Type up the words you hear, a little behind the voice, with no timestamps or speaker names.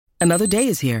Another day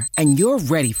is here, and you're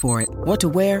ready for it. What to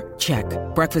wear? Check.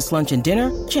 Breakfast, lunch, and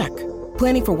dinner? Check.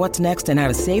 Planning for what's next and how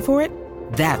to save for it?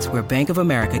 That's where Bank of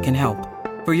America can help.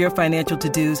 For your financial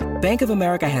to-dos, Bank of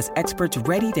America has experts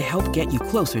ready to help get you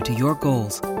closer to your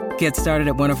goals. Get started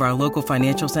at one of our local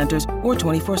financial centers or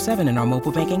 24/7 in our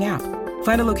mobile banking app.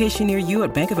 Find a location near you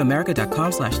at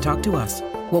bankofamerica.com/talktous.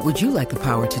 What would you like the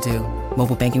power to do?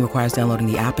 Mobile banking requires downloading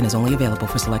the app and is only available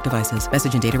for select devices.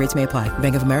 Message and data rates may apply.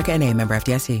 Bank of America N.A., member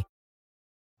FDIC.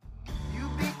 You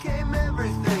became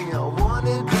everything I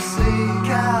wanted to see.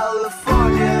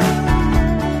 California,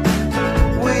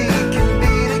 we can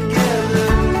be together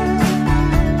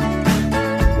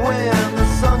when the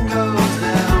sun goes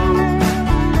down.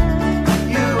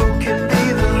 You can be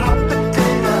the hot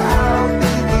potato, I'll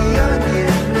be the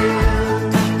onion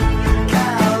man.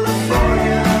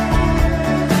 California,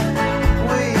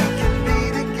 we can be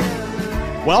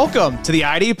together. Welcome to the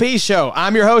IDP Show.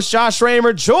 I'm your host, Josh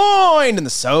Raymer, joined in the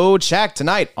So Check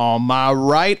tonight. On my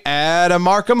right, Adam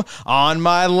Markham. On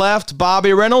my left,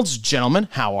 Bobby Reynolds. Gentlemen,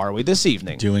 how are we this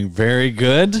evening? Doing very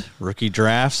good. Rookie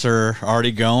drafts are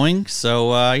already going.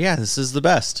 So, yeah, this is the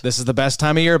best. This is the best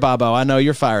time of year, Bobo. I know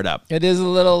you're fired up. It is a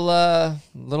little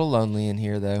lonely in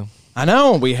here, though. I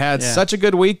know. We had such a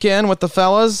good weekend with the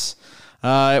fellas.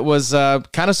 It was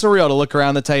kind of surreal to look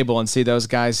around the table and see those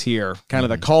guys here. Kind of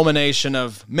the culmination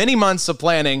of many months of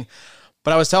planning.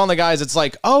 But I was telling the guys, it's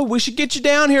like, oh, we should get you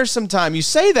down here sometime. You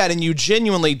say that and you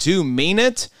genuinely do mean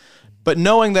it, but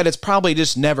knowing that it's probably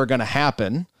just never going to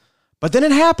happen. But then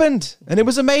it happened, and it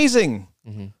was amazing.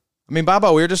 Mm-hmm. I mean,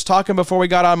 Bobo, we were just talking before we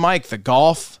got on mic, the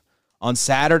golf on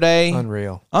Saturday.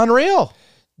 Unreal.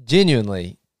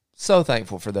 Genuinely, so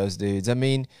thankful for those dudes. I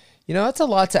mean, you know, it's a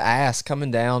lot to ask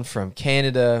coming down from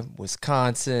Canada,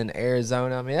 Wisconsin,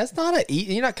 Arizona. I mean, that's not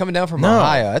you're not coming down from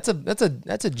Ohio. That's a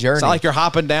journey. It's not like you're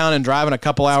hopping down and driving a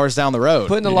couple hours down the road.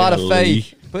 Putting a lot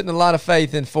of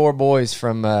faith in four boys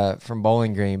from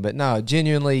Bowling Green. But no,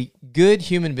 genuinely good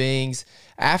human beings.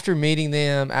 After meeting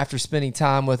them, after spending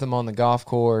time with them on the golf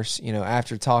course, you know,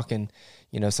 after talking,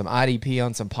 you know, some IDP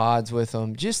on some pods with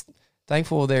them, just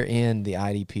thankful they're in the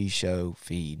IDP show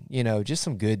feed. You know, just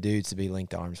some good dudes to be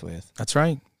linked arms with. That's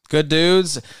right. Good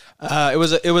dudes. It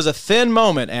was a thin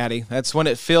moment, Addy. That's when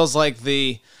it feels like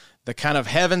the kind of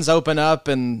heavens open up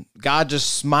and God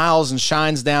just smiles and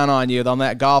shines down on you on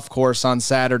that golf course on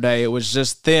Saturday. It was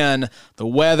just thin. The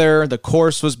weather, the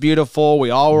course was beautiful.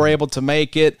 We all were able to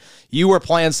make it. You were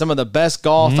playing some of the best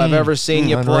golf I've ever seen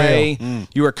you play.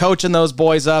 You were coaching those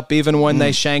boys up even when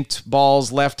they shanked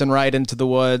balls left and right into the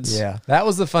woods. Yeah, that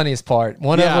was the funniest part.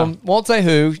 One of them, won't say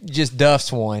who, just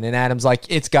duffs one. And Adam's like,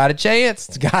 it's got a chance.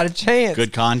 It's got a chance.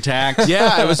 Good contact.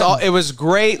 Yeah, it was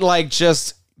great, like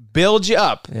just build you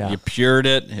up. Yeah. You pured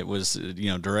it. It was, you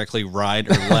know, directly right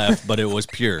or left, but it was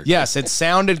pure. Yes, it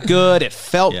sounded good. It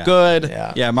felt good.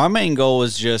 Yeah, my main goal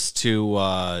was just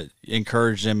to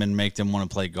encourage them and make them want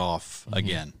to play golf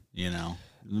again, you know.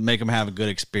 Make them have a good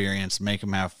experience, make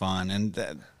them have fun, and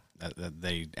that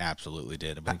they absolutely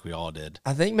did. I think we all did.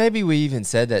 I think maybe we even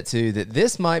said that too, that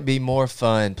this might be more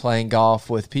fun playing golf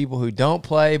with people who don't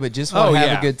play but just want to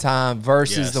have a good time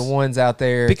versus the ones out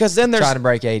there because then trying to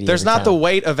break 80. There's not the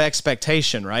weight of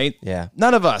expectation, right? Yeah.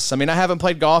 None of us. I mean, I haven't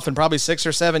played golf in probably 6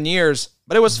 or 7 years,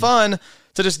 but it was fun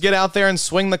to just get out there and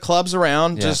swing the clubs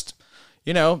around, just,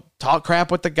 you know, talk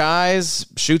crap with the guys,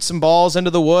 shoot some balls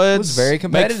into the woods. It was very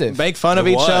competitive. Make fun of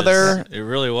each other. It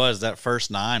really was. That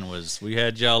first 9 we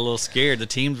had y'all a little scared. The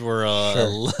teams were a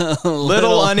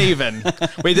little uneven.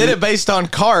 We did it based on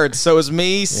cards. So it was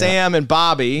me, Sam, and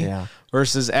Bobby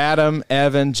versus Adam,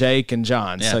 Evan, Jake, and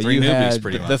John. Yeah, so three you newbies had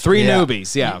pretty much. the 3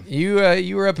 newbies,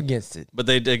 You were up against it. But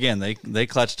they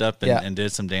clutched up and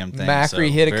did some damn things. Macri so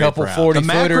hit a couple 40 The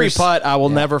footers. Macri putt I will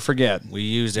never forget. We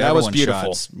used that was everyone's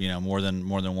beautiful. shots, you know, more than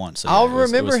once. So I'll it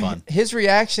was remember fun. his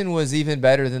reaction was even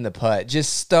better than the putt.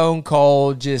 Just stone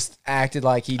cold, just acted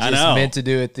like he just meant to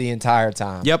do it the entire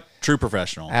time. Yep. True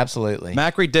professional. Absolutely.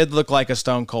 Macri did look like a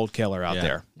stone cold killer out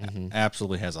there.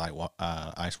 Absolutely has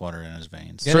ice water in his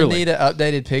veins. Gonna need an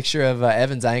updated picture of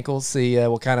Evan's ankles. See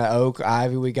what kind of oak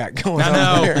ivy we got going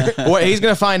on there. Well, he's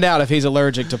going to find out if he's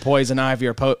allergic to poison ivy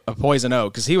or poison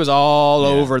oak because he was all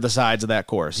over the sides of that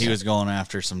course. He was going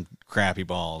after some crappy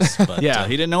balls, but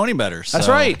he didn't know any better. So. That's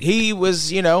right. He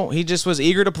was, you know, he just was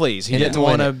eager to please. He didn't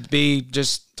want to be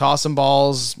just tossing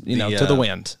balls, to the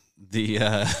wind.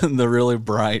 The really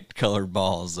bright colored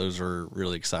balls, those were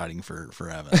really exciting for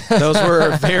Evan. Those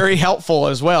were very helpful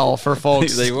as well for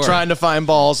folks trying to find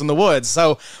balls in the woods.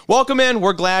 So welcome in.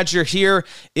 We're glad you're here.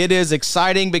 It is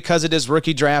exciting because it is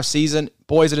rookie draft season.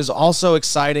 Boys, it is also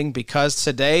exciting because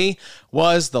today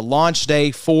was the launch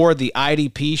day for the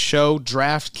IDP Show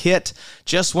Draft Kit.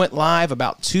 Just went live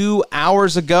about 2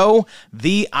 hours ago,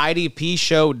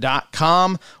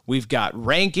 theidpshow.com. We've got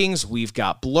rankings, we've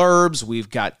got blurbs, we've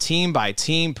got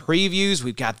team-by-team previews,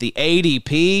 we've got the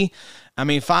ADP. I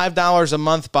mean, $5 a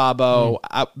month, Bobo.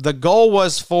 The goal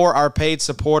was for our paid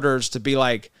supporters to be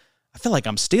like, I feel like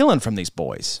I'm stealing from these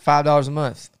boys. $5 a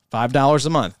month. $5 a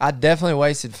month. I definitely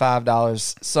wasted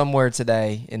 $5 somewhere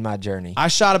today in my journey. I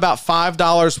shot about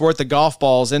 $5 worth of golf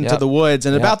balls into the woods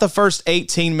in about the first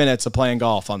 18 minutes of playing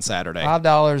golf on Saturday.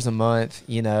 $5 a month,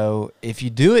 if you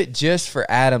do it just for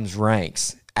Adam's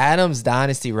ranks, Adam's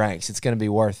Dynasty ranks, it's going to be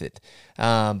worth it.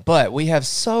 But we have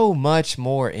so much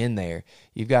more in there.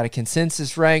 You've got a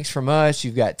consensus ranks from us.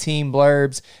 You've got team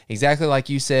blurbs, exactly like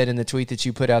you said in the tweet that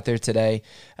you put out there today.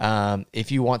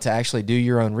 If you want to actually do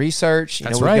your own research,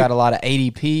 we've got a lot of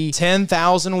ADP.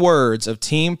 10,000 words of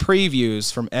team previews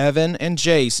from Evan and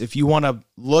Jace if you want to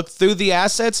look through the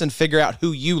assets and figure out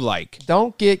who you like.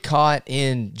 Don't get caught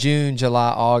in June, July,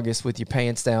 August with your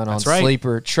pants down on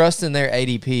Sleeper. Trust in their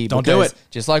ADP. Don't do it.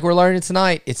 Just like we're learning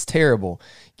tonight, it's terrible.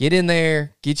 Get in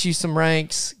there, get you some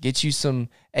ranks, get you some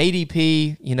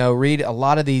ADP, read a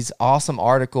lot of these awesome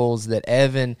articles that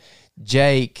Evan,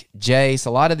 Jake, Jace,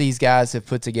 a lot of these guys have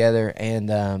put together. And,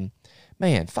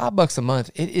 man, $5 a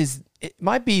month, it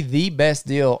might be the best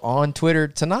deal on Twitter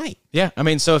tonight. Yeah, I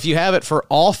mean, so if you have it for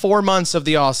all 4 months of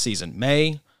the off season,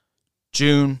 May,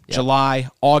 June, July,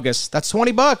 August, that's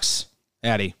 $20,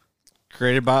 Addy.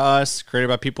 Created by us, created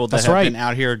by people that have been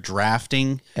out here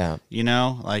drafting. Yeah.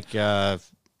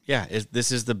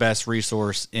 This is the best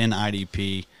resource in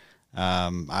IDP.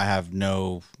 I have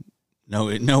no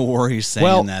worries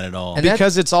saying that at all.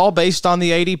 Because it's all based on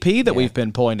the ADP that we've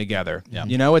been pulling together. Yeah.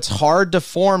 It's hard to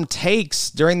form takes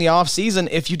during the offseason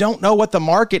if you don't know what the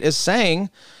market is saying.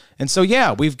 And so,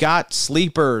 we've got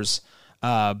sleepers,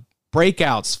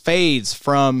 breakouts, fades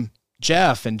from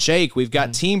Jeff and Jake. We've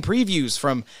got team previews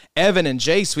from Evan and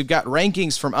Jace. We've got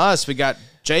rankings from us. We got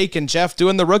Jake and Jeff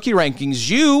doing the rookie rankings.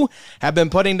 You have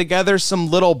been putting together some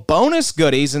little bonus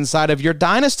goodies inside of your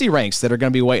dynasty ranks that are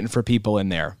going to be waiting for people in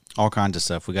there. All kinds of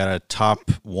stuff. We got a top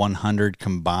 100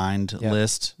 combined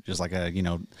list, just like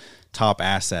top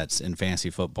assets in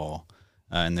fantasy football.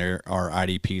 And there are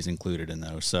IDPs included in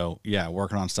those. So,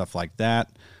 working on stuff like that.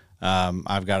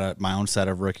 I've got my own set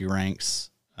of rookie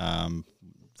ranks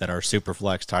that are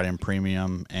Superflex, tight end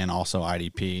premium, and also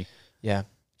IDP. Yeah.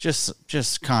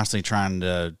 Just constantly trying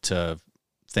to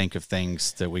think of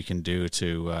things that we can do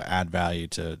to add value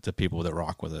to people that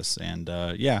rock with us. And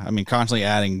constantly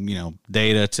adding,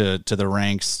 data to the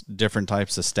ranks, different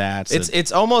types of stats.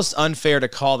 It's almost unfair to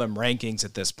call them rankings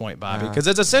at this point, Bobby, because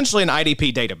it's essentially an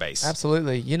IDP database.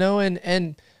 Absolutely. And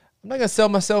I'm not going to sell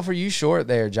myself or you short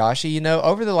there, Joshy.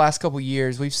 Over the last couple of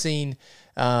years, we've seen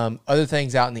other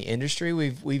things out in the industry.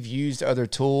 We've used other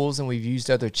tools and we've used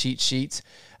other cheat sheets.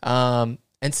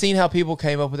 And seeing how people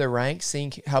came up with their ranks,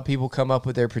 seeing how people come up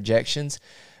with their projections.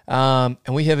 And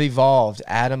we have evolved.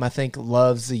 Adam, I think,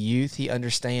 loves the youth. He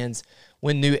understands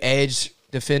when new edge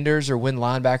defenders or when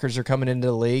linebackers are coming into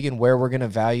the league and where we're going to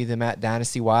value them at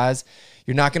dynasty-wise.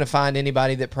 You're not going to find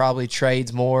anybody that probably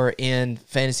trades more in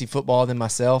fantasy football than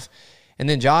myself. And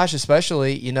then Josh,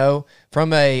 especially,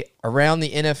 from around the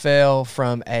NFL,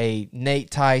 from a Nate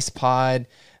Tice pod,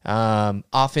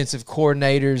 offensive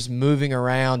coordinators moving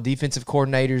around, defensive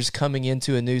coordinators coming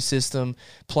into a new system,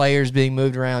 players being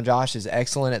moved around. Josh is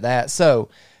excellent at that. So,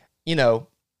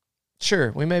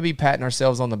 sure, we may be patting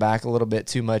ourselves on the back a little bit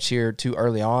too much here too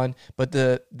early on, but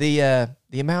the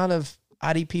amount of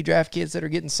IDP draft kits that are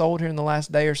getting sold here in the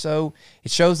last day or so,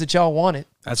 it shows that y'all want it.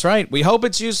 That's right. We hope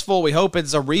it's useful. We hope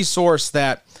it's a resource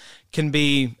that can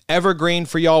be evergreen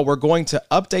for y'all. We're going to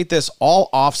update this all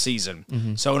off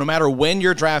season. So no matter when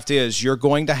your draft is, you're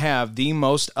going to have the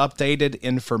most updated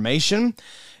information.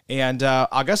 And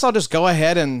I guess I'll just go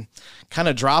ahead and kind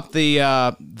of drop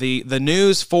the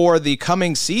news for the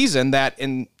coming season, that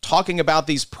in talking about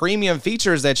these premium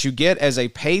features that you get as a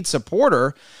paid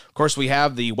supporter, of course, we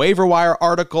have the waiver wire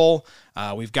article.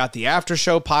 We've got the after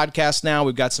show podcast now.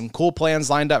 We've got some cool plans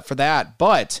lined up for that.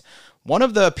 But one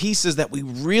of the pieces that we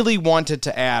really wanted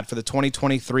to add for the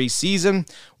 2023 season,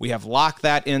 we have locked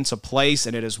that into place,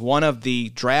 and it is one of the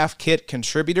draft kit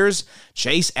contributors.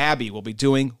 Chase Abbey will be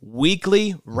doing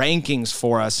weekly rankings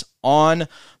for us on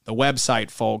the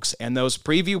website, folks. And those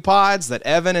preview pods that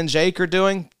Evan and Jake are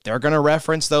doing, they're going to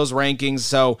reference those rankings.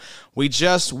 So we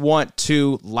just want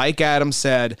to, like Adam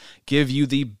said, give you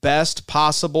the best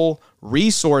possible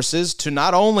resources to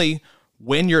not only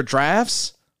win your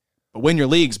drafts, but win your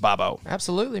leagues, Bobo.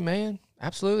 Absolutely, man.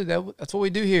 Absolutely. That's what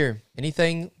we do here.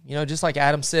 Anything, just like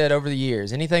Adam said over the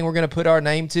years, anything we're going to put our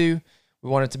name to, we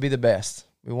want it to be the best.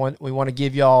 We want to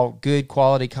give y'all good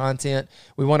quality content.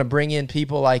 We want to bring in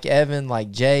people like Evan,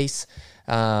 like Jace,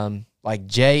 like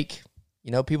Jake,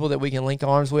 people that we can link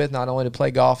arms with, not only to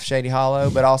play golf Shady Hollow,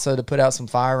 but also to put out some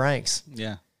fire ranks.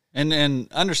 Yeah.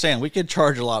 And understand, we could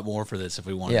charge a lot more for this if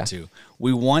we wanted to.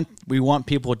 We want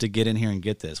people to get in here and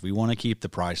get this. We want to keep the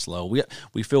price low.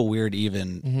 We feel weird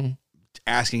even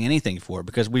asking anything for it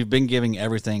because we've been giving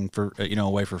everything for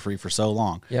away for free for so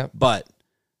long. Yeah. But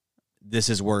this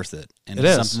is worth it, and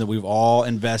it's something that we've all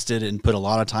invested and put a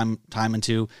lot of time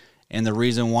into. And the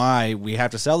reason why we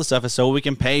have to sell the stuff is so we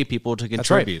can pay people to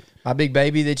contribute. Right. My big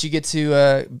baby that you get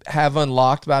to have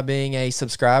unlocked by being a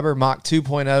subscriber, Mock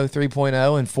 2.0,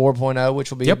 3.0, and 4.0,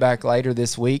 which will be back later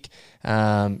this week.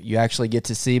 You actually get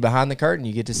to see behind the curtain.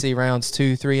 You get to see rounds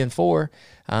 2, 3, and 4,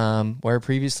 where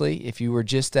previously, if you were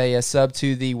just a sub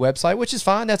to the website, which is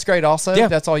fine, that's great also. Yeah.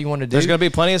 If that's all you want to do. There's going to be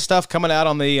plenty of stuff coming out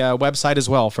on the website as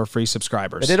well for free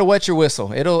subscribers. But it'll wet your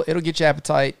whistle. It'll get your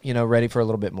appetite, ready for a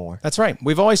little bit more. That's right.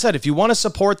 We've always said if you want to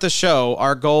support the show,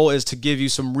 our goal is to give you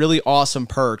some really awesome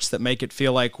perks that make it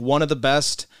feel like one of the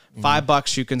best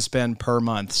 $5 you can spend per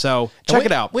month. So check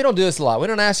it out. We don't do this a lot. We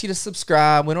don't ask you to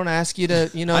subscribe. We don't ask you to,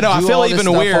 I know. I feel even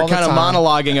weird kind of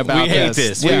monologuing about this. We hate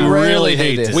this. Yeah. We really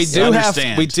hate this.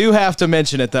 We do have to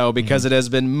mention it though, because it has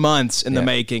been months in the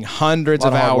making, hundreds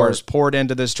of hours poured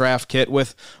into this draft kit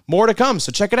with more to come.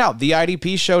 So check it out.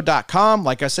 theidpshow.com.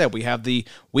 Like I said, we have the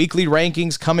weekly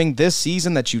rankings coming this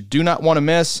season that you do not want to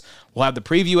miss. We'll have the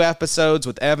preview episodes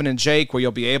with Evan and Jake where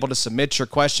you'll be able to submit your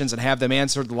questions and have them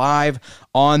answered live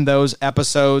on those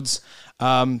episodes.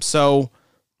 So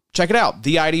check it out,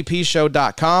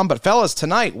 theidpshow.com. But fellas,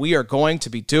 tonight we are going to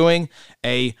be doing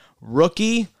a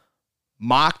rookie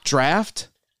mock draft,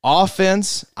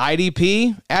 offense,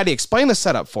 IDP. Addy, explain the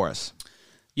setup for us.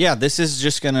 Yeah, this is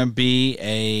just going to be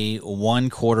a one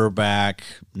quarterback,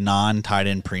 non-tight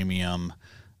end premium.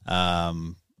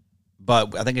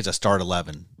 But I think it's a start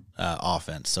 11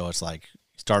 offense. So it's like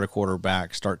start a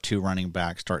quarterback, start 2 running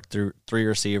backs, start 3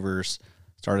 receivers,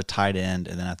 start a tight end,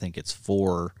 and then I think it's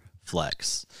 4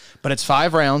 flex. But it's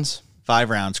 5 rounds. 5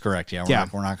 rounds, correct? Yeah,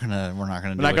 we're not gonna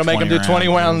make them do 20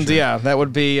 rounds. Sure. Yeah, that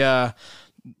would be that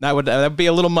would be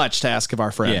a little much to ask of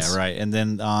our friends. Yeah, right. And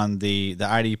then on the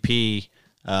IDP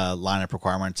lineup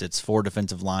requirements, it's 4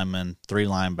 defensive linemen, 3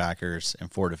 linebackers,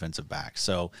 and 4 defensive backs.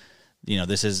 So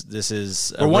this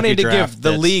is we're wanting to give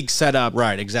the league set up.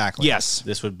 Right, exactly. Yes.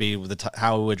 This would be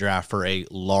how we would draft for a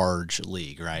large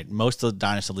league, right? Most of the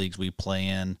dynasty leagues we play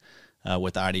in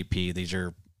with IDP, these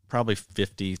are probably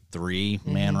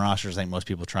 53-man rosters. I think most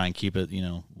people try and keep it,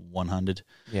 100.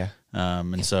 Yeah.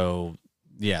 And so,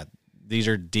 yeah, these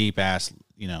are deep-ass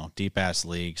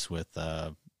leagues with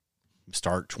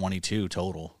start 22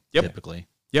 total, typically.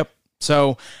 Yep.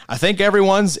 So I think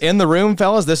everyone's in the room,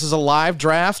 fellas. This is a live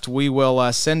draft. We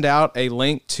will send out a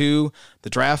link to the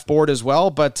draft board as well.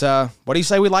 But what do you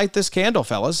say we light this candle,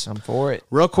 fellas? I'm for it.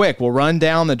 Real quick, we'll run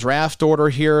down the draft order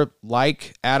here.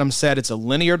 Like Adam said, it's a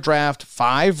linear draft,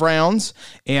 5 rounds.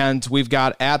 And we've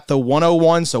got at the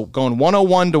 101, so going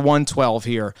 101 to 112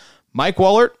 here. Mike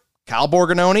Wollert, Kyle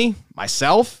Borgononi,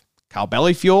 myself, Kyle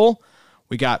Bellyfuel.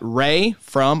 We got Ray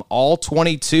from All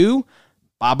 22.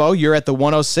 Bobo, you're at the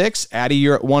 106. Addy,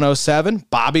 you're at 107.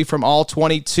 Bobby from All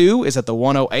 22 is at the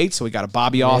 108, so we got a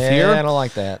Bobby off here. Yeah, I don't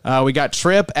like that. We got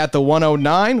Tripp at the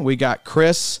 109. We got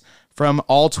Chris from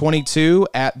All 22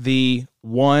 at the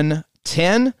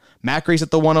 110. Macri's at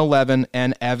the 111,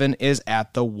 and Evan is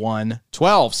at the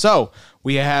 112. So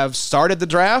we have started the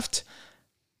draft.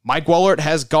 Mike Wollert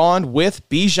has gone with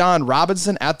Bijan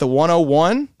Robinson at the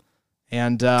 101.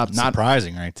 And not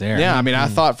surprising right there. Yeah, I mean, I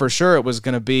thought for sure it was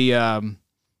going to be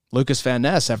Lucas Van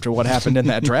Ness after what happened in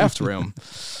that draft room.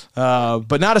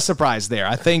 But not a surprise there.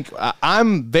 I think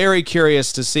I'm very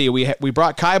curious to see. We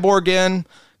brought Kyborg in.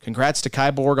 Congrats to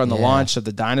Kyborg on the launch of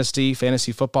the Dynasty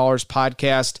Fantasy Footballers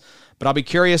podcast. But I'll be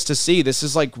curious to see. This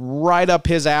is like right up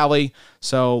his alley.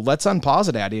 So let's unpause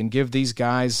it, Addy, and give these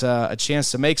guys a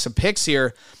chance to make some picks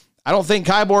here. I don't think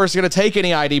Kyborg is going to take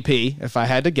any IDP, if I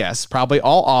had to guess. Probably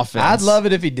all offense. I'd love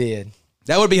it if he did.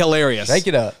 That would be hilarious. Take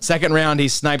it up. Second round, he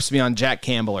snipes me on Jack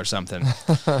Campbell or something.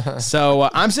 So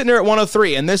I'm sitting here at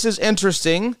 103, and this is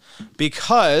interesting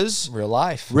because real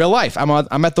life. I'm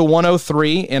at the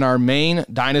 103 in our main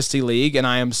Dynasty League, and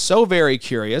I am so very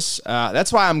curious.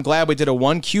 That's why I'm glad we did a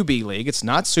 1 QB league. It's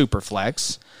not super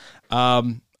flex.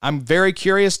 I'm very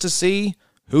curious to see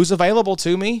who's available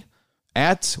to me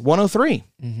at 103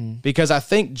 because I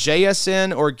think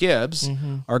JSN or Gibbs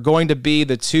are going to be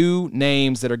the two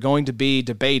names that are going to be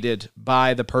debated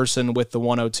by the person with the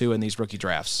 102 in these rookie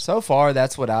drafts. So far,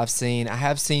 that's what I've seen. I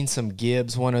have seen some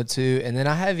Gibbs 102, and then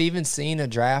I have even seen a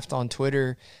draft on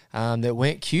Twitter that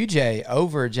went QJ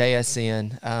over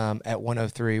JSN at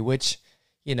 103, which,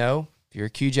 you know, if you're a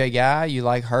QJ guy, you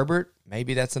like Herbert,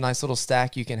 maybe that's a nice little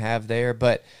stack you can have there.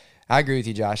 But I agree with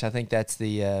you, Josh. I think that's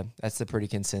the pretty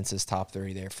consensus top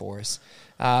three there for us.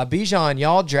 Bijan,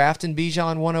 y'all drafting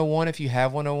Bijan 101 if you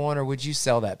have 101, or would you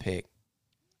sell that pick?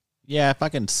 Yeah, if I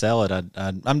can sell it,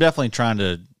 I'm definitely trying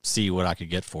to see what I could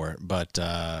get for it. But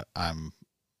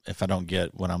if I don't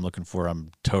get what I'm looking for,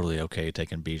 I'm totally okay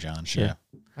taking Bijan. Sure. Yeah.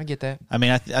 I get that. I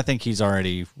mean, I think he's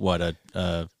already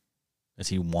is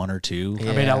he 1 or 2? I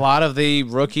mean, a lot of the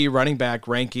rookie running back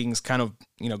rankings kind of,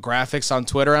 graphics on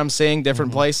Twitter I'm seeing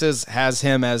different places has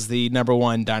him as the number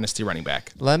 1 dynasty running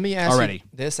back. Let me ask you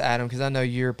this, Adam, because I know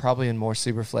you're probably in more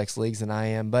Superflex leagues than I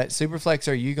am. But Superflex,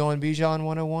 are you going Bijan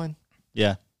 101?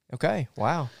 Yeah. Okay.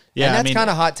 Wow. Yeah, and that's kind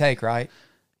of hot take, right?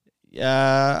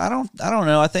 I don't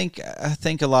know. I think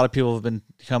a lot of people have been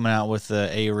coming out with the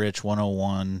A-Rich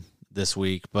 101 this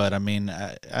week, but I mean,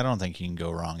 I don't think you can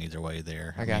go wrong either way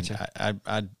there. I gotcha.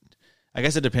 I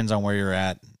guess it depends on where you're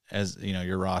at as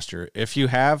your roster. If you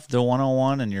have the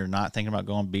 101 and you're not thinking about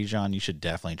going Bijan, you should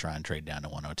definitely try and trade down to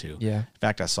 102. Yeah. In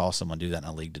fact, I saw someone do that in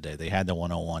a league today. They had the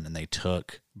 101 and they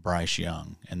took Bryce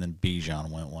Young, and then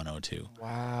Bijan went 102.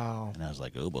 Wow. And I was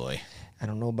like, oh boy. I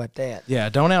don't know about that. Yeah,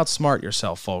 don't outsmart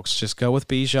yourself, folks. Just go with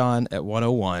Bijan at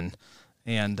 101.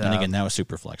 And again, that was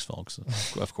Superflex, folks,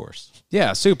 of course.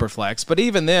 Yeah, Superflex. But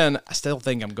even then, I still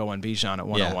think I'm going Bijan at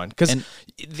 101 because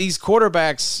these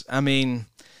quarterbacks. I mean,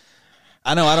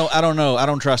 I know. I don't know. I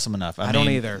don't trust him enough. I don't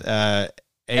either.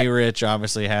 A-Rich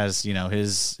obviously has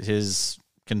his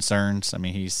concerns. I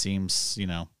mean, he seems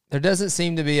There doesn't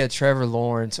seem to be a Trevor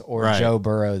Lawrence or Joe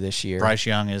Burrow this year. Bryce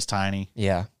Young is tiny.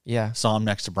 Yeah. Saw him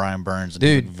next to Brian Burns. And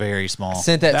dude, very small.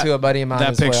 Sent that to a buddy of mine.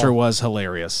 That as picture well. was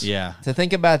hilarious. Yeah. To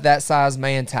think about that size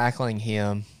man tackling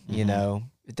him,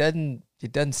 it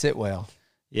doesn't sit well.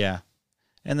 Yeah.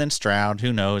 And then Stroud,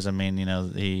 who knows? I mean,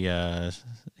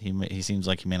 he seems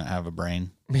like he may not have a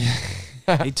brain.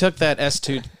 He took that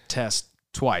S2 test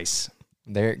twice.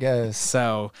 There it goes.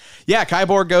 So, yeah,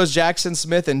 Kyborg goes Jackson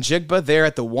Smith and Jigba there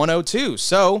at the 102.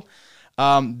 So,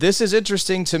 this is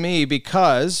interesting to me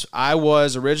because I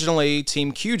was originally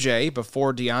Team QJ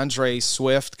before DeAndre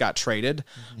Swift got traded.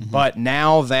 But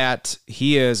now that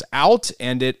he is out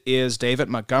and it is David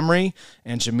Montgomery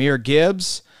and Jahmyr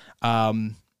Gibbs,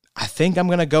 I think I'm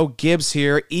going to go Gibbs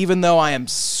here, even though I am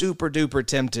super duper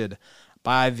tempted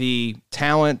by the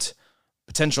talent,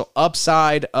 potential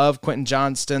upside of Quentin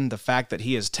Johnston, the fact that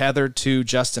he is tethered to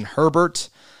Justin Herbert.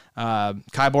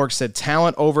 Kyborg said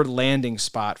talent over landing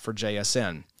spot for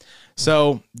JSN.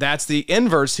 So that's the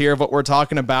inverse here of what we're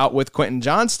talking about with Quentin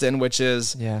Johnston, which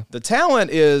is the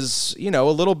talent is, a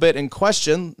little bit in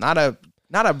question, not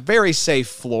a very safe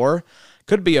floor,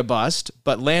 could be a bust,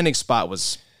 but landing spot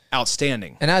was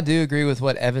outstanding. And I do agree with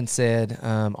what Evan said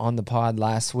on the pod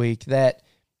last week, that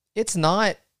it's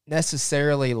not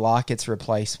necessarily Lockett's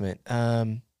replacement.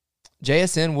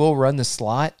 JSN will run the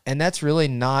slot, and that's really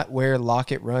not where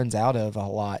Lockett runs out of a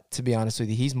lot, to be honest with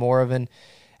you. He's more of an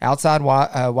outside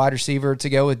wide receiver to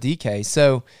go with DK.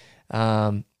 So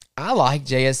I like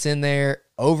JSN there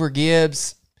over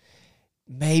Gibbs.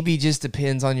 Maybe just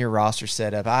depends on your roster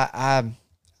setup.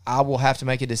 I will have to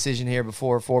make a decision here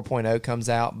before 4.0 comes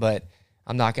out, but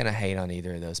I'm not going to hate on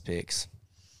either of those picks.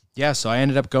 Yeah, so I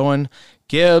ended up going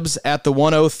Gibbs at the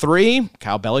 103.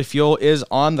 Kyle Bellyfuel is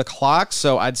on the clock,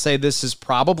 so I'd say this is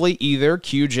probably either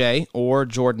QJ or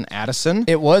Jordan Addison.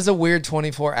 It was a weird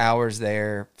 24 hours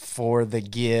there for the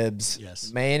Gibbs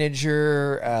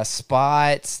manager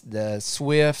spot, the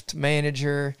Swift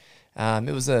manager.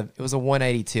 It was a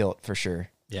 180 tilt for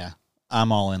sure. Yeah,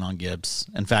 I'm all in on Gibbs.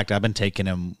 In fact, I've been taking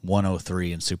him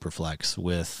 103 in Superflex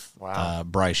with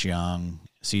Bryce Young,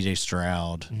 CJ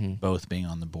Stroud, both being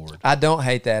on the board. I don't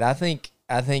hate that. I think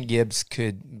Gibbs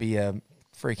could be a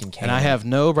freaking cannon. And I have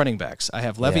no running backs. I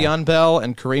have Le'Veon Bell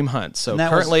and Kareem Hunt. So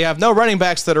currently I have no running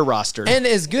backs that are rostered. And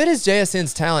as good as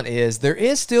JSN's talent is, there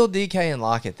is still DK and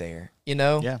Lockett there,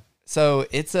 Yeah. So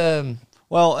it's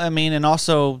well, I mean, and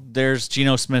also there's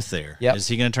Geno Smith there. Yep. Is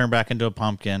he going to turn back into a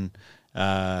pumpkin?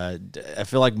 I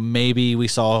feel like maybe we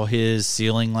saw his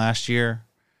ceiling last year.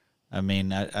 I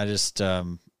mean, I just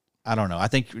I don't know. I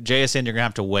think JSN, you're going to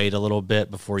have to wait a little bit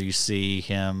before you see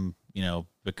him,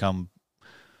 become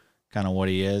kind of what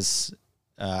he is.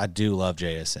 I do love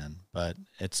JSN, but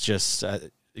it's just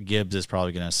Gibbs is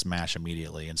probably going to smash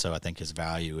immediately, and so I think his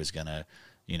value is going to,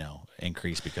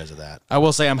 increase because of that. I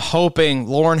will say I'm hoping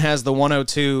Lauren has the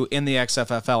 102 in the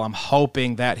XFFL. I'm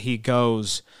hoping that he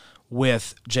goes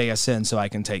with JSN so I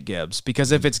can take Gibbs.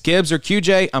 Because if it's Gibbs or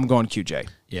QJ, I'm going QJ.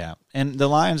 Yeah, and the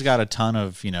Lions got a ton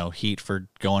of, heat for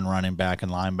going running back and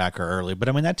linebacker early, but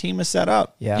I mean that team is set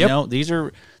up. Yeah. These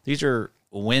are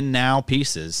win now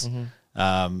pieces.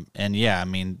 And yeah, I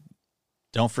mean,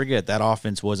 don't forget that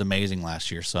offense was amazing last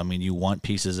year. So I mean, you want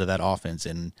pieces of that offense,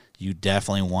 and you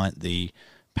definitely want the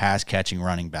pass catching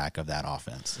running back of that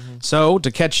offense. So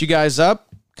to catch you guys up,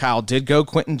 Kyle did go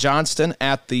Quentin Johnston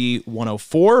at the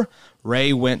 104.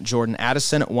 Ray went Jordan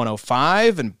Addison at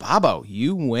 105. And Bobo,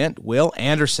 you went Will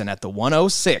Anderson at the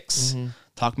 106.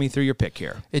 Talk me through your pick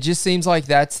here. It just seems like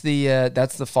that's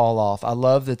the fall off. I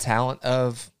love the talent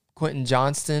of Quentin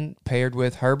Johnston paired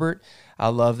with Herbert. I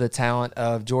love the talent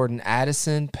of Jordan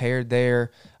Addison paired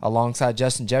there alongside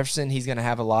Justin Jefferson. He's going to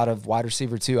have a lot of wide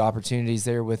receiver 2 opportunities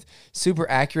there with super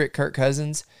accurate Kirk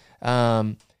Cousins.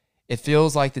 It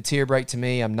feels like the tier break to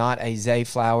me. I'm not a Zay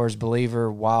Flowers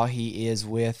believer while he is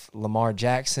with Lamar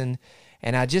Jackson.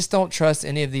 And I just don't trust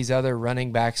any of these other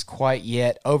running backs quite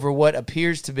yet over what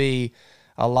appears to be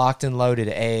a locked and loaded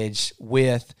edge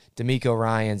with D'Amico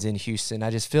Ryans in Houston. I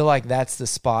just feel like that's the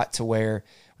spot to where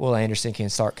Will Anderson can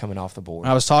start coming off the board.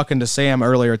 I was talking to Sam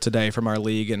earlier today from our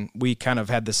league, and we kind of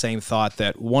had the same thought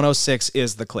that 106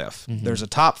 is the cliff. There's a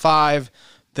top 5,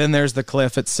 then there's the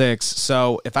cliff at 6.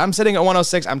 So if I'm sitting at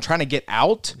 106, I'm trying to get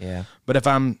out. Yeah. But if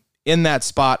I'm in that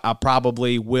spot, I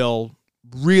probably will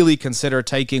really consider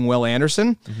taking Will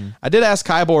Anderson. I did ask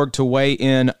Kyborg to weigh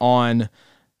in on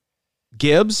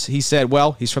Gibbs. He said,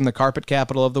 well, he's from the carpet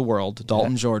capital of the world,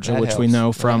 Dalton, Georgia, that which we helps.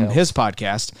 know That from helps. his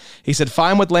podcast. He said,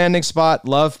 fine with landing spot,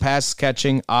 love pass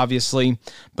catching, obviously,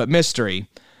 but mystery.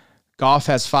 Goff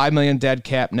has $5 million dead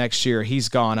cap next year. He's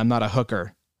gone. I'm not a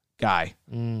hooker guy.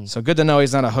 So good to know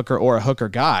he's not a hooker or a hooker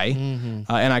guy. And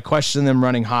I questioned them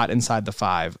running hot inside the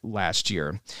 5 last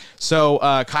year. So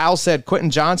Kyle said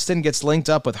Quentin Johnston gets linked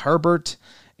up with Herbert,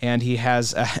 and he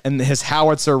has and his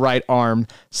howitzer right arm.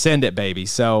 Send it, baby.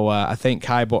 So I think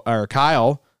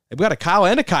Kyle. We've got a Kyle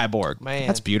and a Kyborg. Man.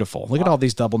 That's beautiful. Look at all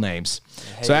these double names.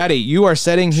 So, Addy, you are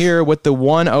sitting here with the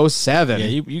 107. Yeah,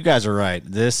 you guys are right.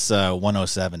 This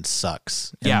 107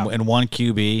 sucks. Yeah. And one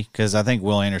QB, because I think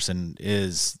Will Anderson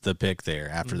is the pick there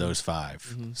after those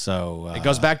 5. So It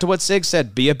goes back to what Sig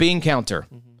said, be a bean counter.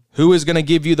 Who is going to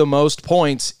give you the most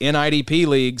points in IDP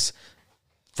leagues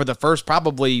for the first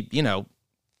probably,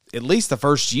 at least the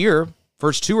first year,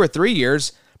 first 2 or 3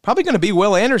 years, probably going to be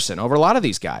Will Anderson over a lot of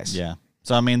these guys. Yeah.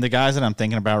 So, I mean, the guys that I'm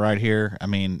thinking about right here, I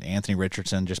mean, Anthony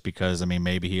Richardson, just because, I mean,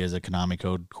 maybe he is a Konami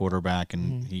code quarterback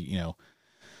and he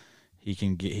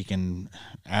can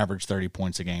average 30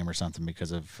 points a game or something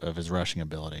because of his rushing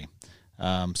ability.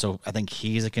 So I think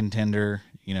he's a contender.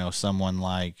 Someone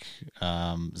like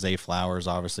Zay Flowers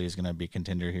obviously is going to be a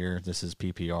contender here. This is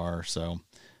PPR. So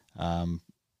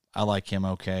I like him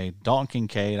okay. Dalton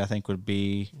Kincaid, I think, would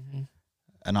be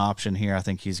an option here. I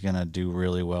think he's going to do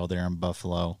really well there in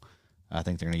Buffalo. I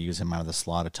think they're going to use him out of the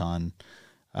slot a ton.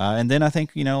 And then I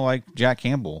think, like Jack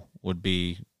Campbell would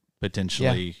be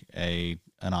potentially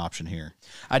an option here.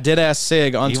 I did ask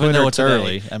Sig on Even Twitter though it's today.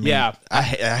 early. I mean,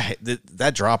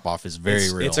 that drop-off is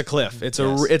very real. It's a cliff.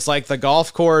 It's like the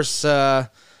golf course. The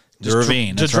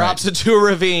ravine. Just That's right. drops into a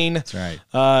ravine. That's right.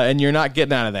 And you're not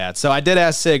getting out of that. So I did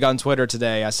ask Sig on Twitter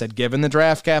today. I said, given the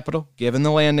draft capital, given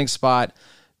the landing spot,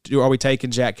 are we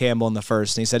taking Jack Campbell in the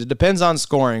first? And he said, it depends on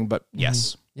scoring, but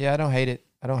yes. Yeah, I don't hate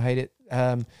it.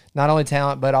 Not only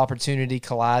talent, but opportunity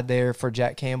collide there for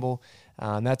Jack Campbell.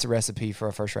 That's a recipe for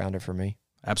a first rounder for me.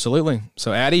 Absolutely.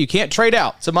 So, Addy, you can't trade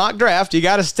out. It's a mock draft. You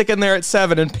got to stick in there at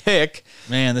 7 and pick.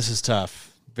 Man, this is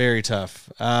tough. Very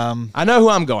tough. I know who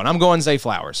I'm going. I'm going Zay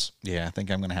Flowers. Yeah, I think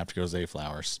I'm going to have to go Zay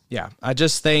Flowers. Yeah, I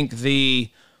just think the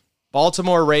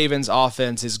Baltimore Ravens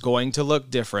offense is going to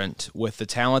look different with the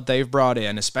talent they've brought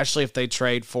in, especially if they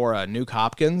trade for Nuke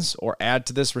Hopkins or add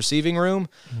to this receiving room.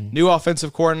 New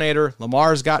offensive coordinator.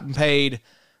 Lamar's gotten paid.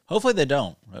 Hopefully they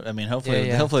don't. I mean, hopefully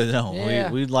they don't.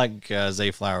 Yeah. We'd like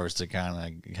Zay Flowers to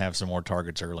kind of have some more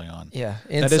targets early on. Yeah,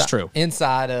 that is true.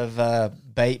 Inside of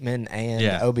Bateman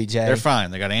and OBJ, they're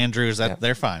fine. They got Andrews.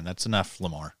 They're fine. That's enough,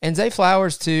 Lamar. And Zay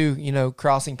Flowers too.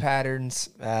 Crossing patterns.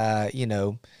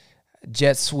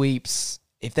 Jet sweeps.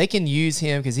 If they can use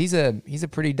him, because he's a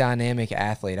pretty dynamic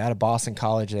athlete out of Boston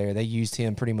College there. They used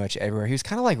him pretty much everywhere. He was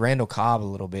kind of like Randall Cobb a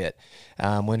little bit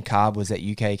when Cobb was at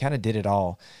UK. He kind of did it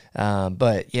all.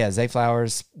 But, yeah, Zay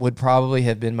Flowers would probably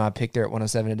have been my pick there at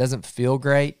 107. It doesn't feel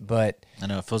great, but. I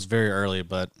know it feels very early,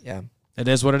 but yeah, It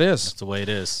is what it is. That's the way it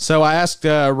is. So I asked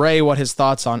Ray what his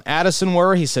thoughts on Addison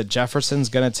were. He said Jefferson's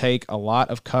going to take a lot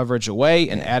of coverage away,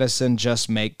 and Addison just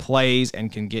make plays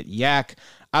and can get yak.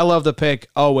 I love the pick.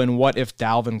 Oh, and what if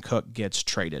Dalvin Cook gets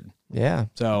traded? Yeah.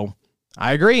 So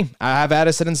I agree. I have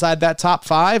Addison inside that top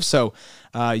 5. So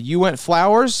you went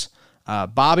Flowers.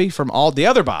 Bobby from all the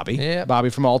other Bobby, Yep. Bobby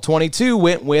from all 22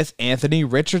 went with Anthony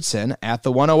Richardson at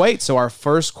the 108. So our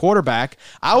first quarterback.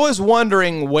 I was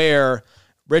wondering where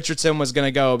Richardson was going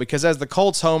to go because as the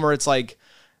Colts homer, it's like,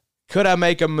 could I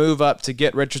make a move up to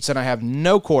get Richardson? I have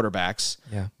no quarterbacks,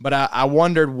 but I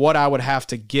wondered what I would have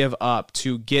to give up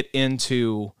to get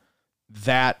into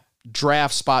that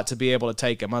draft spot to be able to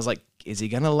take him. I was like, is he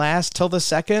going to last till the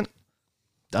second?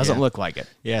 Doesn't look like it.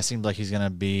 Yeah, it seems like he's going to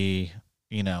be,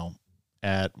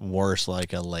 at worst,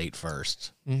 like a late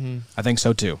first. Mm-hmm. I think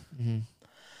so too. Mm-hmm.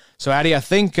 So, Addy, I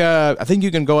think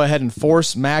you can go ahead and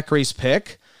force Macri's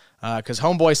pick because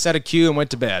homeboy set a cue and went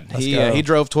to bed. He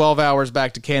drove 12 hours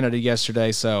back to Canada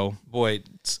yesterday. So, Boy,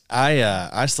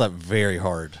 I slept very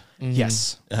hard.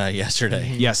 Yes,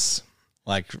 Yesterday. Yes,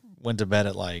 Like went to bed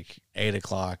at like 8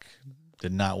 o'clock.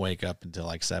 Did not wake up until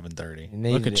like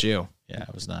 7:30. Look at you. Yeah,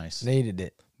 it was nice. Needed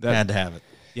it. Had to have it.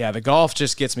 Yeah, the golf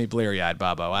just gets me bleary-eyed,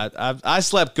 Bobo. I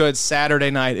slept good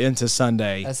Saturday night into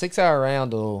Sunday. A 6-hour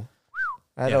round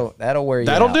that'll wear you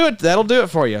That'll out. do it. That'll do it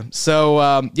for you.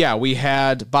 So, we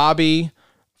had Bobby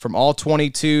from all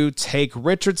 22 take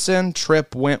Richardson.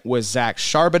 Tripp went with Zach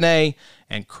Charbonnet,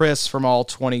 and Chris from all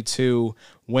 22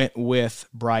 went with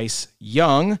Bryce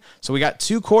Young. So we got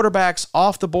 2 quarterbacks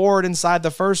off the board inside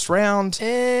the first round.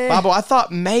 Bobo, I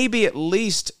thought maybe at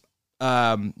least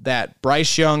that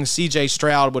Bryce Young, CJ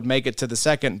Stroud would make it to the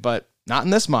second, but not in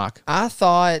this mock. I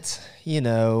thought,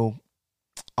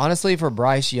 honestly, for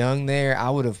Bryce Young there, I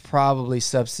would have probably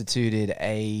substituted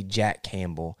a Jack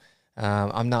Campbell.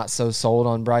 I'm not so sold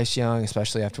on Bryce Young,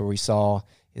 especially after we saw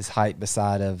his height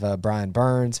beside of Brian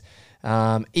Burns.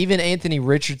 Even Anthony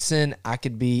Richardson, I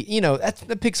could be,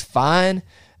 the pick's fine.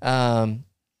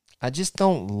 I just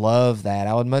don't love that.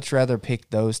 I would much rather pick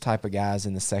those type of guys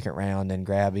in the second round and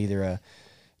grab either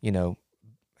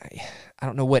I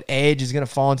don't know what edge is going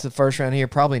to fall into the first round here.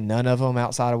 Probably none of them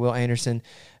outside of Will Anderson.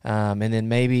 And then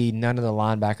maybe none of the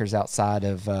linebackers outside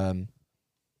of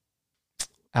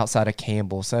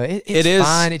Campbell. So it's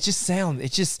fine.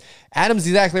 It just Adam's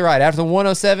exactly right. After the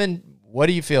 107, what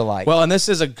do you feel like? Well, and this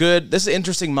is an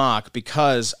interesting mock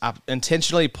because I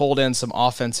intentionally pulled in some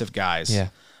offensive guys. Yeah.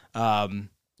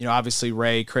 Obviously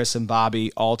Ray, Chris, and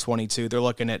Bobby, all 22. They're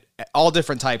looking at all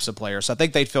different types of players. So I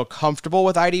think they'd feel comfortable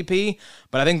with IDP,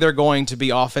 but I think they're going to be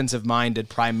offensive minded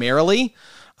primarily.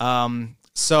 And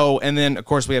then of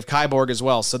course we have Kyborg as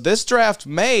well. So this draft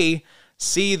may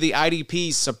see the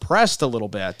IDP suppressed a little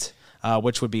bit,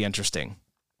 which would be interesting.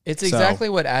 It's exactly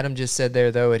what Adam just said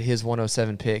there, though, at his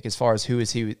 107 pick as far as who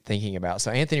is he thinking about.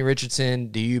 So Anthony Richardson,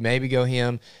 do you maybe go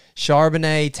him?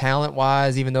 Charbonnet,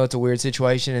 talent-wise, even though it's a weird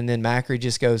situation, and then Macri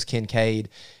just goes Kincaid.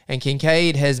 And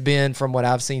Kincaid has been, from what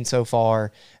I've seen so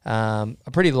far, a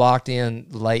pretty locked-in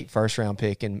late first-round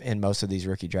pick in most of these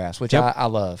rookie drafts, which I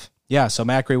love. Yeah, so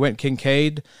Macri went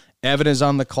Kincaid. Evan is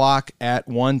on the clock at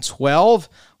 112.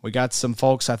 We got some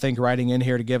folks, I think, writing in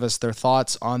here to give us their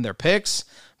thoughts on their picks.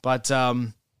 But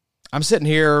I'm sitting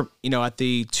here, at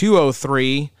the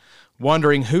 203,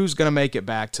 wondering who's going to make it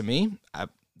back to me.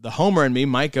 The homer in me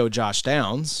might go Josh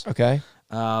Downs. Okay.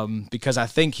 Because I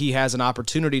think he has an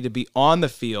opportunity to be on the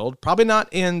field. Probably not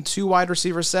in 2 wide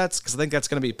receiver sets because I think that's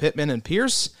going to be Pittman and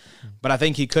Pierce. But I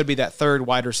think he could be that 3rd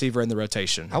wide receiver in the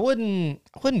rotation. I wouldn't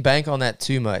bank on that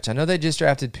too much. I know they just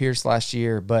drafted Pierce last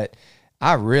year, but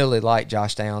I really like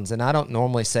Josh Downs, and I don't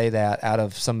normally say that out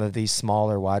of some of these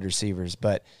smaller wide receivers,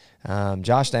 but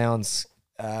Josh Downs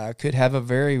could have a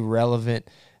very relevant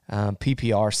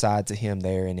PPR side to him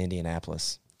there in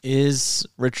Indianapolis. Is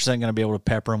Richardson going to be able to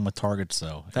pepper him with targets,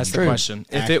 though? That's the question.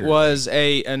 If it was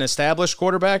an established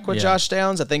quarterback with Josh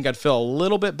Downs, I think I'd feel a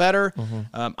little bit better.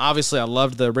 Mm-hmm. Obviously, I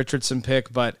loved the Richardson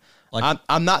pick, but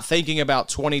I'm not thinking about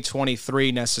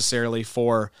 2023 necessarily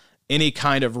for any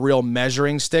kind of real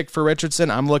measuring stick for Richardson.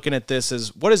 I'm looking at this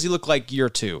as, what does he look like year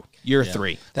 2, year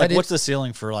 3? What's the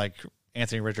ceiling for,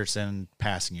 Anthony Richardson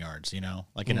passing yards, in a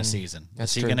season?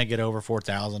 Is he going to get over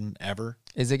 4,000 ever?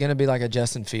 Is it going to be like a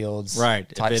Justin Fields type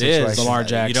situation? If it is, Lamar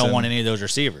Jackson. You don't want any of those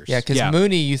receivers. Yeah, because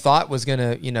Mooney you thought was going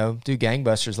to, do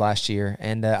gangbusters last year.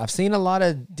 And I've seen a lot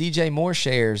of DJ Moore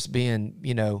shares being,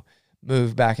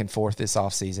 moved back and forth this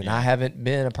offseason. I haven't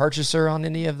been a purchaser on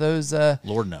any of those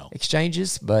Lord no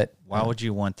exchanges, but why would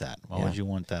you want that? Why would you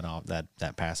want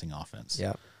that passing offense?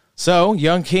 Yeah. So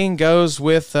Young King goes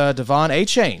with Devon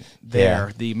Achane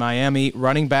there, the Miami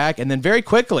running back. And then very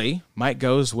quickly, Mike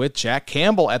goes with Jack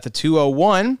Campbell at the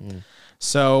 201.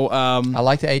 So I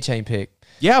like the A-Chain pick.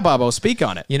 Yeah, Bobo, speak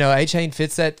on it. You know, A-Chain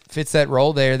fits that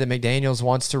role there that McDaniels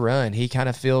wants to run. He kind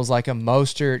of feels like a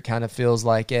Mostert, kind of feels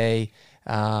like a,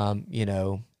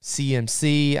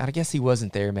 CMC. I guess he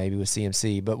wasn't there maybe with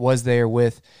CMC, but was there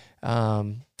with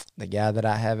the guy that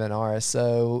I have in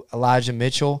RSO, Elijah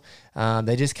Mitchell.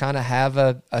 They just kind of have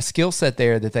a skill set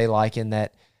there that they like in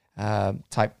that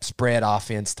type spread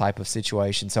offense type of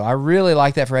situation. So I really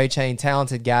like that for A-Chain,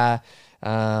 talented guy.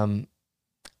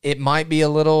 It might be a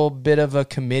little bit of a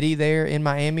committee there in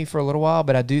Miami for a little while,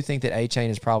 but I do think that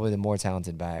A-Chain is probably the more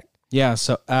talented back. Yeah,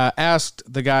 so asked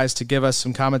the guys to give us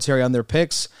some commentary on their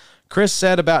picks. Chris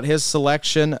said about his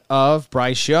selection of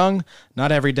Bryce Young,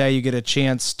 not every day you get a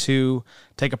chance to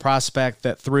take a prospect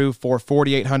that threw for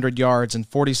 4,800 yards and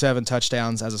 47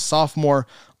 touchdowns as a sophomore.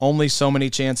 Only so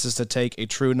many chances to take a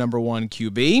true number one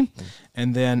QB.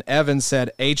 And then Evan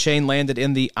said A-Chain landed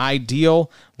in the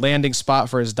ideal landing spot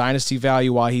for his dynasty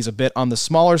value. While he's a bit on the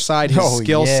smaller side, his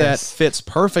skill set fits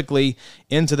perfectly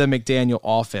into the McDaniel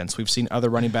offense. We've seen other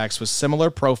running backs with similar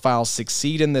profiles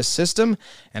succeed in this system,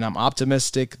 and I'm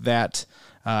optimistic that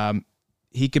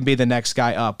he can be the next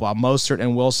guy up. While Mostert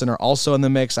and Wilson are also in the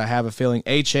mix, I have a feeling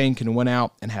A-Chain can win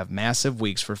out and have massive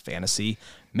weeks for fantasy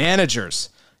managers.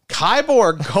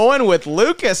 Kyborg going with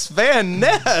Lucas Van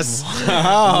Ness.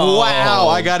 Wow.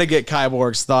 I got to get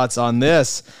Kyborg's thoughts on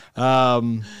this.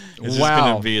 It's just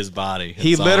going to be his body.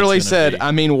 He literally said,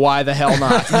 I mean, why the hell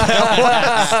not?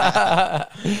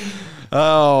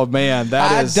 Oh, man,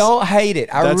 I don't hate it.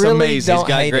 That's really amazing. Don't He's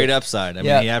got hate great it. upside. I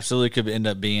mean, he absolutely could end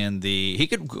up being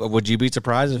would you be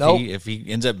surprised if he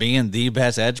ends up being the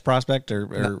best edge prospect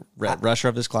or rusher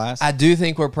of this class? I do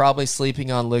think we're probably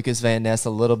sleeping on Lucas Van Ness a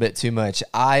little bit too much.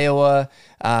 Iowa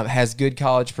has good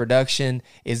college production,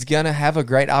 is going to have a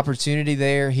great opportunity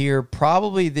here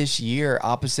probably this year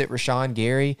opposite Rashawn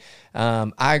Gary.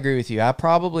 I agree with you. I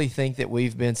probably think that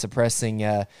we've been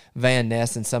suppressing Van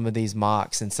Ness in some of these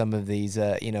mocks and some of these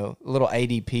little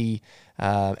ADP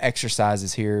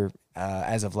exercises here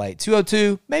as of late.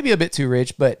 202, maybe a bit too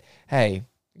rich, but hey,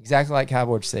 exactly like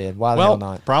Kyborg said. Why the hell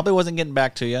not? Probably wasn't getting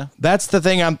back to you. That's the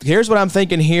thing. Here's what I'm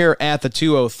thinking here at the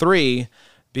 203,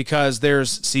 because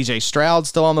there's CJ Stroud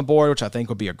still on the board, which I think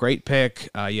would be a great pick.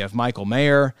 You have Michael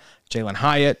Mayer, Jalen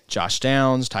Hyatt, Josh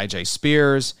Downs, Tyjae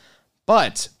Spears.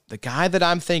 But the guy that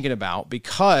I'm thinking about,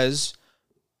 because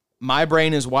my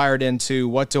brain is wired into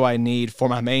what do I need for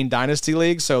my main dynasty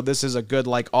league, so this is a good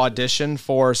audition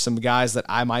for some guys that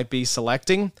I might be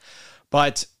selecting.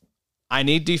 But I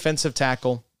need defensive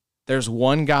tackle. There's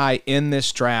one guy in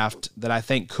this draft that I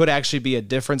think could actually be a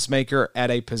difference maker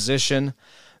at a position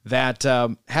that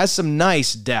has some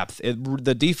nice depth.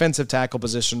 The defensive tackle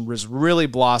position was really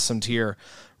blossomed here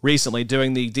recently.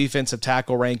 Doing the defensive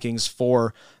tackle rankings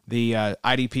for the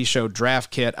IDP show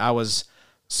draft kit, I was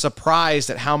surprised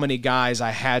at how many guys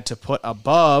I had to put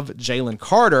above Jalen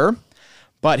Carter,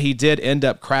 but he did end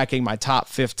up cracking my top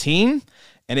 15,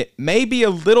 and it may be a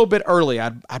little bit early.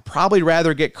 I'd probably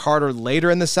rather get Carter later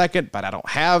in the second, but I don't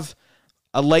have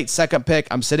a late second pick.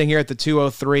 I'm sitting here at the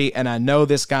 203, and I know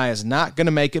this guy is not going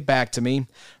to make it back to me.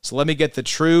 So let me get the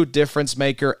true difference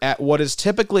maker at what is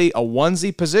typically a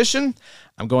onesie position.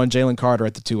 I'm going Jalen Carter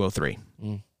at the 203.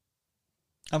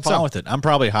 I'm fine with it. I'm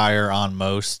probably higher on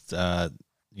most,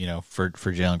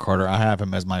 for Jalen Carter. I have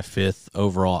him as my 5th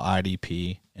overall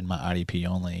IDP in my IDP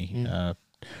only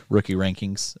rookie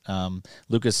rankings.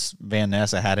 Lucas Van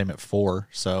Ness, I had him at 4,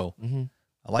 so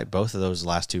I like both of those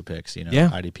last 2 picks,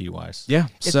 IDP wise. Yeah.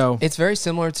 So it's very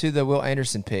similar to the Will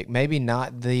Anderson pick. Maybe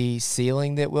not the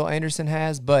ceiling that Will Anderson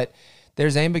has, but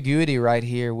there's ambiguity right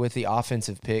here with the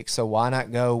offensive pick. So why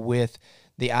not go with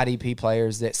the IDP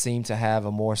players that seem to have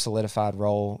a more solidified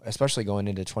role, especially going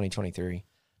into 2023?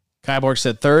 Kyborg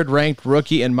said 3rd ranked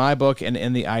rookie in my book and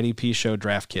in the IDP show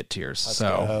draft kit tiers. Let's so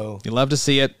go. You love to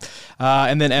see it.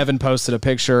 And then Evan posted a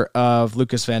picture of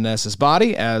Lucas Van Ness's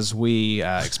body, as we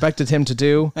expected him to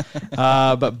do.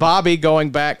 But Bobby,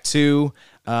 going back to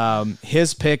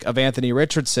his pick of Anthony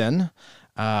Richardson,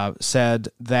 said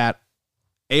that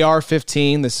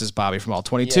AR-15, this is Bobby from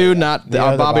All-22, not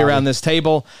our Bobby around this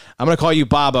table. I'm going to call you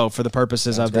Bobo for the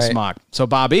purposes of this mock. So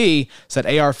Bobby said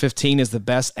AR-15 is the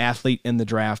best athlete in the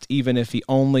draft. Even if he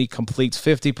only completes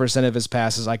 50% of his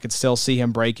passes, I could still see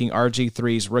him breaking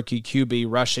RG3's rookie QB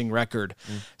rushing record.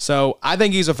 So I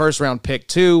think he's a first-round pick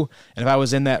too, and if I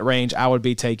was in that range, I would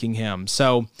be taking him.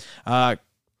 So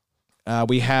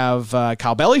we have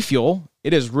Kyle Bellyfuel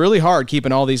it is really hard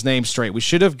keeping all these names straight. We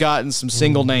should have gotten some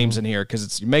single names in here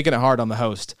because you're making it hard on the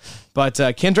host. But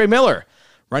Kendre Miller,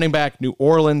 running back, New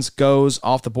Orleans, goes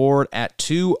off the board at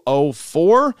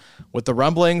 204. With the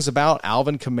rumblings about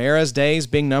Alvin Kamara's days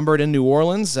being numbered in New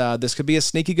Orleans, this could be a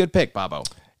sneaky good pick, Bobo.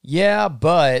 Yeah,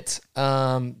 but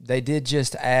they did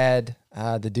just add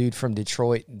the dude from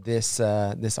Detroit this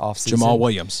offseason. Jamal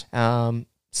Williams.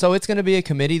 So it's going to be a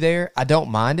committee there. I don't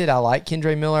mind it. I like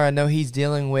Kendre Miller. I know he's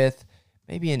dealing with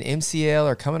maybe an MCL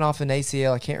or coming off an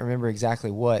ACL. I can't remember exactly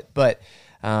what. But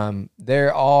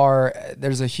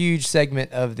there's a huge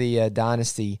segment of the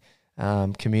Dynasty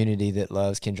community that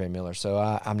loves Kendre Miller. So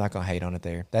I'm not going to hate on it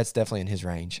there. That's definitely in his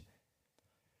range.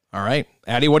 All right.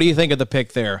 Addy, what do you think of the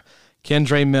pick there?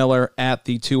 Kendre Miller at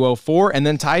the 204, and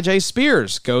then Tyjae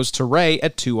Spears goes to Ray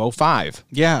at 205.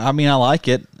 Yeah, I mean, I like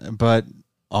it, but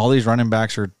all these running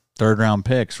backs are third-round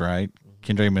picks, right?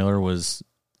 Kendre Miller was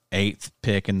 8th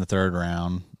pick in the third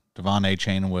round. Devon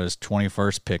Achane was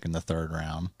 21st pick in the third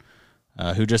round.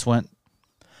 Who just went?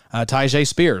 Tyjae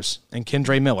Spears and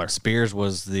Kendre Miller. Spears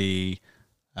was the...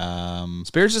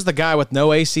 Spears is the guy with no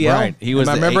ACL. Right. Am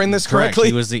I remembering this correctly?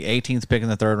 He was the 18th pick in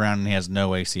the third round, and he has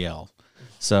no ACL.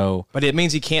 So, but it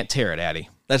means he can't tear it, Addy.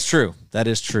 That's true. That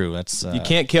is true. That's you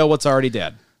can't kill what's already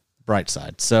dead. Bright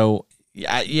side. So,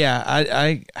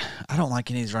 I don't like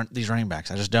any of these running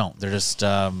backs. I just don't. They're just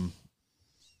They're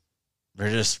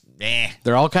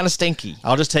all kind of stinky.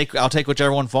 I'll take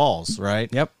whichever one falls,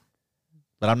 right? Yep.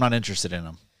 But I'm not interested in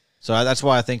them. So that's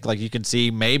why I think like you can see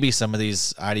maybe some of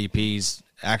these IDPs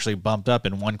actually bumped up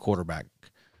in one quarterback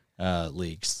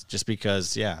leagues, just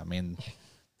because. Yeah, I mean,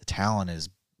 the talent is.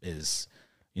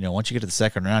 Once you get to the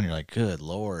second round, you're like, good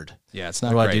Lord. Yeah, it's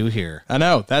not what great. do I do here? I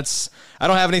know. I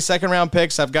don't have any second-round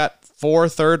picks. I've got 4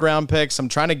 third-round picks. I'm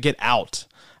trying to get out.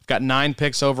 I've got 9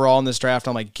 picks overall in this draft.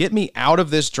 I'm like, get me out of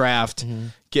this draft. Mm-hmm.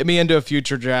 Get me into a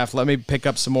future draft. Let me pick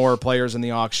up some more players in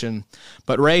the auction.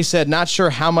 But Ray said, not sure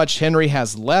how much Henry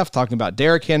has left, talking about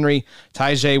Derrick Henry.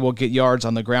 Tyjae will get yards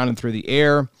on the ground and through the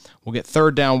air. Will get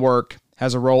third down work.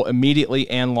 Has a role immediately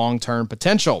and long-term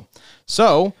potential.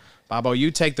 So... Bobo,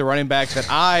 you take the running back that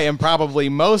I am probably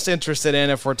most interested in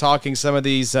if we're talking some of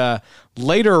these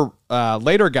later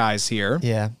guys here.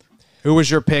 Yeah. Who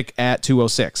was your pick at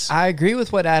 206? I agree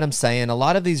with what Adam's saying. A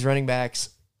lot of these running backs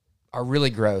are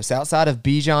really gross. Outside of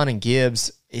Bijan and Gibbs,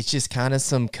 it's just kind of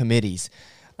some committees.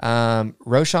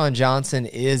 Roschon Johnson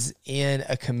is in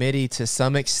a committee to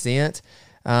some extent,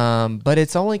 but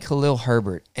it's only Khalil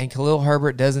Herbert, and Khalil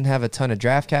Herbert doesn't have a ton of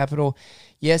draft capital.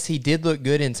 Yes, he did look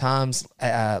good in times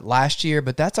last year,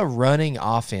 but that's a running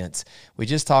offense. We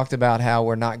just talked about how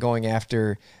we're not going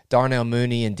after Darnell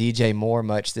Mooney and DJ Moore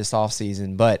much this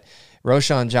offseason, but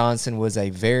Roschon Johnson was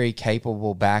a very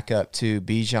capable backup to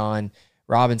Bijan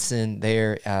Robinson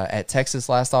there at Texas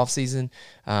last offseason,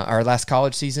 or last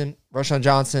college season. Roschon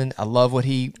Johnson, I love what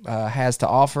he has to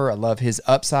offer. I love his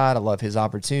upside. I love his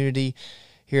opportunity.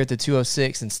 Here at the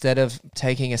 206, instead of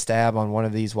taking a stab on one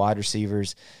of these wide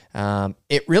receivers,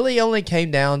 it really only came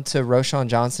down to Roschon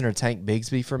Johnson or Tank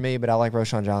Bigsby for me, but I like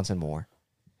Roschon Johnson more.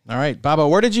 All right, Bobo,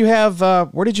 where did you have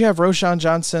Roschon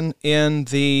Johnson in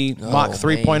the mock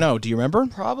 3.0? Do you remember?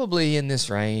 Probably in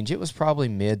this range. It was probably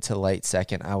mid to late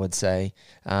second, I would say.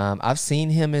 I've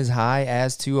seen him as high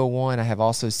as 201. I have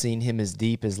also seen him as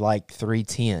deep as like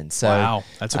 310. So wow,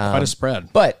 that's quite a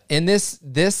spread. But in this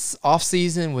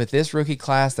offseason with this rookie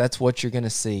class, that's what you're going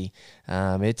to see.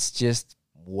 It's just,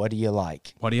 what do you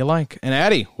like? What do you like? And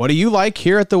Addy, what do you like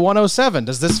here at the 107?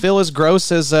 Does this feel as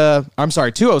gross as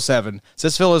 207? Does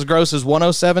this feel as gross as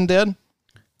 107 did?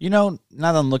 Now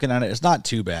that I'm looking at it, it's not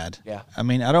too bad. Yeah. I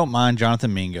mean, I don't mind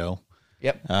Jonathan Mingo.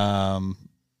 Yep.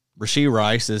 Rashee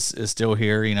Rice is still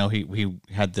here. He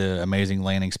had the amazing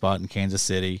landing spot in Kansas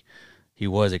City. He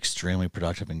was extremely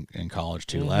productive in college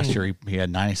too. Mm-hmm. Last year he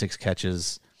had 96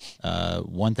 catches,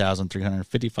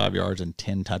 1,355 yards and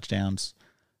 10 touchdowns.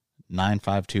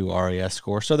 9.52 RAS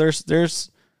score. So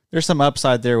there's some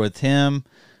upside there with him.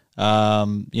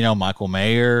 Michael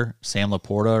Mayer, Sam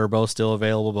Laporta are both still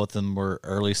available. Both of them were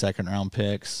early second round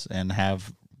picks and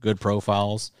have good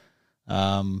profiles.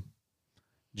 Jaden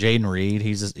Reed,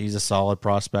 he's a solid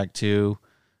prospect too.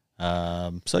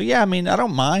 So yeah, I mean, I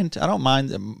don't mind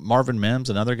Marvin Mims,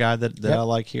 another guy that I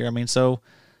like here. I mean, so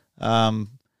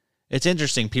it's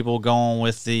interesting. People going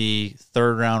with the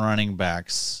third round running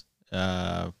backs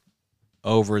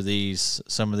over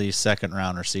some of these second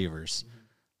round receivers.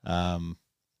 But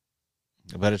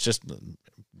it's just,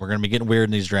 we're going to be getting weird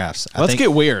in these drafts. Let's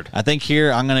get weird. I think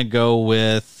here I'm going to go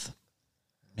with,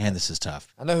 man, this is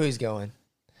tough. I know who he's going.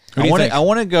 I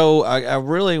want to go. I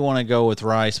really want to go with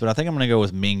Rice, but I think I'm going to go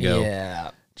with Mingo. Yeah.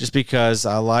 just because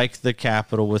I like the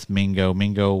capital with Mingo.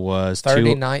 Mingo was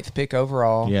 39th pick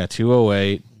overall. Yeah,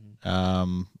 208.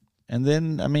 And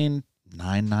then,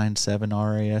 997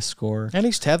 RAS score. And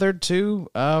he's tethered to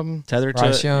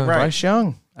Bryce Young. Right. Bryce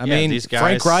Young. These guys,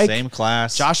 Frank Reich, same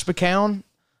class. Josh McCown.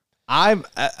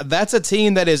 That's a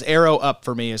team that is arrow up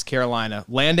for me, is Carolina.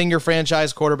 Landing your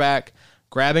franchise quarterback,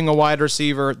 grabbing a wide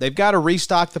receiver. They've got to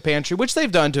restock the pantry, which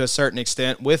they've done to a certain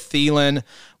extent with Thielen,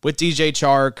 with DJ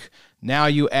Chark. Now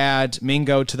you add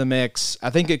Mingo to the mix.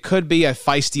 I think it could be a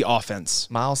feisty offense.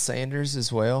 Miles Sanders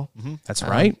as well. That's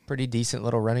right. Pretty decent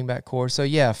little running back core. So,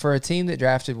 yeah, for a team that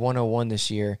drafted 101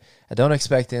 this year, I don't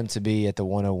expect them to be at the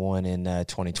 101 in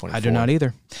 2024. I do not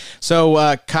either.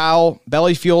 So Kyle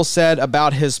Bellyfuel said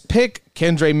about his pick,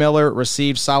 Kendre Miller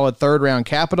received solid third-round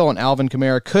capital, and Alvin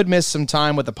Kamara could miss some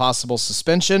time with a possible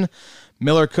suspension.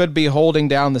 Miller could be holding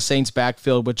down the Saints'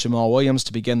 backfield with Jamal Williams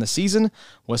to begin the season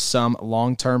with some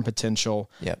long-term potential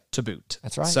to boot.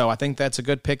 That's right. So I think that's a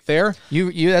good pick there.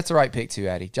 You that's the right pick too,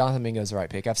 Addy. Jonathan Mingo's the right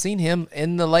pick. I've seen him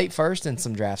in the late first in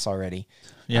some drafts already.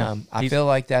 Yeah, I feel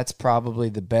like that's probably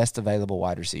the best available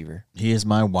wide receiver. He is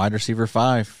my wide receiver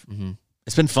 5.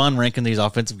 It's been fun ranking these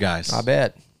offensive guys. I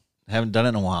bet. I haven't done it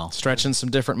in a while. Stretching some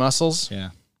different muscles.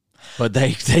 Yeah. But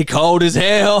they cold as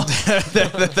hell.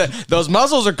 Those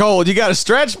muscles are cold. You got to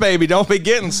stretch, baby. Don't be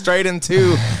getting straight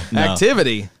into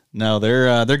activity. No,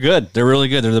 they're good. They're really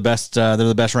good. They're the best. They're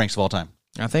the best ranks of all time.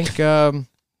 I think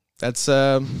that's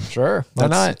Sure. Why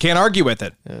not? Can't argue with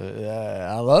it.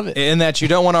 I love it. In that you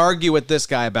don't want to argue with this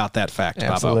guy about that fact,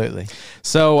 Bobo. Absolutely.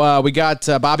 So we got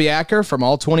Bobby Acker from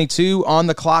All 22 on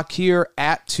the clock here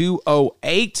at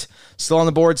 2:08. Still on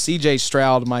the board, C.J.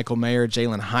 Stroud, Michael Mayer,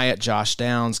 Jalen Hyatt, Josh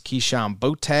Downs, Keyshawn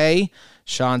Bote,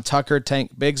 Sean Tucker,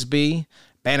 Tank Bigsby,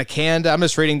 Banacanda. I'm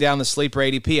just reading down the sleeper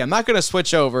ADP. I'm not going to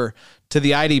switch over to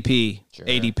the IDP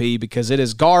ADP because it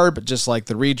is garb, just like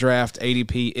the redraft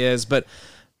ADP is. But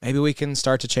maybe we can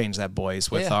start to change that,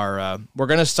 boys, with our we're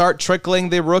going to start trickling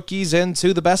the rookies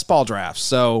into the best ball drafts.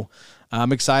 So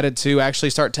I'm excited to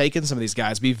actually start taking some of these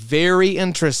guys. Be very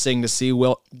interesting to see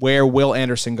where Will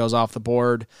Anderson goes off the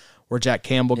board, where Jack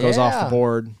Campbell goes off the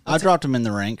board. I dropped him in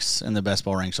the ranks, in the best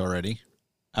ball ranks already.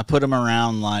 I put him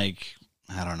around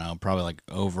probably like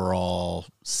overall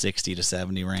 60 to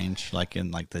 70 range, like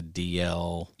in like the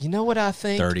DL. You know what I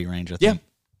think? 30 range, I think.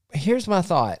 Here's my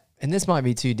thought, and this might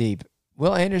be too deep.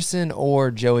 Will Anderson or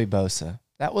Joey Bosa?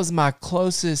 That was my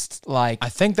closest, I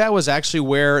think that was actually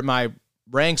where in my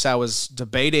ranks I was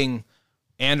debating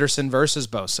Anderson versus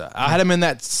Bosa. I had him in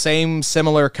that same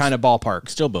similar kind of ballpark.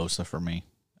 Still Bosa for me.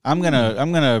 I'm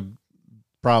gonna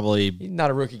probably. He's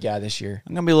not a rookie guy this year.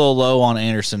 I'm gonna be a little low on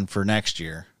Anderson for next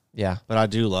year. Yeah, but I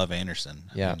do love Anderson.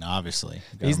 Yeah, obviously,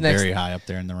 he's very high up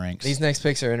there in the ranks. These next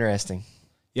picks are interesting.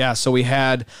 Yeah, so we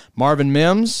had Marvin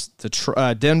Mims,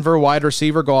 the Denver wide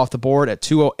receiver, go off the board at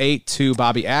 208 to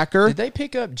Bobby Acker. Did they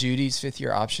pick up Judy's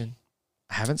fifth-year option?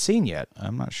 I haven't seen yet.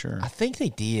 I'm not sure. I think they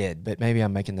did, but maybe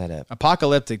I'm making that up.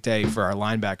 Apocalyptic day for our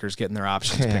linebackers getting their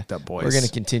options picked up, boys. We're going to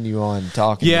continue on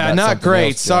talking. Yeah, about not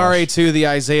great. else, sorry to the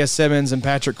Isaiah Simmons and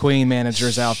Patrick Queen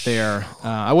managers out there.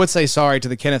 I would say sorry to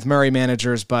the Kenneth Murray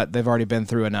managers, but they've already been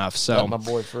through enough. So let my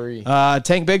boy free.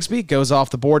 Tank Bigsby goes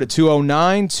off the board at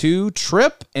 209 to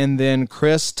Tripp, and then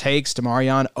Chris takes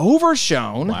Demarion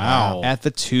Overshown at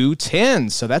the 210.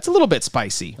 So that's a little bit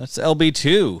spicy. That's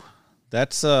LB2.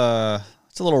 That's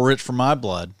it's a little rich for my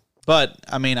blood. But,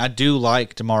 I do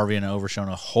like DeMarvion Overshown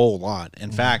a whole lot. In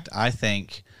fact, I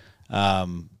think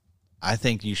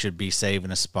you should be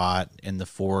saving a spot in the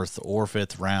 4th or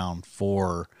 5th round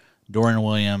for Dorian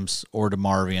Williams or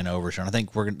DeMarvion Overshown. I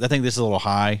think this is a little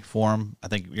high for him. I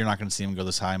think you're not going to see him go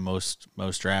this high most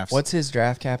drafts. What's his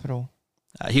draft capital?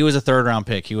 He was a 3rd round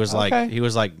pick. He was I think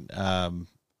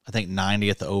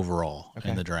 90th overall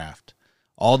in the draft.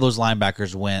 All those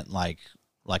linebackers went like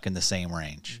in the same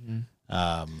range.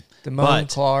 Damone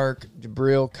Clark,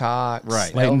 Jabril Cox,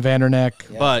 right? Leighton Vanderneck.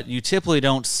 Yeah. But you typically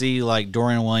don't see like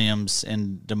Dorian Williams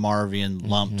and DeMarvion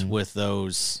lumped with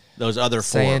those other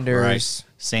Sanders, four, right?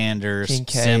 Sanders,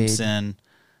 Kincaid, Simpson,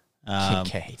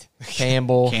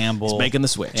 Campbell. He's making the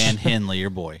switch, and Henley, your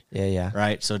boy. Yeah.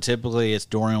 Right. So typically it's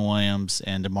Dorian Williams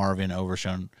and DeMarvion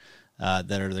Overshown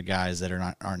that are the guys that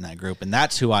aren't in that group, and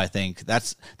that's who I think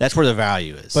that's where the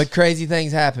value is. But crazy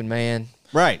things happen, man.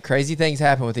 Right. Crazy things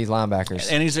happen with these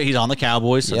linebackers. And he's on the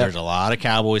Cowboys, so there's a lot of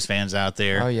Cowboys fans out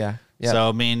there. Oh, yeah. Yep. So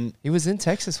I mean, He was in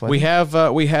Texas. We have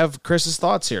Chris's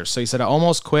thoughts here. So he said, I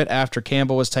almost quit after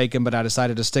Campbell was taken, but I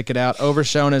decided to stick it out.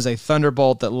 Overshown is a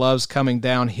thunderbolt that loves coming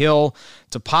downhill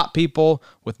to pop people.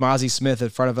 With Mozzie Smith in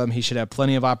front of him, he should have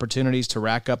plenty of opportunities to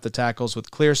rack up the tackles with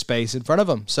clear space in front of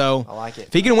him. So I like it.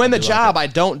 If he can win the job, I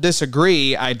don't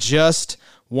disagree. I just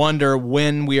wonder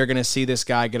when we are going to see this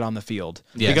guy get on the field.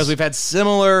 Yes. Because we've had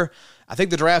similar... I think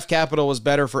the draft capital was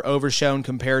better for Overshown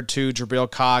compared to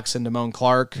Jabril Cox and Damone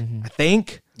Clark. I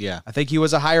think. Yeah. I think he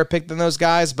was a higher pick than those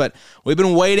guys, but we've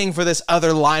been waiting for this other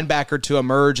linebacker to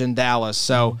emerge in Dallas.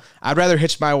 So I'd rather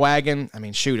hitch my wagon. I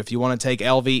mean, shoot, if you want to take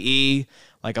LVE,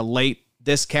 like a late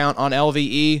discount on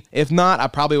LVE. If not, I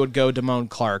probably would go Damone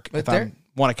Clark if I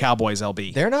want a Cowboys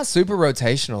LB. They're not super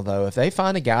rotational, though. If they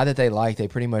find a guy that they like, they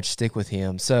pretty much stick with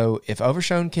him. So if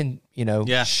Overshown can,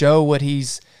 show what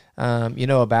he's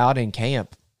about in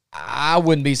camp, I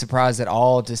wouldn't be surprised at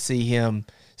all to see him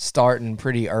starting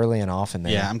pretty early and often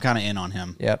there. Yeah, I'm kind of in on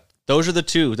him. Yep. Those are the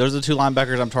two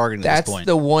linebackers I'm targeting at this point. That's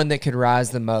the one that could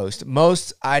rise the most.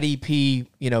 Most IDP,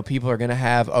 people are going to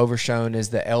have Overshown as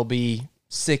the LB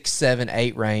 6, 7,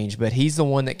 8 range, but he's the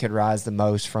one that could rise the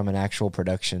most from an actual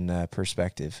production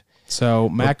perspective. So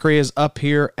Macri is up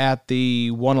here at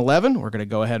the 111. We're going to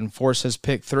go ahead and force his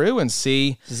pick through and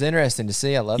see. This is interesting to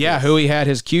see. I love this. Who he had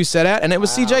his Q set at, and it was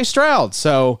CJ Stroud.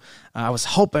 So I was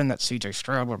hoping that CJ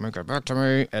Stroud would make it back to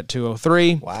me at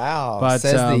 203. Wow. But,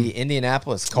 says the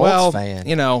Indianapolis Colts fan.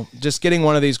 Just getting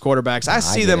one of these quarterbacks. I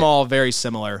see them all very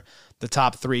similar, the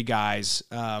top three guys.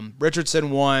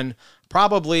 Richardson 1,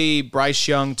 probably Bryce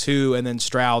Young 2, and then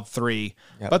Stroud 3.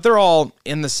 Yep. But they're all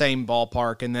in the same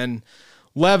ballpark. And then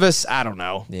Levis, I don't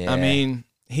know. Yeah. I mean,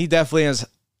 he definitely is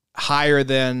higher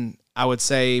than, I would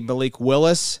say, Malik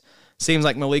Willis. Seems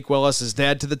like Malik Willis is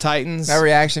dead to the Titans. That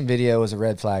reaction video was a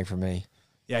red flag for me.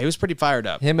 Yeah, he was pretty fired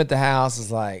up. Him at the house is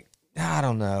like, I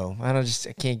don't know. I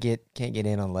can't get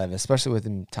in on Levis, especially with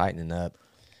him tightening up.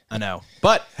 I know.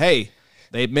 But, hey,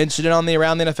 they mentioned it on the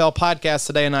Around the NFL podcast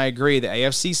today, and I agree. The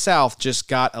AFC South just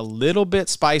got a little bit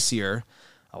spicier.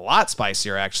 A lot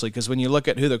spicier, actually, because when you look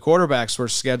at who the quarterbacks were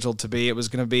scheduled to be, it was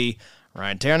going to be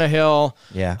Ryan Tannehill,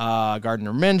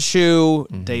 Gardner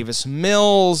Minshew, Davis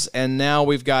Mills, and now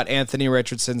we've got Anthony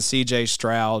Richardson, C.J.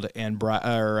 Stroud, and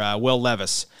Will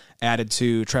Levis added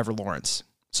to Trevor Lawrence.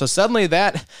 So suddenly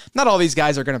not all these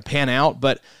guys are going to pan out,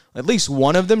 but at least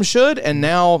one of them should, and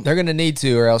now... They're going to need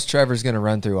to, or else Trevor's going to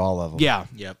run through all of them. Yeah.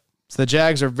 Yep. So the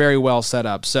Jags are very well set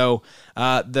up. So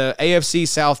the AFC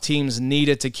South teams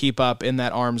needed to keep up in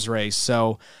that arms race.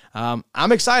 So I'm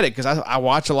excited because I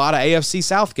watch a lot of AFC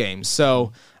South games.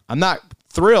 So I'm not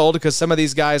thrilled because some of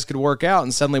these guys could work out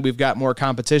and suddenly we've got more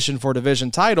competition for division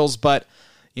titles. But,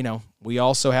 we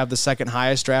also have the second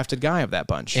highest drafted guy of that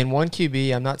bunch. In one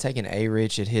QB, I'm not taking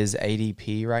A-Rich at his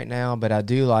ADP right now, but I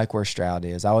do like where Stroud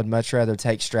is. I would much rather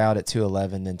take Stroud at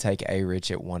 211 than take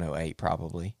A-Rich at 108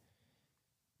 probably.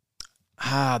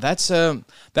 That's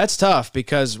tough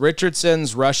because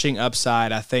Richardson's rushing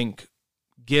upside, I think,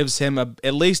 gives him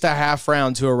at least a half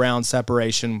round to a round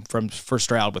separation for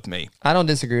Stroud with me. I don't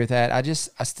disagree with that.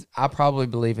 I probably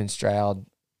believe in Stroud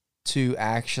to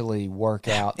actually work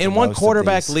out. In one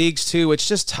quarterback leagues too, it's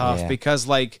just tough because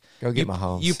go get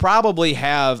Mahomes. You probably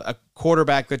have a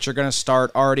quarterback that you're going to start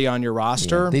already on your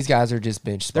roster. Yeah, these guys are just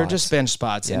bench spots. They're just bench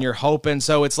spots, and you're hoping.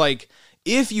 So it's like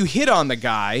if you hit on the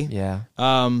guy,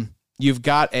 you've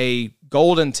got a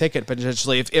golden ticket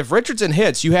potentially. If Richardson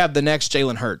hits, you have the next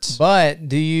Jalen Hurts. But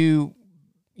do you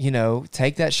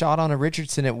take that shot on a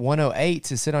Richardson at 108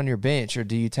 to sit on your bench, or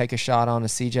do you take a shot on a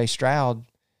CJ Stroud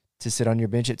to sit on your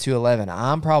bench at 211?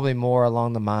 I'm probably more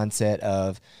along the mindset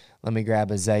of let me grab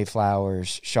a Zay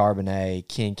Flowers, Charbonnet,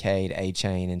 Kincaid,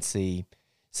 A-Chain, and see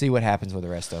what happens with the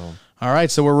rest of them. All right,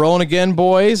 so we're rolling again,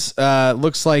 boys.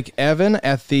 Looks like Evan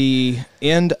at the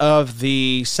end of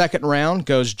the second round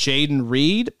goes Jaden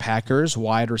Reed, Packers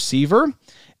wide receiver.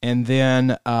 And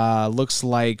then looks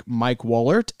like Mike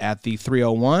Wollert at the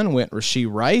 301 went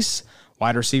Rashee Rice,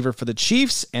 wide receiver for the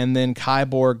Chiefs. And then Kai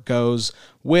Borg goes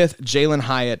with Jalen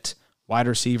Hyatt, wide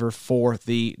receiver for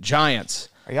the Giants.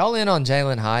 Are y'all in on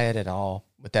Jalen Hyatt at all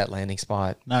with that landing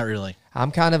spot? Not really.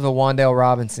 I'm kind of a Wan'Dale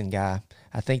Robinson guy.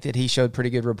 I think that he showed pretty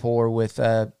good rapport with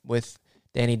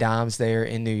Danny Dimes there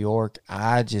in New York.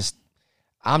 I'm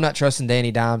not trusting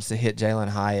Danny Dimes to hit Jalen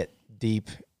Hyatt deep.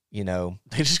 They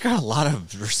just got a lot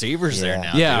of receivers there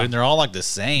now. Yeah, dude, and they're all like the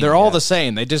same. They're all the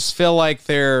same. They just feel like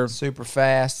they're super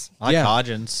fast. I like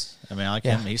Hodgins. I mean, I like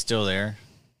him. He's still there.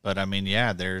 But I mean,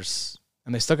 there's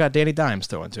and they still got Danny Dimes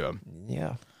throwing to him.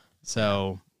 Yeah.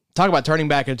 So talk about turning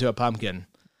back into a pumpkin.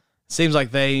 Seems like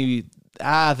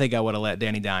I think I would have let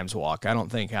Danny Dimes walk. I don't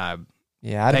think I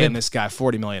Yeah, I'd have paying been this guy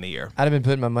 $40 million a year. I'd have been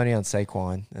putting my money on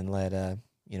Saquon and let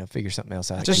figure something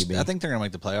else out. I at think QB. they're going to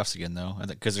make the playoffs again, though,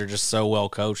 because they're just so well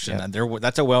coached, and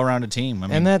that's a well-rounded team. I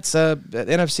mean, And that's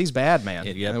NFC's bad, man.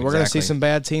 Yep, And we're going to see exactly. some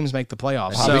bad teams make the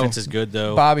playoffs. the defense is good,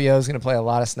 though. Bobby O's going to play a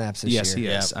lot of snaps this Yes,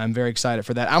 year. he is. I'm very excited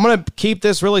for that. I'm going to keep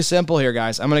this really simple here,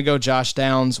 guys. I'm going to go Josh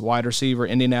Downs, wide receiver,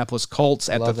 Indianapolis Colts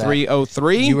at the Love that.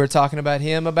 303. You were talking about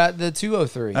him about the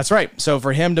 203. That's right. So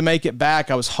for him to make it back,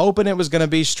 I was hoping it was going to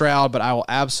be Stroud, but I will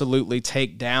absolutely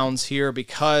take Downs here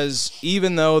because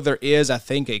even though there is, I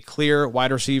think, a clear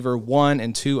wide receiver 1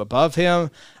 and 2 above him,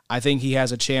 I think he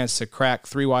has a chance to crack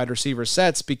 3 wide receiver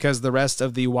sets because the rest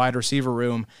of the wide receiver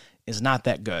room is not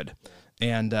that good.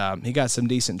 And he got some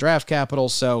decent draft capital,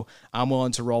 so I'm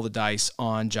willing to roll the dice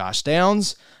on Josh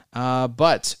Downs.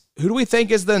 But who do we think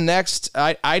is the next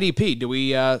IDP? Do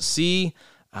we see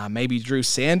maybe Drew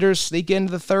Sanders sneak into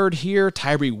the third here?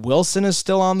 Tyree Wilson is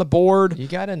still on the board. You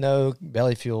got to know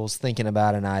Belly Fuel's thinking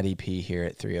about an IDP here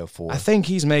at 304. I think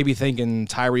he's maybe thinking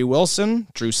Tyree Wilson,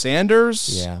 Drew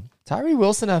Sanders. Yeah. Tyree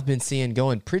Wilson I've been seeing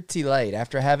going pretty late.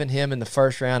 After having him in the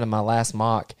first round of my last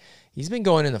mock, he's been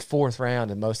going in the 4th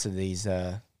round in most of these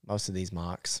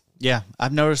mocks. Yeah,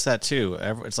 I've noticed that too.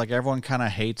 It's like everyone kind of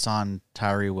hates on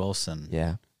Tyree Wilson.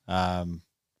 Yeah.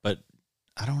 But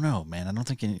I don't know, man. I don't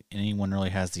think anyone really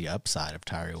has the upside of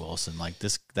Tyree Wilson. Like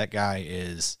that guy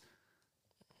is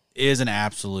an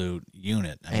absolute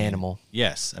unit. I mean, Animal.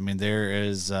 yes, I mean there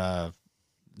is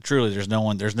truly there's no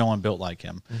one built like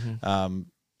him. Mm-hmm.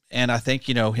 And I think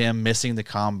him missing the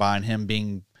combine, him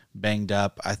being banged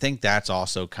up, I think that's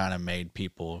also kind of made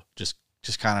people just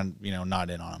kind of not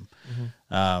in on him.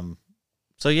 Mm-hmm.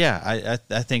 So yeah,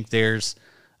 I think there's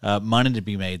money to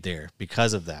be made there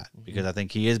because of that. Because I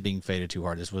think he is being faded too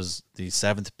hard. This was the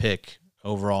 7th pick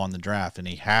overall in the draft, and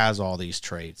he has all these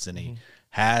traits, and he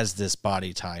has this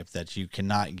body type that you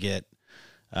cannot get,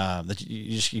 that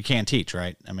you can't teach,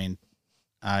 right? I mean,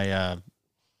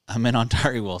 I'm in on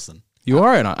Tyree Wilson. You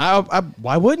are in on.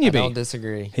 Why wouldn't you I be? don't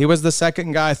disagree. He was the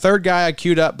second guy, third guy I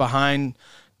queued up behind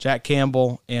Jack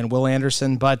Campbell and Will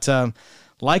Anderson. But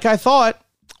like I thought,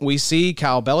 we see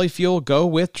Kyle Bellyfuel go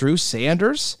with Drew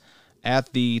Sanders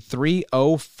at the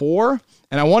 304.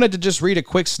 And I wanted to just read a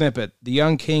quick snippet. The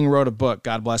young king wrote a book,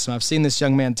 God bless him. I've seen this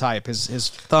young man type. His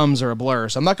thumbs are a blur.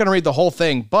 So I'm not going to read the whole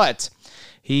thing, but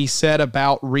he said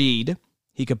about Reed,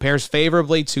 he compares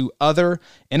favorably to other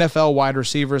NFL wide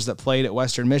receivers that played at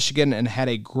Western Michigan and had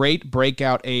a great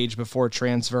breakout age before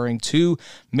transferring to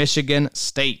Michigan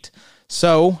State.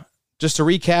 So, just to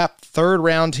recap, 3rd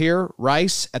round here,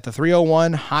 Rice at the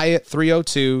 301, Hyatt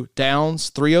 302, Downs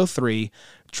 303,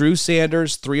 Drew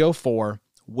Sanders 304,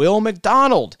 Will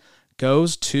McDonald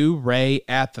goes to Ray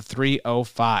at the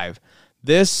 305.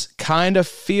 This kind of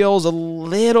feels a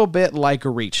little bit like a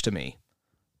reach to me.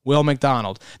 Will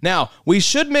McDonald. Now, we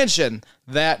should mention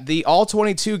that the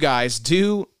All-22 guys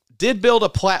did build a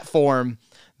platform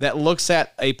that looks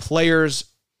at a player's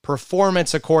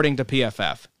performance according to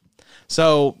PFF.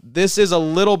 So this is a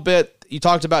little bit, you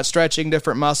talked about stretching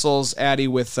different muscles, Addy,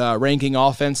 with ranking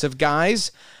offensive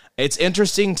guys. It's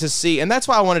interesting to see, and that's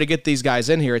why I wanted to get these guys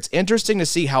in here. It's interesting to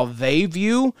see how they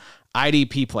view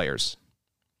IDP players.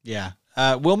 Yeah.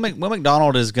 Will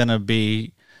McDonald is going to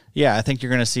be, I think you're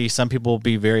going to see some people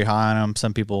be very high on him.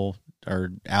 Some people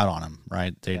are out on him,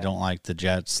 right? They don't like the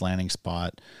Jets landing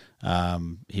spot.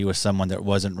 He was someone that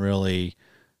wasn't really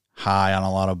high on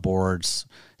a lot of boards.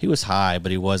 He was high,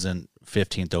 but he wasn't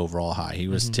 15th overall high. He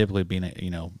was typically being,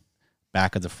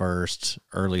 back of the first,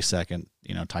 early second,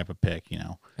 type of pick,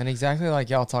 And exactly like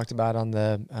y'all talked about on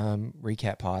the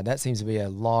recap pod, that seems to be a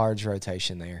large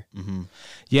rotation there. Mm-hmm.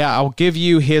 Yeah, I'll give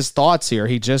you his thoughts here.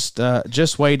 He just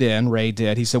weighed in, Ray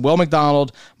did. He said, Will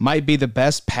McDonald might be the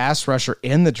best pass rusher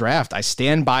in the draft. I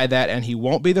stand by that, and he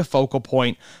won't be the focal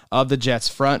point of the Jets'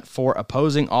 front for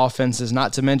opposing offenses,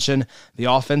 not to mention the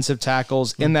offensive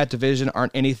tackles in that division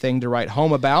aren't anything to write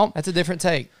home about. That's a different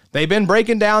take. They've been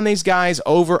breaking down these guys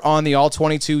over on the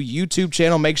All-22 YouTube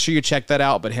channel. Make sure you check that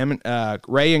out. But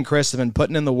Ray and Chris have been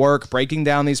putting in the work, breaking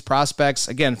down these prospects,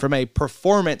 again, from a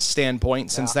performance standpoint,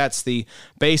 since that's the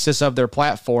basis of their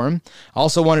platform.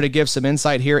 Also wanted to give some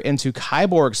insight here into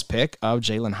Kyborg's pick of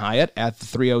Jalen Hyatt at the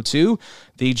 302.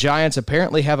 The Giants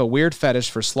apparently have a weird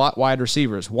fetish for slot wide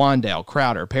receivers. Wandale,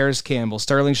 Crowder, Paris Campbell,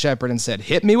 Sterling Shepard, and said,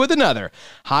 hit me with another.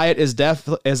 Hyatt is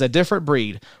a different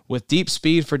breed with deep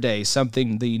speed for days,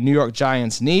 something the New York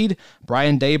Giants need.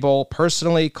 Brian Daboll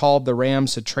personally called the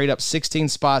Rams to trade up 16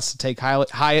 spots to take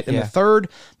Hyatt in the third.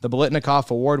 The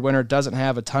Biletnikoff Award winner doesn't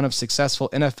have a ton of successful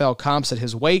NFL comps at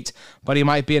his weight, but he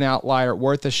might be an outlier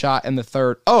worth a shot in the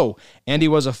third. Oh, and he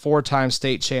was a 4-time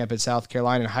state champ in South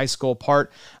Carolina in high school,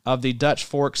 part of the Dutch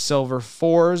Fork Silver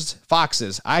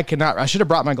Foxes. I should have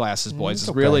brought my glasses, boys.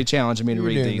 It's really challenging me to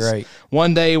read these. Great.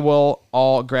 One day we'll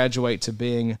all graduate to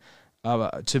being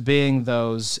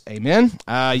those. Amen.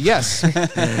 Yes.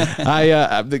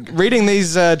 Reading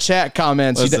these chat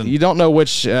comments, Listen, you don't know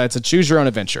which. It's a choose your own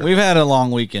adventure. We've had a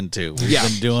long weekend too. We've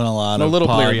been doing a lot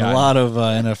of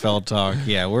NFL talk.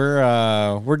 Yeah,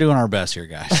 we're doing our best here,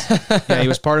 guys. Yeah, he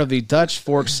was part of the Dutch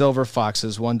Fork Silver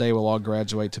Foxes. One day we'll all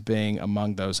graduate to being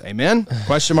among those. Amen.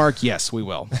 Question mark. Yes, we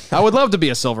will. I would love to be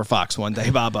a silver fox one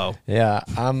day, Bobo. Yeah,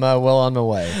 I'm well on my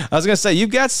way. I was gonna say you've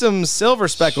got some silver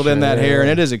speckled in that hair, and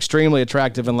it is extremely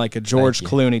attractive in like a George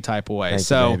Clooney type of way.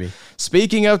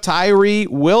 Speaking of Tyree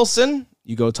Wilson,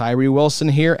 you go Tyree Wilson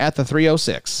here at the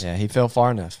 306. Yeah, he fell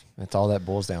far enough. That's all that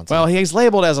boils down to. Well, he's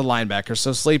labeled as a linebacker,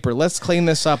 so Sleeper, let's clean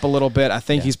this up a little bit. I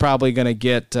think he's probably going to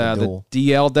get the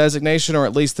DL designation or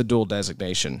at least the dual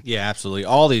designation. Yeah, absolutely.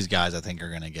 All these guys I think are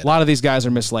going to get a lot of these guys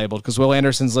are mislabeled because Will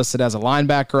Anderson's listed as a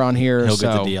linebacker on here. He'll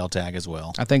get the DL tag as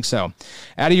well. I think so.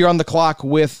 Addy, you're on the clock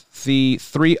with the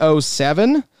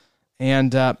 307.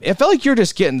 And it felt like you're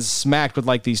just getting smacked with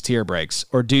like these tier breaks.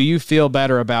 Or do you feel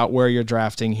better about where you're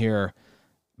drafting here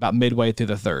about midway through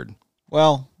the third?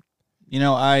 Well,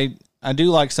 I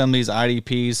do like some of these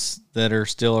IDPs that are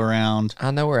still around. I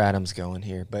know where Adam's going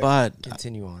here, but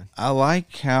continue on. I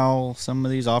like how some of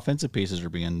these offensive pieces are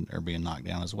being knocked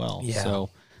down as well. Yeah.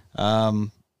 So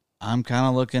I'm kind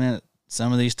of looking at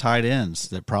some of these tight ends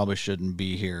that probably shouldn't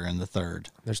be here in the third.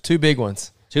 There's two big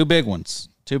ones. Two big ones.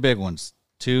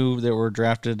 Two that were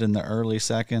drafted in the early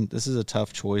second. This is a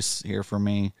tough choice here for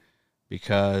me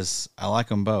because I like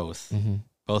them both. Mm-hmm.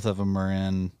 Both of them are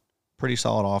in pretty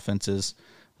solid offenses.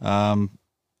 I've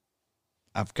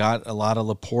got a lot of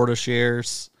Laporta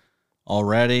shares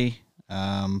already.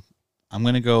 I'm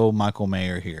going to go Michael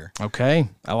Mayer here. Okay,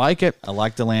 I like it. I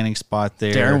like the landing spot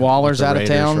there. Darren Waller's out of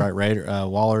town. Right,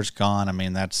 Waller's gone. I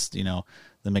mean, that's, the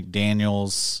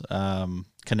McDaniels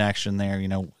connection there,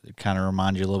 it kind of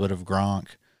reminds you a little bit of Gronk.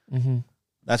 Mm-hmm.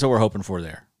 That's what we're hoping for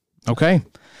there. Okay.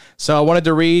 So I wanted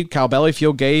to read, Kyle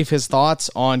Bellyfield gave his thoughts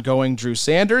on going Drew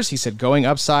Sanders. He said going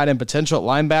upside and potential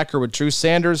linebacker with Drew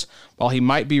Sanders, while he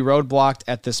might be roadblocked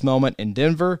at this moment in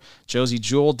Denver, Josie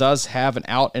Jewell does have an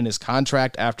out in his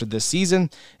contract after this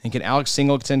season. And can Alex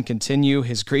Singleton continue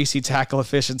his greasy tackle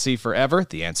efficiency forever?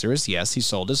 The answer is yes, he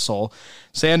sold his soul.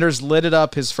 Sanders lit it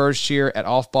up his first year at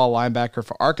off-ball linebacker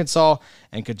for Arkansas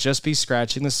and could just be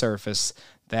scratching the surface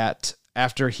that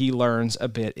after he learns a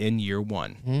bit in year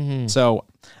one. Mm-hmm. So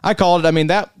I called it. I mean,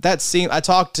 that scene, I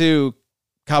talked to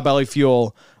Kyle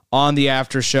Bellyfuel on the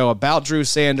after show about Drew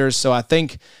Sanders, so I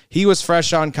think he was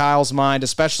fresh on Kyle's mind,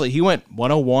 especially he went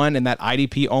 101 in that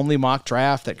IDP only mock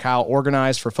draft that Kyle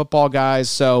organized for football guys.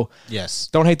 So yes,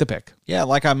 don't hate the pick. Yeah,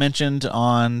 like I mentioned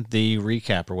on the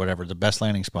recap or whatever, the best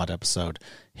landing spot episode,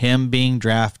 him being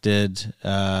drafted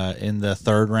in the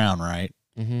third round, right?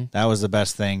 Mm-hmm. That was the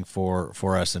best thing for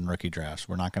us in rookie drafts.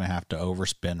 We're not going to have to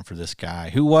overspend for this guy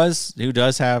who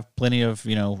does have plenty of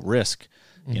risk.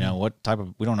 Mm-hmm.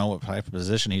 We don't know what type of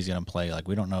position he's going to play. Like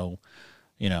we don't know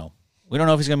if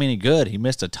he's going to be any good. He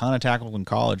missed a ton of tackles in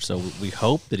college, so we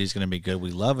hope that he's going to be good.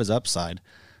 We love his upside,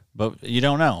 but you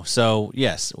don't know. So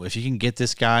yes, if you can get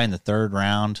this guy in the third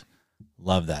round,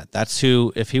 love that. That's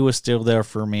who. If he was still there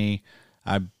for me,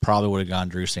 I probably would have gone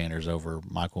Drew Sanders over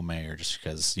Michael Mayer just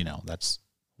because that's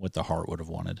what the heart would have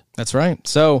wanted. That's right.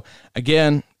 So,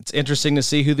 again, it's interesting to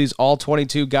see who these all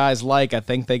 22 guys like. I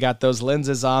think they got those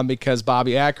lenses on because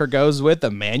Bobby Acker goes with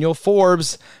Emmanuel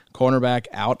Forbes, cornerback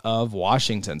out of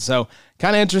Washington. So,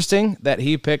 kind of interesting that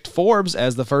he picked Forbes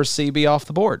as the first CB off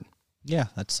the board. Yeah,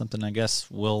 that's something I guess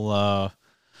we'll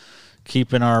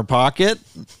keep in our pocket.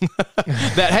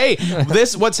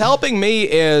 What's helping me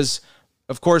is,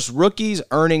 of course, rookies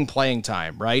earning playing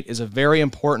time, right, is a very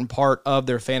important part of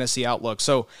their fantasy outlook.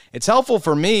 So it's helpful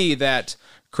for me that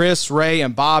Chris, Ray,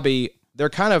 and Bobby, they're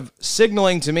kind of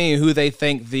signaling to me who they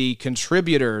think the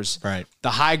contributors, right,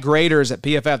 the high graders at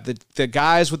PFF, the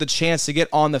guys with a chance to get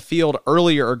on the field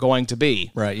earlier are going to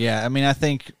be. Right, yeah. I mean, I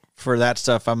think for that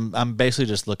stuff, I'm basically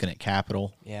just looking at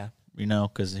capital. Yeah.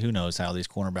 Because who knows how these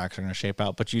cornerbacks are going to shape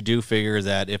out. But you do figure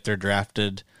that if they're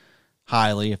drafted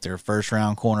highly, if they're a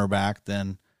first-round cornerback,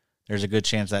 then there's a good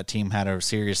chance that team had a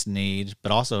serious need.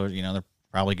 But also, they're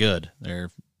probably good.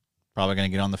 They're probably going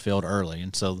to get on the field early.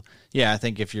 And so, yeah, I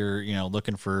think if you're,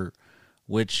 looking for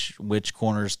which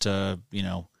corners to,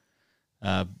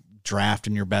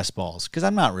 drafting your best balls, because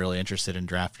I'm not really interested in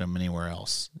drafting them anywhere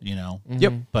else,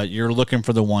 Yep. But you're looking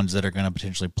for the ones that are going to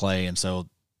potentially play, and so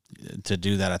to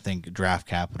do that, I think draft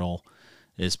capital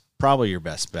is probably your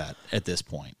best bet at this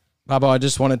point. Bobo, I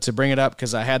just wanted to bring it up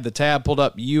because I had the tab pulled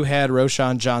up. You had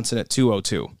Roshan Johnson at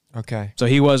 202. Okay. So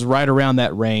he was right around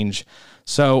that range.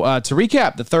 So to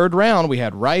recap, the third round, we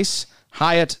had Rice,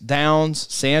 Hyatt,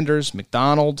 Downs, Sanders,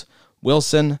 McDonald,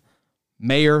 Wilson,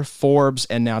 Mayer, Forbes,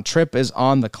 and now Tripp is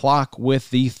on the clock with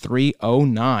the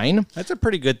 309. That's a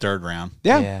pretty good third round.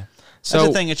 Yeah. So That's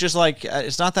the thing. It's just like,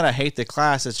 it's not that I hate the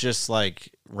class. It's just like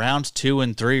rounds 2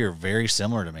 and 3 are very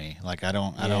similar to me. Like I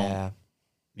don't,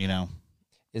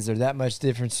 Is there that much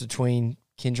difference between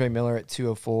Kendre Miller at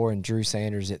 204 and Drew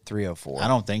Sanders at 304? I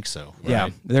don't think so. yeah,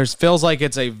 Right? there's feels like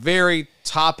it's a very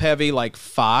top heavy, like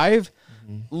 5,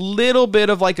 little bit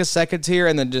of like a second tier,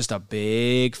 and then just a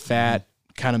big fat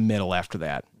kind of middle after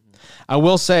that. I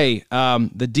will say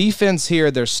the defense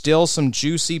here, there's still some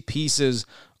juicy pieces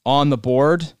on the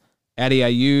board. Eddie, I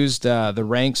used the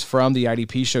ranks from the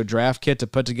IDP show draft kit to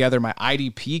put together my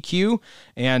IDP queue,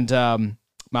 and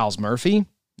Miles Murphy,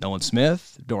 Nolan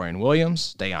Smith, Dorian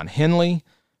Williams, Dayon Henley,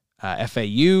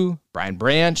 FAU, Brian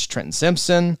Branch, Trenton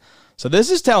Simpson. So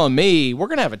this is telling me we're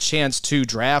going to have a chance to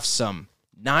draft some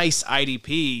nice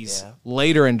IDPs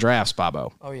later in drafts,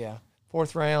 Bobo. Oh, yeah.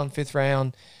 4th round, 5th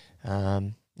round.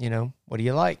 What do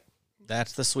you like?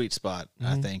 That's the sweet spot,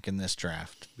 I think, in this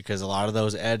draft, because a lot of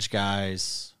those edge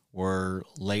guys were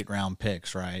late round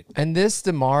picks, right? And this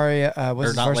Demaria was Or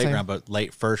his not first late name? round, but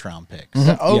late first round picks.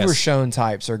 The overshown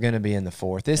types are going to be in the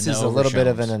 4th. This And is the a little bit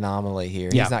of overshows. an anomaly here.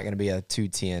 Yeah. He's not going to be a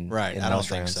 210. Right. in I don't most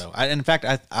think rounds. so. In fact,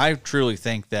 I truly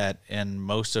think that in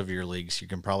most of your leagues, you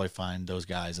can probably find those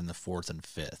guys in the 4th and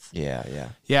 5th. Yeah, yeah.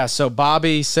 Yeah, so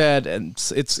Bobby said, and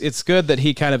it's good that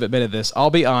he kind of admitted this. I'll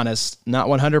be honest, not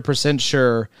 100%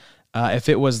 sure if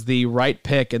it was the right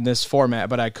pick in this format,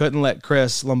 but I couldn't let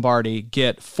Chris Lombardi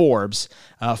get Forbes.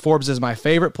 Forbes is my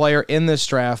favorite player in this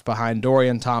draft behind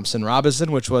Dorian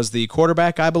Thompson-Robinson, which was the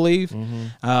quarterback, I believe.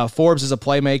 Forbes is a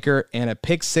playmaker and a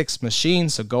pick-6 machine,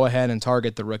 so go ahead and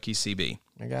target the rookie CB.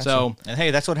 I got So And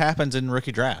hey, that's what happens in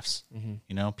rookie drafts.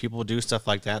 People do stuff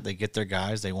like that. They get their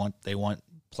guys. They want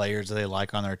players that they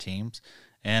like on their teams,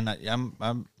 and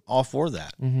I'm all for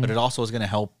that. But it also is going to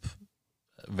help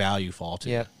value fall to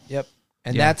you. Yep.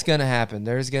 And that's going to happen.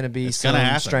 There's going to be It's some gonna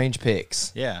happen. strange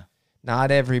picks. Yeah.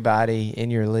 Not everybody in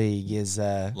your league is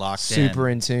Locked super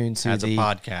in tune to Has a the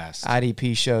podcast.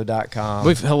 IDPshow.com. it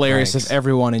would be hilarious ranks. if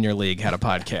everyone in your league had a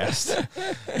podcast.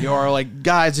 You're like,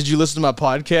 guys, did you listen to my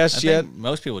podcast I yet? think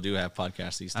most people do have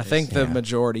podcasts these days. I think the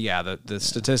majority, the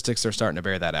statistics are starting to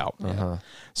bear that out.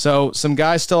 So some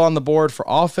guys still on the board for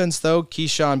offense, though.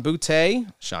 Keyshawn Butte,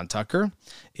 Sean Tucker,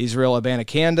 Israel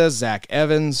Abanikanda, Zach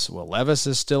Evans, Will Levis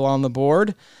is still on the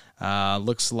board.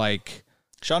 Looks like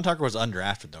Sean Tucker was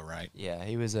undrafted, though, right? Yeah,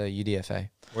 he was a UDFA.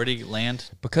 Where did he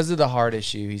land? Because of the heart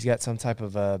issue, he's got some type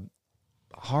of a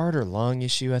heart or lung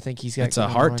issue. I think he's got. it's a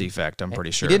going heart on. defect, I'm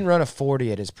pretty sure. He didn't run a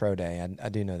 40 at his pro day. I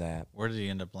do know that. Where did he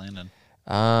end up landing?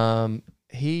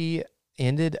 He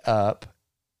ended up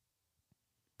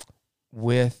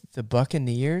with the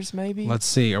Buccaneers, maybe. Let's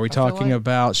see. Are we feel talking like-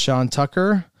 about Sean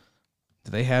Tucker?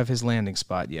 Do they have his landing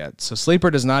spot yet? So Sleeper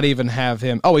does not even have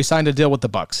him. Oh, he signed a deal with the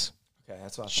Bucks. Okay,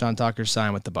 that's what. Sean Tucker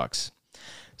signed with the Bucks.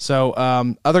 So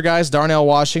other guys, Darnell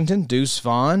Washington, Deuce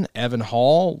Vaughn, Evan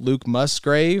Hall, Luke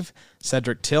Musgrave,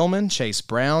 Cedric Tillman, Chase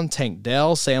Brown, Tank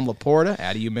Dell, Sam Laporta.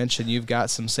 Addy, you mentioned you've got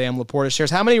some Sam Laporta shares.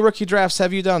 How many rookie drafts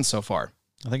have you done so far?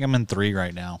 I think I'm in 3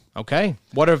 right now. Okay.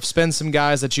 What have been some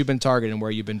guys that you've been targeting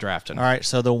where you've been drafting? All right,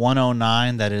 so the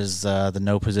 109, that is the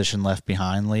no position left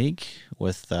behind league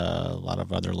with a lot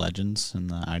of other legends in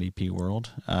the IDP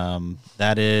world.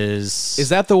 That is... Is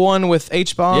that the one with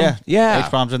H-Bomb? Yeah. Yeah.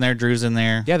 H-Bomb's in there, Drew's in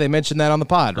there. Yeah, they mentioned that on the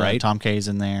pod, right? Tom K's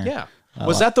in there. Yeah.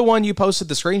 Was that the one you posted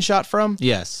the screenshot from?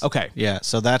 Yes. Okay. Yeah,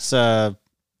 so that's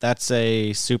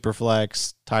a super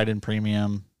flex, tight end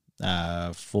premium,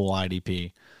 full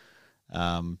IDP.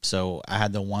 So I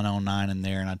had the 109 in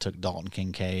there, and I took Dalton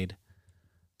Kincaid.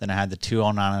 Then I had the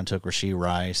 209 and I took Rasheed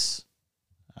Rice.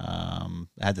 I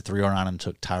had the 309 and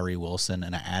took Tyree Wilson,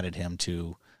 and I added him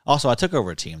to. Also, I took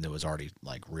over a team that was already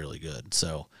like really good,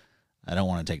 so I don't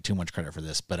want to take too much credit for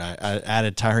this. But I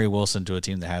added Tyree Wilson to a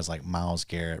team that has like Myles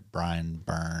Garrett, Brian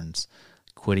Burns,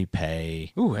 Kwity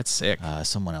Paye. Ooh, that's sick.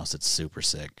 Someone else that's super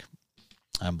sick.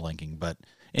 I'm blinking, but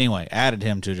anyway, added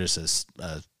him to just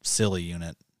a silly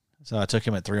unit. So I took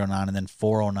him at 309, and then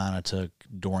 409 I took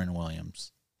Dorian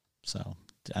Williams. So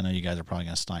I know you guys are probably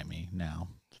going to snipe me now.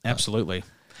 Absolutely.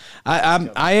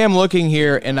 I am looking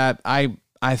here, and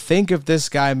I think if this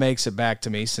guy makes it back to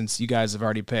me, since you guys have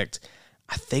already picked,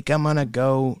 I think I'm going to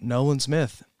go Nolan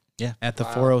Smith. Yeah. At the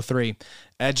 403.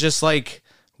 Just like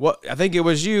what I think it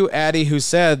was you, Addy, who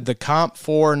said the comp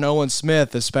for Nolan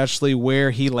Smith, especially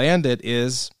where he landed,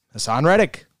 is Hassan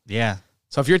Reddick. Yeah.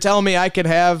 So if you're telling me I could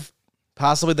have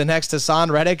possibly the next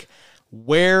Hassan Reddick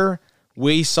where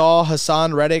we saw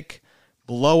Hassan Reddick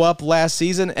blow up last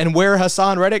season and where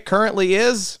Hassan Reddick currently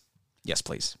is, yes,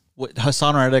 please.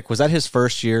 Hassan Reddick, was that his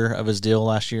first year of his deal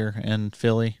last year in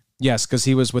Philly? Yes, because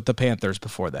he was with the Panthers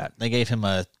before that. They gave him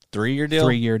a 3-year deal?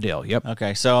 3-year deal, yep.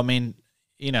 Okay, so, I mean,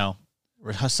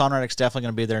 Hassan Reddick's definitely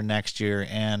going to be there next year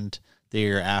and the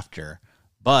year after.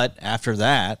 But after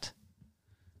that,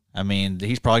 I mean,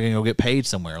 he's probably going to go get paid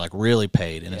somewhere, like really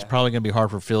paid. And it's probably going to be hard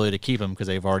for Philly to keep him because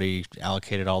they've already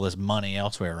allocated all this money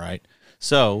elsewhere, right?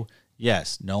 So,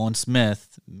 yes, Nolan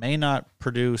Smith may not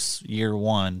produce year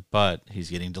one, but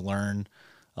he's getting to learn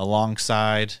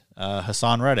alongside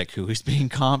Hassan Reddick, who he's being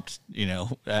comped,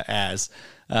 as.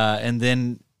 And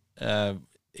then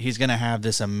he's going to have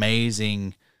this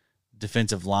amazing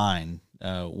defensive line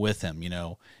with him,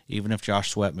 even if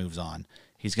Josh Sweat moves on.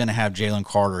 He's going to have Jalen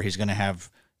Carter. He's going to have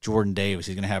Jordan Davis.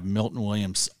 He's going to have Milton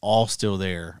Williams all still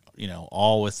there,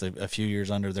 all with a few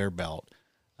years under their belt.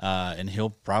 And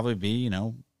he'll probably be,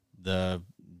 the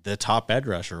top edge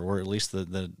rusher, or at least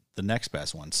the next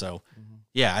best one. So,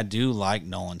 yeah, I do like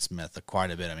Nolan Smith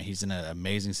quite a bit. I mean, he's in an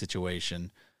amazing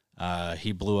situation.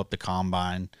 He blew up the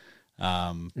combine.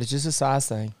 It's just a size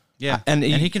thing. Yeah, and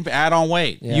he can add on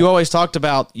weight. Yeah. You always talked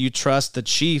about you trust the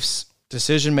Chiefs'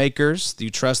 decision makers.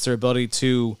 You trust their ability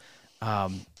to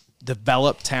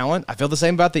develop talent. I feel the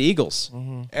same about the Eagles.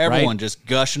 Mm-hmm. Everyone just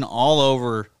gushing all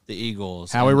over the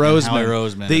Eagles. Howie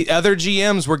Roseman. The other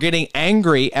GMs were getting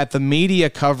angry at the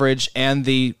media coverage and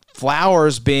the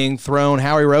flowers being thrown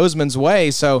Howie Roseman's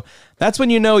way. So that's when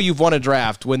you know you've won a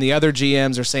draft, when the other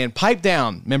GMs are saying, pipe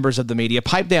down, members of the media,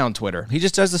 pipe down, Twitter. He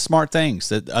just does the smart things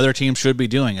that other teams should be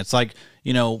doing. It's like,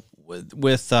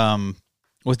 with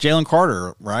Jalen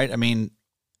Carter, right? I mean,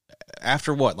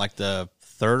 after what, like the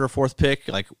third or fourth pick,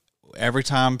 like every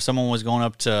time someone was going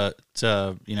up to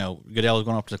Goodell was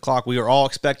going up to the clock, we were all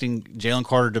expecting Jalen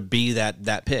Carter to be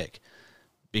that pick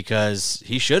because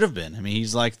he should have been. I mean,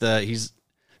 he's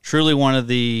truly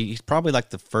he's probably like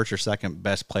the first or second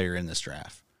best player in this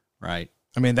draft, right?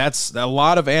 I mean, that's a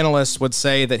lot of analysts would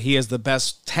say that he is the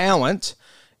best talent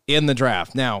in the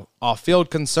draft. Now, off-field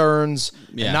concerns,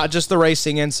 and not just the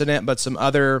racing incident, but some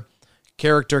other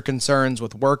character concerns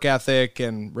with work ethic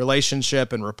and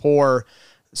relationship and rapport,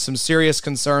 some serious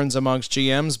concerns amongst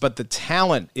GMs, but the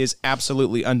talent is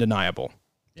absolutely undeniable.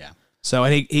 Yeah. So,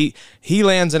 and he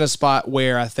lands in a spot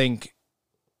where I think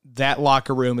that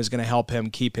locker room is going to help him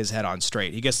keep his head on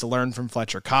straight. He gets to learn from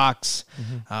Fletcher Cox.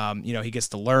 Mm-hmm. He gets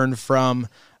to learn from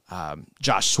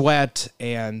Josh Sweat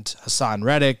and Hassan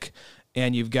Reddick,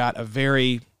 and you've got a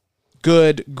very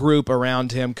good group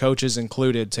around him, coaches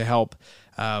included, to help.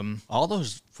 All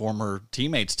those former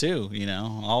teammates too,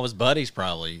 all his buddies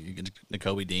probably.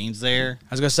 N'Kobe Dean's there. I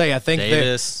was going to say, I think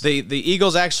the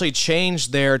Eagles actually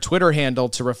changed their Twitter handle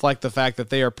to reflect the fact that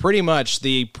they are pretty much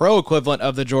the pro equivalent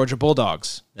of the Georgia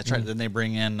Bulldogs. That's right. Then they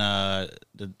bring in,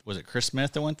 was it Chris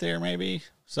Smith that went there maybe?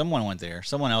 Someone went there.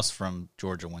 Someone else from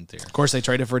Georgia went there. Of course, they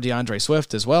traded for DeAndre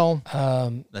Swift as well.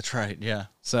 That's right, yeah.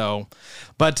 So,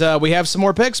 but we have some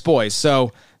more picks, boys.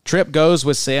 So, Tripp goes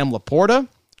with Sam Laporta.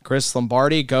 Chris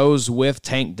Lombardi goes with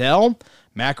Tank Dell.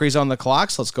 Macri's on the clock,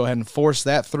 so let's go ahead and force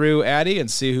that through, Addy, and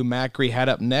see who Macri had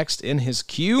up next in his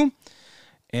queue.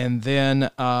 And then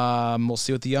we'll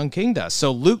see what the Young King does.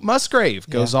 So Luke Musgrave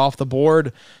goes off the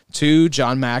board to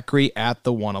John Macri at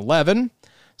the 111.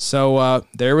 So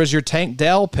there was your Tank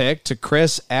Dell pick to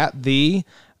Chris at the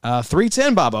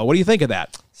 310, Baba. What do you think of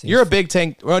that? You're a big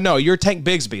Tank. Well, no, you're Tank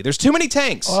Bigsby. There's too many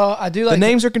Tanks. Well, I do like the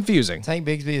names are confusing. Tank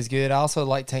Bigsby is good. I also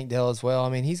like Tank Dell as well. I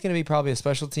mean, he's going to be probably a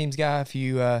special teams guy if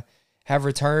you have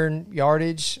return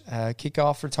yardage,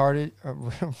 kickoff retarded.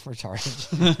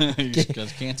 You just got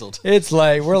canceled. It's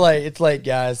late. We're late. It's late,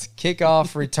 guys.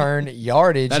 Kickoff return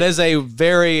yardage. That is a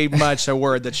very much a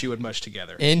word that you would mush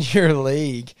together in your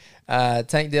league.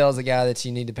 Tank Dell is a guy that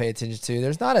you need to pay attention to.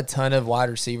 There's not a ton of wide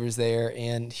receivers there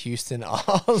in Houston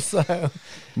also.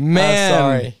 Man.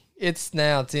 Sorry. It's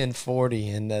now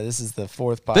 10:40, and this is the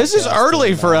fourth podcast. This is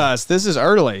early for us. This is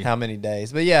early. How many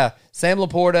days? But, yeah, Sam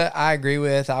Laporta, I agree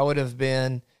with. I would have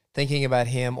been thinking about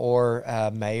him or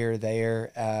Mayer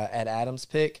there at Adams'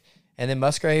 pick. And then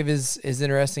Musgrave is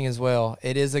interesting as well.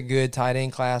 It is a good tight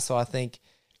end class, so I think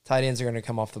tight ends are going to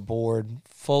come off the board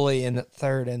fully in the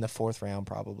third and the fourth round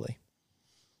probably.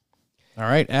 All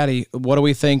right, Addy, what do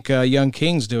we think Young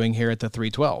King's doing here at the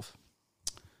 312?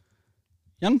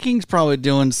 Young King's probably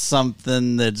doing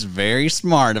something that's very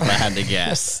smart, if I had to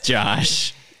guess,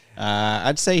 Josh.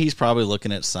 I'd say he's probably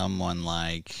looking at someone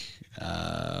like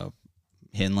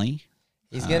Henley.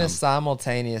 He's going to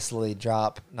simultaneously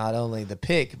drop not only the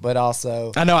pick, but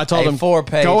also I know. I told him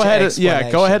 4-page go ahead.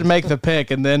 explanation. Go ahead and make the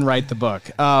pick and then write the book.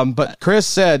 But Chris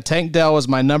said Tank Dell was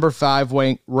my number 5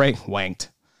 wanked.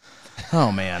 Oh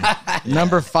man,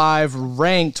 number 5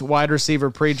 ranked wide receiver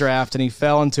pre-draft, and he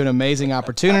fell into an amazing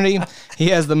opportunity. He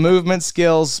has the movement,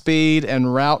 skills, speed,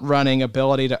 and route running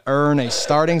ability to earn a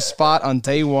starting spot on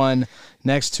day 1.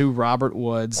 Next to Robert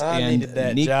Woods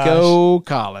and Nico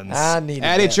Collins. Addie,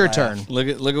 it's your turn. Look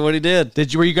at what he did.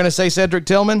 Were you going to say Cedric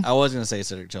Tillman? I was going to say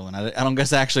Cedric Tillman. I don't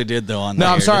guess I actually did though. No,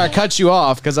 I'm sorry, I cut you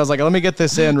off because I was like, let me get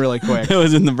this in really quick. It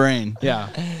was in the brain.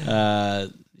 Yeah.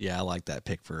 Yeah, I like that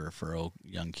pick for old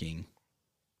Young King.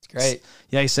 Great.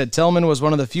 Yeah, he said Tillman was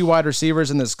one of the few wide receivers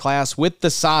in this class with the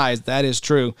size, that is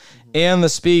true, and the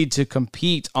speed to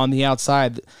compete on the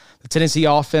outside. The Tennessee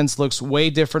offense looks way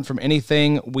different from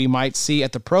anything we might see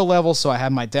at the pro level, so I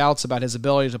have my doubts about his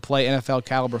ability to play NFL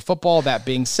caliber football. That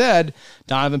being said,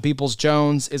 Donovan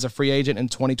Peoples-Jones is a free agent in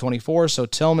 2024, so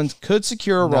Tillman could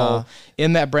secure a role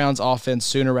in that Browns offense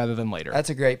sooner rather than later.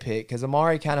 That's a great pick because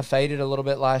Amari kind of faded a little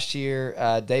bit last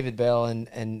year. David Bell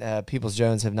and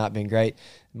Peoples-Jones have not been great.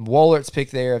 Wollert's pick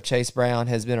there of Chase Brown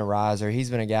has been a riser. He's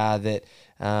been a guy that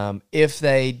if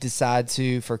they decide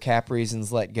to, for cap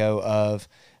reasons, let go of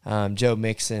Joe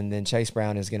Mixon, then Chase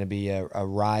Brown is going to be a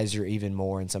riser even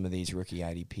more in some of these rookie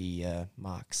IDP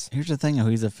mocks. Here's the thing, though.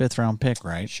 He's a 5th-round pick,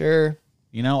 right? Sure.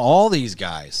 You know, all these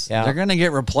guys, they're going to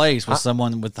get replaced with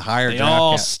someone with the higher They draft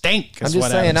all cap. stink. I'm just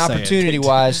saying,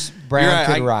 opportunity-wise, Brown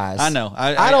could rise. I know.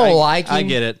 I don't like him. I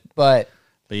get it. But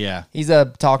yeah. he's a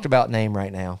talked-about name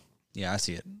right now. Yeah, I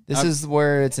see it. This is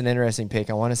where it's an interesting pick.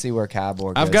 I want to see where Kyborg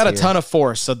goes. I've got a here. ton of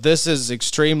 4s, so this is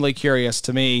extremely curious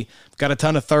to me. I've got a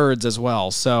ton of 3rds as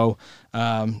well. So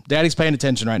Daddy's paying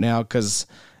attention right now because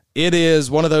it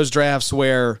is one of those drafts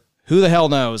where who the hell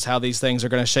knows how these things are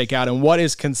going to shake out and what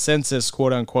is consensus,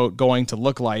 quote unquote, going to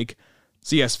look like.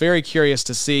 So yes, very curious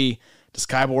to see, does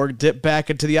Kyborg dip back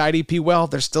into the IDP? Well,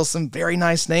 there's still some very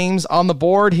nice names on the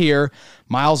board here.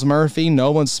 Miles Murphy,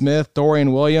 Nolan Smith,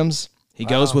 Dorian Williams. He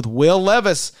goes with Will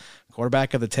Levis,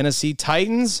 quarterback of the Tennessee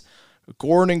Titans,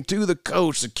 according to the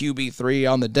coach, the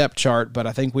QB3 on the depth chart, but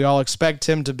I think we all expect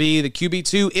him to be the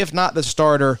QB2, if not the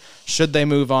starter, should they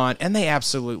move on, and they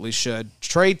absolutely should.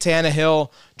 Trade Tannehill,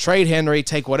 trade Henry,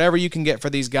 take whatever you can get for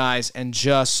these guys, and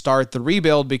just start the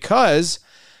rebuild, because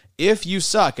if you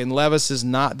suck and Levis is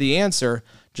not the answer,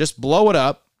 just blow it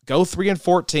up, go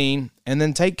 3-14, and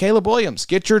then take Caleb Williams.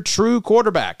 Get your true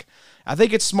quarterback. I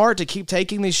think it's smart to keep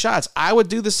taking these shots. I would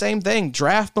do the same thing.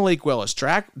 Draft Malik Willis.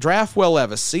 Draft Will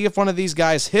Levis. See if one of these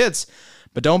guys hits,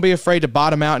 but don't be afraid to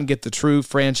bottom out and get the true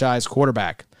franchise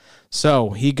quarterback. So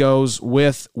he goes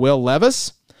with Will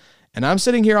Levis, and I'm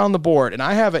sitting here on the board, and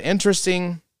I have an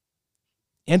interesting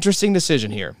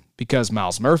decision here because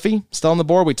Miles Murphy still on the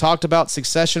board. We talked about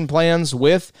succession plans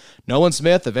with Nolan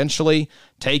Smith eventually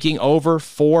taking over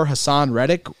for Hassan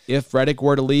Reddick if Reddick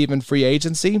were to leave in free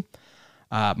agency.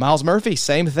 Miles Murphy,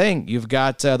 same thing. You've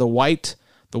got the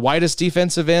whitest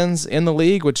defensive ends in the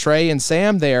league with Trey and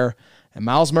Sam there, and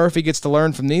Miles Murphy gets to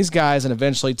learn from these guys and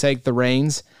eventually take the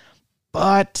reins.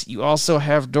 But you also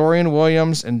have Dorian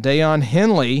Williams and Deion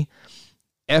Henley,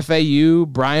 FAU,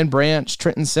 Brian Branch,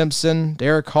 Trenton Simpson,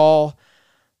 Derek Hall.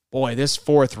 Boy, this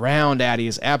 4th round, Addy,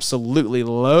 is absolutely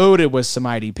loaded with some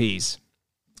IDPs.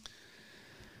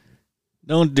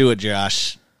 Don't do it,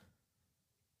 Josh.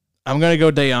 I'm going to go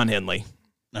Deion Henley.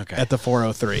 Okay. At the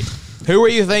 403. Who were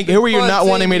you not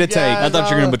wanting me to take? I thought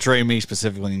you were going to betray me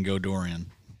specifically and go Dorian.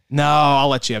 No, I'll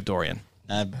let you have Dorian.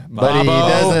 But he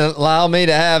doesn't allow me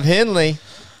to have Henley.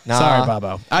 Nah. Sorry,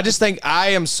 Bobo. I just think I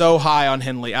am so high on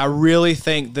Henley. I really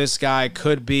think this guy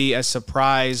could be a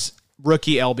surprise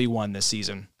rookie LB1 this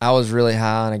season. I was really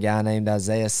high on a guy named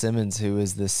Isaiah Simmons, who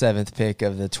was the 7th pick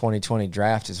of the 2020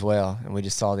 draft as well. And we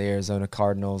just saw the Arizona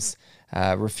Cardinals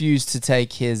refuse to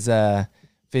take his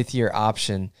 5th-year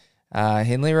option.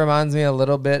 Henley reminds me a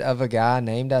little bit of a guy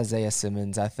named Isaiah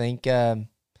Simmons. I think there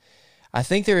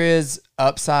is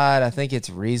upside. I think it's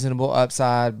reasonable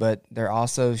upside, but there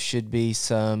also should be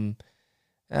some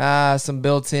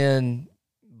built-in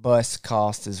bust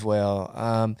cost as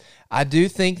well. I do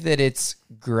think that it's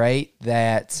great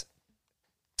that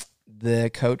the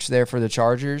coach there for the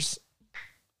Chargers,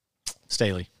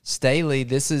 Staley,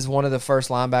 this is one of the first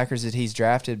linebackers that he's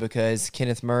drafted because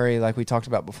Kenneth Murray, like we talked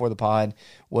about before the pod,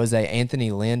 was a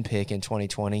Anthony Lynn pick in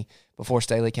 2020 before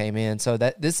Staley came in. So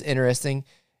this is interesting.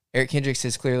 Eric Kendricks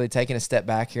has clearly taken a step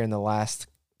back here in the last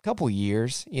couple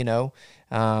years,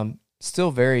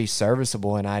 still very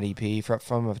serviceable in IDP.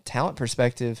 From a talent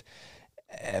perspective,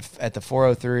 at the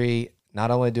 403, not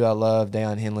only do I love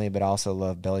Deion Henley, but I also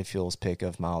love Belly Fuel's pick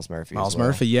of Miles Murphy. Miles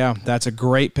Murphy, yeah. That's a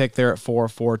great pick there at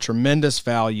 404. Tremendous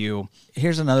value.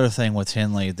 Here's another thing with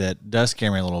Henley that does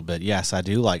scare me a little bit. Yes, I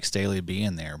do like Staley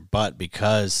being there, but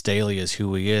because Staley is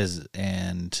who he is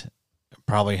and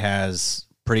probably has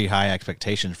pretty high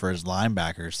expectations for his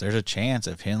linebackers, there's a chance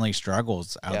if Henley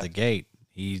struggles out of the gate,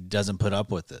 he doesn't put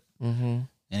up with it. Mm-hmm.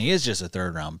 And he is just a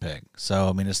third-round pick. So,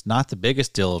 I mean, it's not the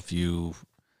biggest deal if you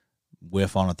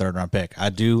whiff on a third-round pick.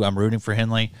 I'm rooting for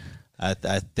Henley. I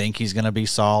think he's going to be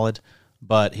solid,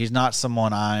 but he's not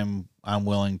someone I'm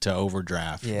willing to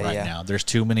overdraft now. There's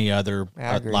too many other.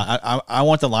 I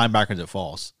want the linebacker that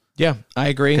falls. Yeah, I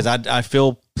agree. Because I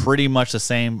feel pretty much the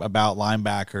same about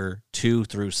linebacker 2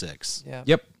 through 6. Yeah.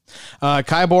 Yep.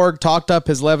 Kyborg talked up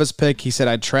his Levis pick. He said,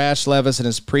 I trashed Levis in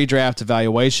his pre-draft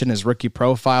evaluation, his rookie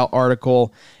profile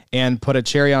article, and put a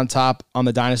cherry on top on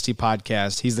the Dynasty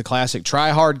podcast. He's the classic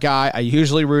try-hard guy I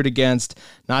usually root against,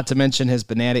 not to mention his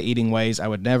banana-eating ways. I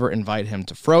would never invite him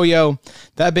to Froyo.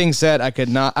 That being said, I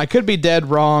could be dead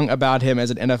wrong about him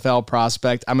as an NFL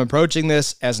prospect. I'm approaching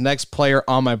this as next player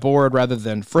on my board rather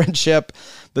than friendship.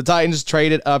 The Titans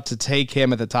traded up to take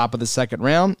him at the top of the second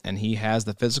round, and he has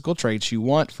the physical traits you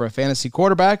want for a fantasy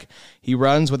quarterback. He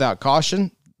runs without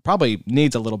caution. Probably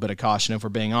needs a little bit of caution if we're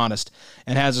being honest,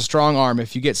 and has a strong arm.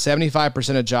 If you get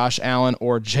 75% of Josh Allen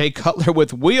or Jay Cutler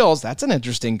with wheels, that's an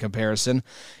interesting comparison.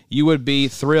 You would be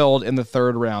thrilled in the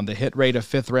third round. The hit rate of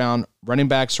fifth round running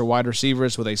backs or wide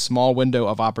receivers with a small window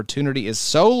of opportunity is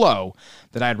so low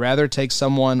that I'd rather take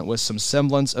someone with some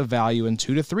semblance of value in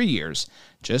 2 to 3 years.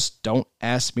 Just don't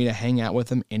ask me to hang out with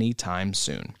them anytime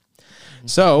soon.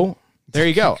 So there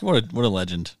you go. What a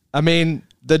legend. I mean,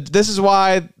 this is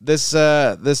why this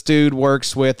dude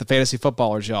works with the fantasy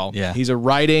footballers, y'all. Yeah. He's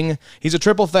a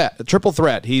triple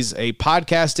threat. He's a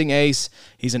podcasting ace,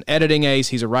 he's an editing ace,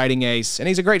 he's a writing ace, and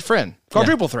he's a great friend.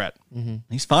 Quadruple threat. Mm-hmm.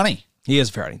 He's funny. He is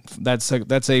funny.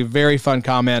 That's a very fun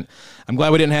comment. I'm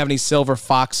glad we didn't have any silver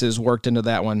foxes worked into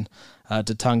that one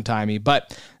to tongue tie me.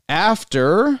 But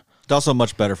after. It's also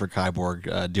much better for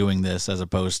Kyborg doing this as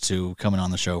opposed to coming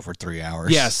on the show for 3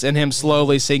 hours. Yes, and him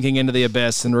slowly sinking into the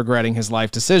abyss and regretting his life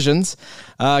decisions.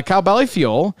 Kyle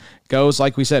Bellyfuel goes,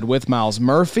 like we said, with Miles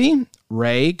Murphy.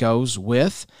 Ray goes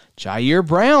with Jair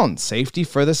Brown, safety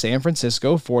for the San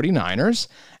Francisco 49ers.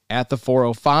 At the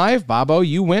 405, Bobo,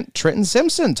 you went Trenton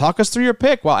Simpson. Talk us through your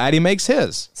pick while Addy makes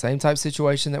his. Same type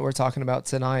situation that we're talking about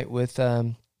tonight with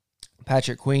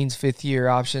Patrick Queen's fifth-year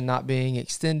option not being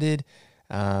extended.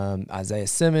 Isaiah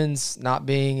Simmons not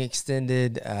being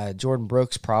extended. Jordan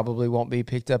Brooks probably won't be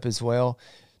picked up as well.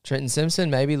 Trenton Simpson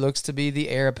maybe looks to be the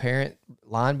heir apparent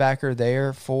linebacker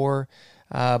there for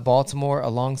Baltimore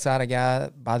alongside a guy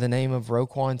by the name of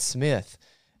Roquan Smith.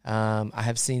 I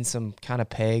have seen some kind of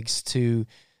pegs to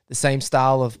the same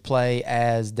style of play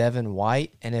as Devin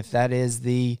White, and if that is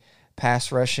the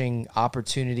pass rushing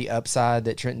opportunity upside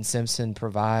that Trenton Simpson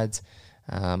provides,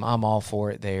 I'm all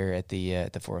for it there at the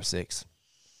 406.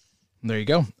 There you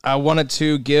go. I wanted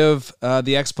to give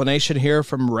the explanation here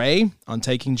from Ray on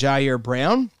taking Jair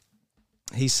Brown.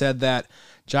 He said that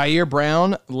Jair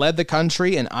Brown led the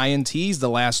country in INTs the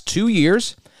last 2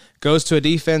 years, goes to a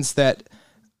defense that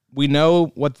we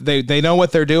know what they know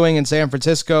what they're doing in San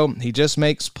Francisco. He just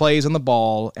makes plays on the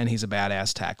ball, and he's a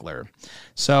badass tackler.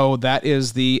 So that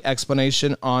is the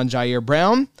explanation on Jair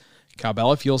Brown. Kyle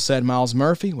Bellifuel said Miles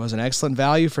Murphy was an excellent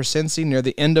value for Cincy near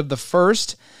the end of the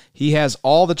first. He has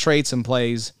all the traits and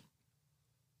plays.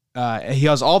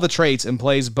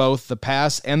 Plays both the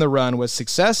pass and the run with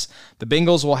success. The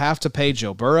Bengals will have to pay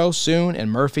Joe Burrow soon,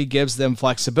 and Murphy gives them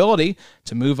flexibility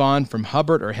to move on from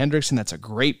Hubbard or Hendrickson. That's a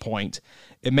great point.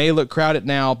 It may look crowded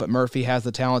now, but Murphy has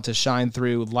the talent to shine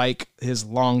through, like his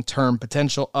long-term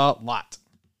potential a lot.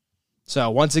 So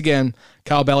once again,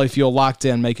 Kyle Bellyfuel locked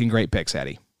in, making great picks,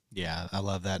 Eddie. Yeah, I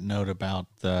love that note about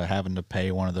having to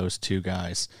pay one of those two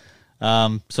guys.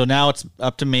 So now it's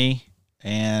up to me.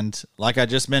 And like I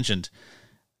just mentioned,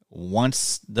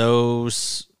 once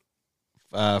those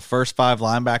first five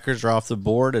linebackers are off the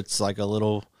board, it's like a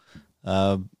little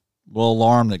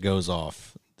alarm that goes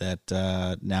off that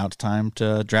now it's time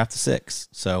to draft the six.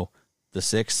 So the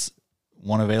sixth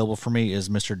one available for me is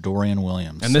Mr. Dorian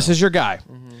Williams. And this is your guy.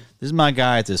 Mm-hmm. This is my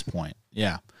guy at this point.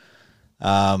 Yeah.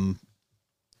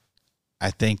 I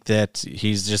think that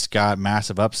he's just got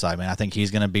massive upside, man. I think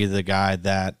he's going to be the guy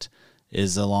that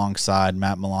is alongside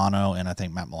Matt Milano, and I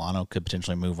think Matt Milano could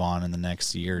potentially move on in the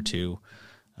next year or two,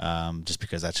 just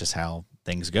because that's just how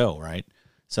things go, right?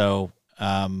 So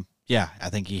yeah, I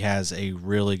think he has a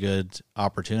really good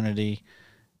opportunity.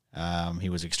 He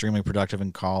was extremely productive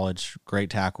in college, great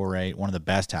tackle rate, one of the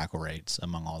best tackle rates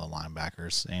among all the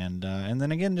linebackers. And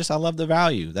then again, just I love the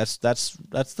value. That's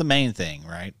the main thing,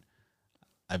 right?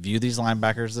 I view these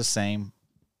linebackers the same.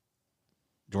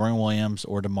 Dorian Williams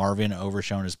or DeMarvion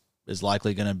Overshown is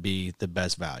likely going to be the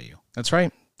best value. That's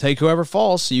right. Take whoever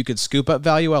falls so you could scoop up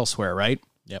value elsewhere, right?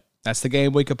 Yep. That's the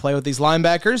game we could play with these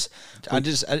linebackers.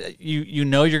 You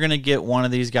know you're going to get one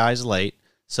of these guys late,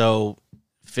 so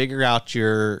figure out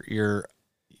your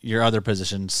other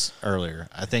positions earlier.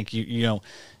 I think you know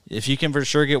if you can for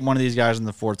sure get one of these guys in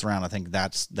the 4th round, I think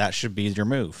that should be your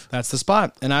move. That's the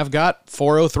spot. And I've got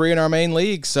 403 in our main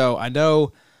league, so I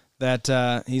know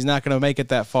that he's not going to make it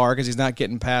that far because he's not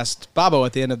getting past Bobo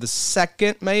at the end of the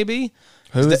 2nd, maybe.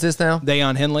 Who is this now?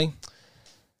 Dayon Henley.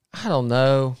 I don't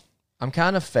know. I'm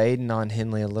kind of fading on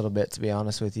Henley a little bit, to be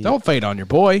honest with you. Don't fade on your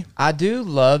boy. I do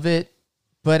love it,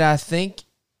 but I think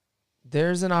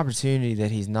there's an opportunity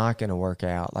that he's not going to work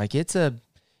out. Like he's not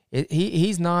a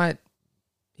 1st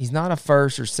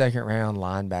or 2nd round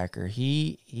linebacker.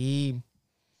 He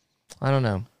I don't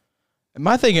know.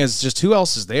 My thing is just who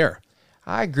else is there?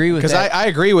 I agree with because that. I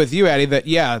agree with you, Addy, that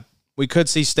yeah, we could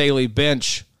see Staley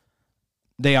bench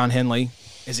Dayon Henley.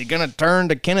 Is he going to turn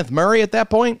to Kenneth Murray at that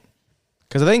point?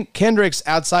 Because I think Kendricks,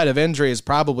 outside of injury, is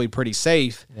probably pretty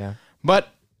safe. Yeah. But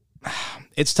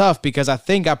it's tough because I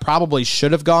think I probably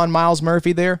should have gone Miles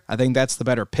Murphy there. I think that's the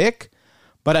better pick.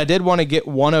 But I did want to get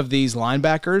one of these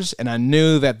linebackers, and I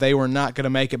knew that they were not going to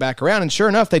make it back around, and sure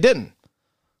enough, they didn't.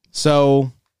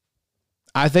 So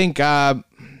I think I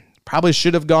probably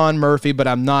should have gone Murphy, but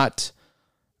I'm not.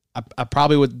 I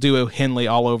probably would do a Henley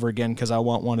all over again because I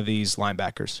want one of these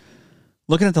linebackers.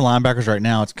 Looking at the linebackers right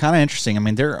now, it's kind of interesting. I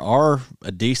mean, there are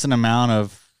a decent amount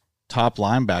of top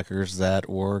linebackers that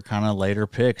were kind of later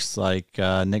picks. Like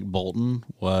Nick Bolton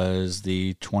was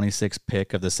the 26th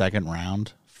pick of the 2nd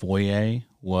round. Foye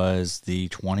was the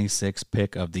 26th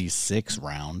pick of the 6th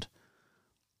round.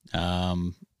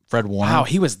 Fred Warner. Wow,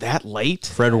 he was that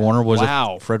late? Fred Warner was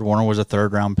Fred Warner was a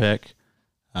 3rd round pick.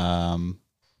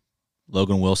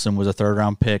 Logan Wilson was a 3rd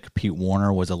round pick. Pete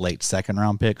Warner was a late 2nd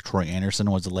round pick. Troy Anderson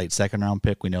was a late 2nd round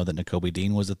pick. We know that Nakobe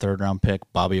Dean was a 3rd round pick.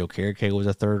 Bobby Okereke was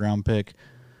a 3rd round pick.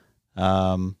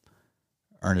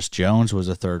 Ernest Jones was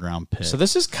a 3rd round pick. So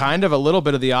this is kind of a little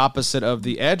bit of the opposite of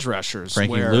the edge rushers.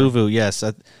 Frankie Louvu, yes.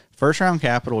 1st round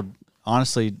capital,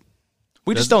 honestly.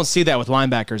 We just don't see that with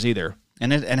linebackers either.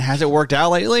 And has it worked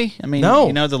out lately? I mean, no.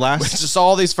 You know, the last. We just saw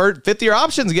all these 5th-year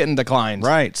options getting declined.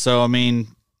 Right. So, I mean,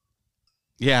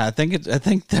 yeah, I think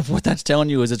that what that's telling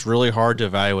you is it's really hard to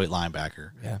evaluate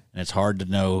linebacker. Yeah. And it's hard to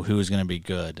know who is going to be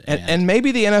good. And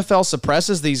maybe the NFL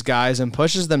suppresses these guys and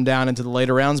pushes them down into the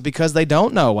later rounds because they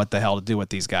don't know what the hell to do with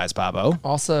these guys, Pablo.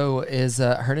 Also, is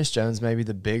Ernest Jones maybe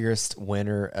the biggest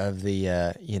winner of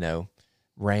the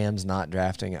Rams not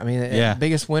drafting? I mean,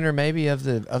 biggest winner maybe of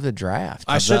the draft.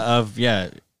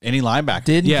 Any linebacker.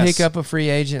 Didn't pick up a free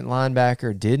agent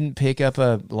linebacker. Didn't pick up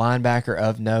a linebacker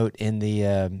of note in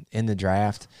the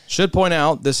draft. Should point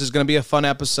out, this is going to be a fun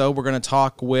episode. We're going to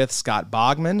talk with Scott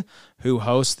Bogman, who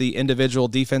hosts the Individual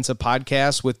Defensive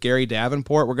Podcast with Gary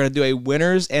Davenport. We're going to do a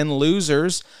winners and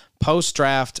losers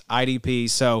post-draft IDP.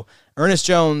 So Ernest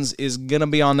Jones is going to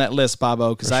be on that list,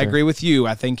 Bobo, because I agree with you.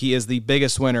 I think he is the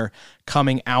biggest winner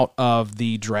coming out of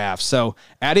the draft. So,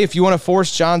 Addy, if you want to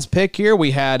force John's pick here,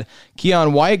 we had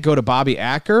Keon White go to Bobby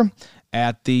Acker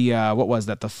at the,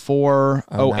 the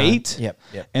 408? Yep.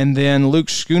 And then Luke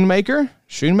Schoonmaker?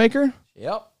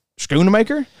 Yep.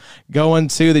 Schoonmaker going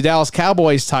to the Dallas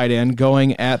Cowboys tight end,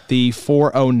 going at the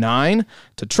 409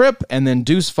 to Tripp, and then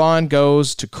Deuce Vaughn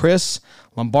goes to Chris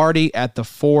Lombardi at the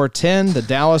 410, the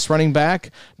Dallas running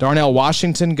back. Darnell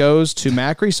Washington goes to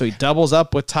Macri, so he doubles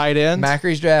up with tight ends.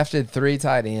 Macri's drafted 3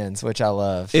 tight ends, which I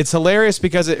love. It's hilarious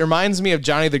because it reminds me of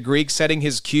Johnny the Greek setting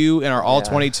his cue in our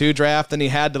All-22 draft, and he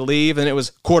had to leave, and it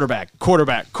was quarterback.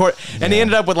 And he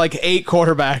ended up with like 8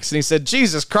 quarterbacks, and he said,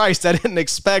 Jesus Christ, I didn't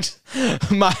expect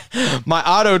my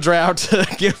auto draft to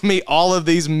give me all of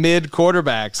these mid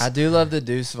quarterbacks. I do love the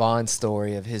Deuce Vaughn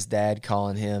story of his dad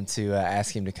calling him to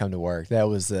ask him to come to work. That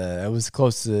was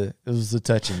close to, it was a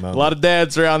touching moment. A lot of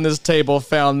dads around this table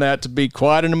found that to be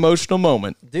quite an emotional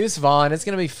moment. Deuce Vaughn, it's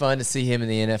going to be fun to see him in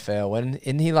the NFL.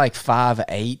 Isn't he like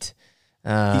 5'8"?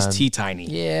 He's teeny.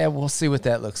 Yeah, we'll see what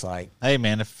that looks like. Hey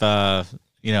man, if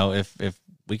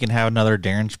we can have another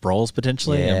Darren Sproles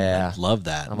potentially, I'd love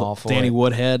that. I'm all for Danny it.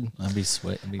 Woodhead. That'd be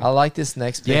sweet. I like this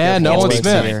next pick. Yeah, of Nolan Cowboys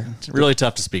Smith. here. It's really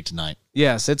tough to speak tonight.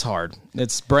 Yes, it's hard.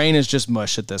 Its brain is just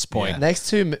mush at this point. Next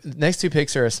two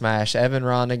picks are a smash. Evan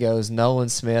Ronda goes Nolan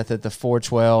Smith at the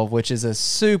 412, which is a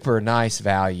super nice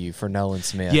value for Nolan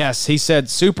Smith. Yes, he said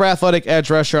super athletic edge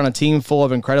rusher on a team full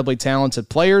of incredibly talented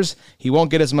players. He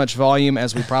won't get as much volume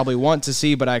as we probably want to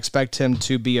see, but I expect him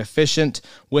to be efficient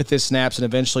with his snaps and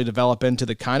eventually develop into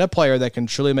the kind of player that can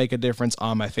truly make a difference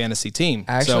on my fantasy team.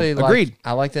 Actually, agreed.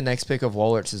 I like the next pick of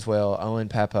Wollerts as well. Owen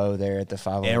Papo there at the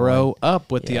 501. Arrow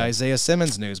up with the Isaiah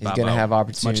Simmons news, He's going to have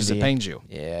opportunity. As much as it pains you.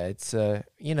 Yeah, it's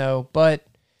but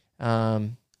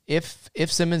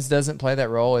if Simmons doesn't play that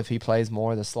role, if he plays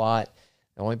more of the slot,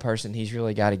 the only person he's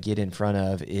really got to get in front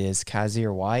of is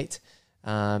Kaiser White,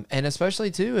 and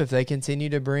especially too if they continue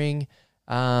to bring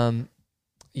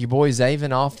your boy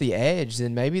Zaven off the edge,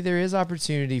 then maybe there is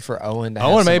opportunity for Owen to.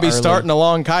 Owen may be starting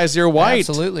along Kaiser White.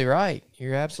 Absolutely right.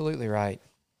 You're absolutely right.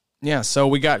 Yeah, so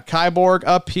we got Kyborg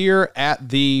up here at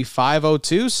the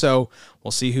 502, so we'll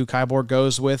see who Kyborg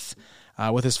goes with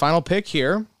his final pick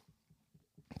here.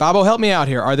 Bobo, help me out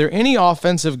here. Are there any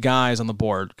offensive guys on the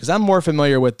board? Because I'm more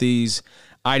familiar with these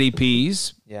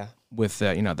IDPs, with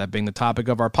that being the topic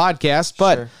of our podcast,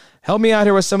 but Sure. Help me out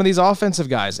here with some of these offensive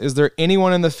guys. Is there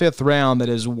anyone in the 5th round that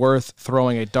is worth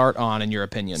throwing a dart on, in your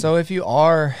opinion? So if you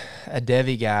are a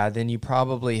Devy guy, then you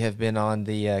probably have been on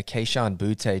the Keyshawn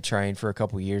Butte train for a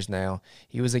couple years now.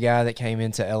 He was a guy that came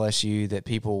into LSU that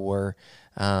people were,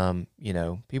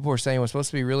 people were saying was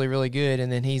supposed to be really, really good,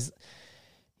 and then he's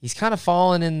kind of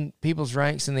fallen in people's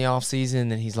ranks in the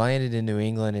offseason, and he's landed in New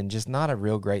England and just not a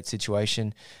real great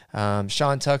situation.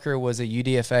 Sean Tucker was a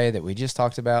UDFA that we just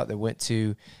talked about that went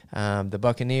to the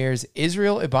Buccaneers.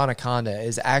 Israel Ibanaconda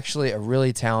is actually a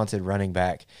really talented running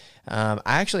back. I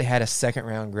actually had a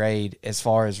 2nd-round grade as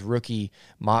far as rookie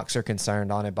mocks are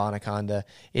concerned on Ibanaconda.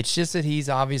 It's just that he's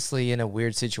obviously in a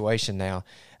weird situation now.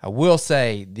 I will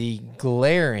say the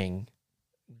glaring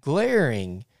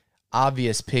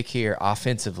obvious pick here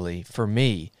offensively for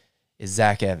me is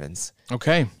Zach Evans.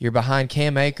 Okay. You're behind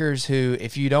Cam Akers, who,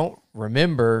 if you don't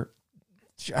remember,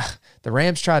 the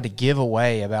Rams tried to give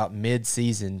away about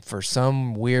mid-season for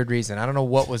some weird reason. I don't know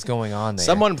what was going on there.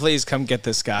 Someone please come get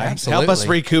this guy. Absolutely. Help us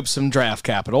recoup some draft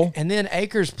capital. And then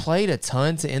Akers played a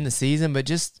ton to end the season, but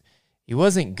just he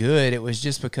wasn't good. It was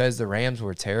just because the Rams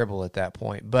were terrible at that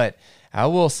point. But I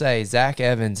will say Zach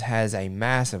Evans has a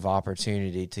massive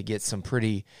opportunity to get some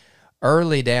pretty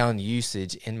early down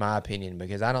usage, in my opinion,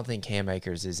 because I don't think Cam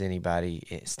Akers is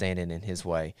anybody standing in his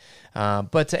way.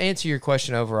 But to answer your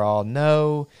question overall,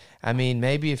 no. I mean,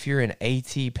 maybe if you're an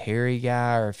A.T. Perry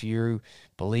guy, or if you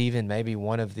believe in maybe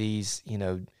one of these,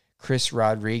 Chris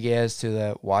Rodriguez to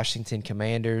the Washington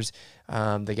Commanders,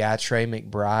 the guy Trey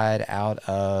McBride out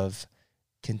of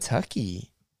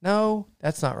Kentucky. No,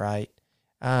 that's not right.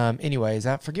 Anyways,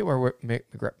 I forget where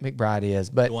McBride is,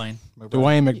 but Dwayne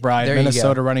McBride,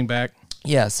 Minnesota running back.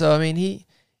 Yeah, so I mean,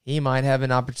 he might have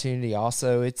an opportunity.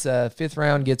 Also, it's 5th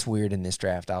round gets weird in this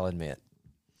draft, I'll admit.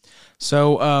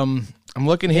 So I'm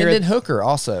looking here. And then Hooker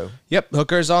also. Yep,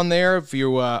 Hooker's on there. If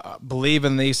you believe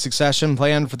in the succession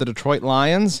plan for the Detroit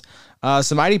Lions.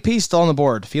 Some IDP still on the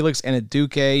board. Felix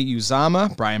Anaduke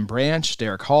Uzama, Brian Branch,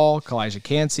 Derek Hall, Kalijah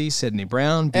Cansey, Sidney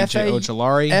Brown, BJ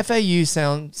Ojolari.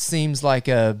 FAU seems like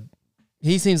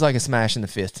a smash in the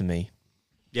 5th to me.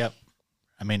 Yep.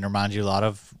 I mean, it reminds you a lot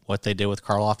of what they did with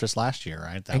Karlaftis last year,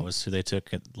 right? That was who they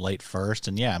took at late 1st.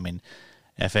 And, yeah, I mean,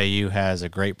 FAU has a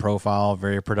great profile,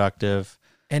 very productive.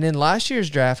 And in last year's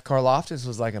draft, Karlaftis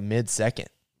was like a mid-2nd.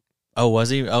 Oh, was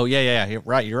he? Oh, yeah.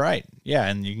 You're right. Yeah,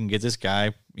 and you can get this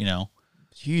guy,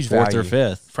 huge 4th value. or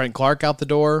 5th. Frank Clark out the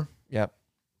door. Yep.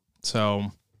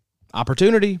 So,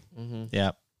 opportunity. Mm-hmm.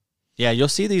 Yep. Yeah, you'll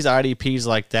see these IDPs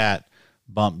like that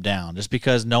bump down just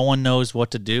because no one knows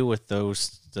what to do with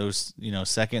those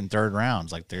 2nd and 3rd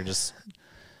rounds. Like, they're just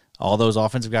all those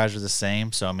offensive guys are the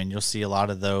same. So, I mean, you'll see a lot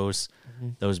of those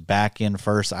back end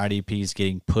first IDPs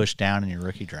getting pushed down in your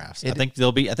rookie drafts. I think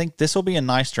this will be a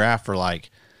nice draft for like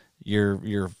your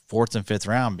 4th and 5th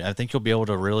round. I think you'll be able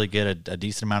to really get a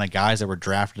decent amount of guys that were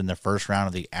drafted in the 1st round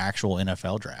of the actual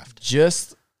NFL draft.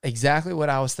 Just exactly what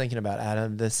I was thinking about,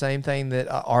 Adam. The same thing that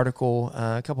article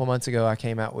a couple months ago I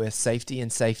came out with, safety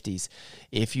and safeties.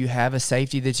 If you have a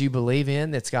safety that you believe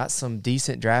in that's got some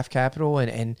decent draft capital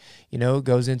and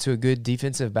goes into a good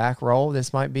defensive back role,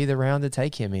 this might be the round to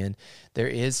take him in. There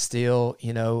is still,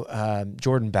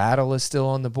 Jordan Battle is still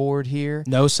on the board here.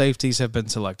 No safeties have been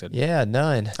selected. Yeah,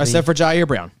 none. Except for Jair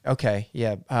Brown. Okay,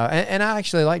 yeah. And I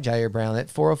actually like Jair Brown. At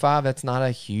 405, that's not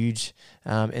a huge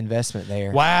investment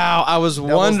there. Wow, I was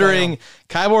wondering.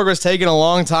 Kyborg was taking a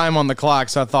long time on the clock,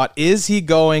 so I thought, is he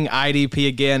going IDP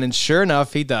again? And sure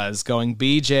enough, he does, going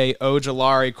BJ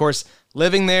Ojolari. Of course,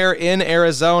 living there in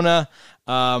Arizona.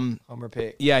 Homer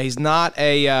pick. Yeah, he's not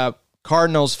a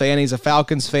Cardinals fan. He's a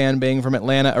Falcons fan, being from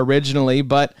Atlanta originally,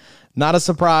 but not a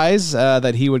surprise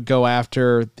that he would go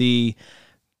after the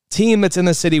team that's in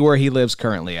the city where he lives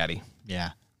currently, Eddie.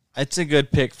 Yeah. It's a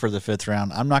good pick for the 5th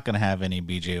round. I'm not going to have any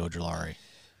BJ Ojulari.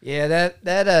 Yeah,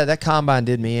 that combine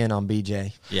did me in on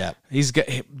BJ. Yeah.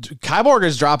 Kyborg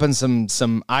is dropping some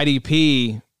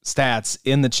IDP stats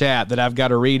in the chat that I've got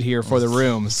to read here for the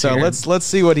room. So let's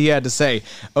see what he had to say.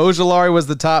 Ojulari was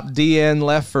the top DN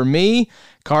left for me.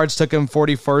 Cards took him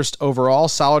 41st overall.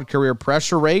 Solid career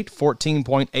pressure rate,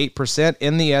 14.8%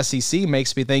 in the SEC.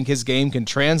 Makes me think his game can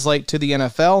translate to the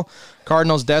NFL.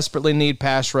 Cardinals desperately need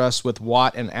pass rush with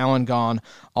Watt and Allen gone.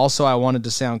 Also, I wanted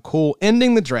to sound cool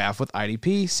ending the draft with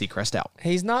IDP. Seacrest out.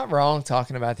 He's not wrong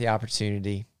talking about the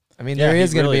opportunity. I mean, there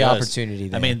is going to be opportunity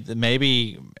there. I mean,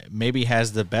 maybe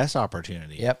has the best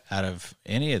opportunity out of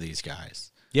any of these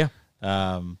guys. Yeah.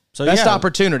 So best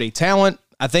opportunity. Talent,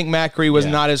 I think Macri was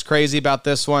not as crazy about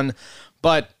this one,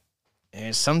 but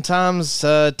sometimes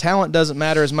talent doesn't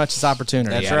matter as much as opportunity.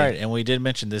 That's right. And we did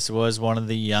mention this was one of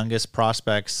the youngest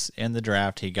prospects in the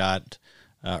draft. He got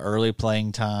early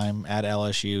playing time at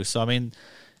LSU. So, I mean,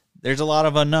 there's a lot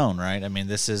of unknown, right? I mean,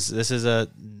 this is a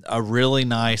really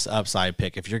nice upside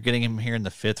pick. If you're getting him here in the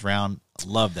 5th round,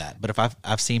 love that. But if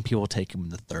I've seen people take him in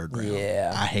the 3rd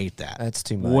round, I hate that. That's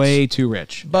too much. Way too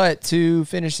rich. But to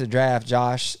finish the draft,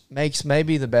 Josh makes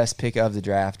maybe the best pick of the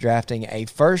draft, drafting a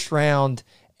 1st round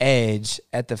edge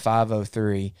at the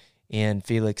 503 in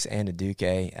Felix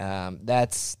Andubuike.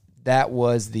 That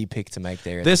was the pick to make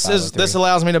there. This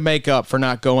allows me to make up for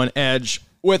not going edge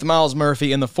with Miles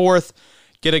Murphy in the 4th.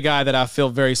 Get a guy that I feel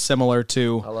very similar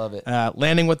to. I love it.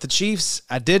 Landing with the Chiefs,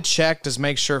 I did check to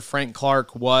make sure Frank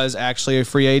Clark was actually a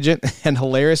free agent, and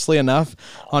hilariously enough,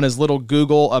 on his little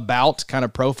Google about kind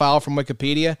of profile from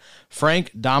Wikipedia,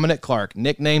 Frank Dominic Clark,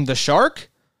 nicknamed the Shark,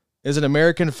 is an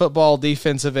American football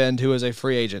defensive end who is a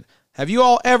free agent. Have you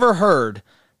all ever heard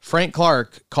Frank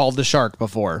Clark called the Shark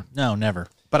before? No, never.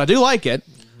 But I do like it.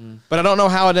 But I don't know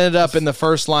how it ended up in the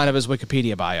first line of his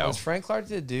Wikipedia bio. Was Frank Clark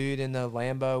the dude in the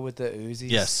Lambo with the Uzis?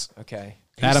 Yes. Okay.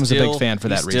 Adam's a big fan for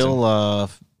that reason. Still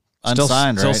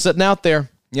unsigned, still right? Sitting out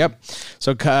there. Yep.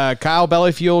 So Kyle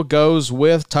Bellyfuel goes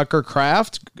with Tucker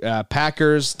Kraft,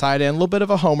 Packers tight end. A little bit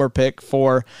of a homer pick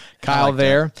for Kyle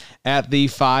there at the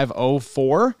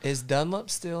 504. Is Dunlap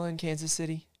still in Kansas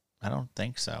City? I don't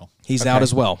think so. He's out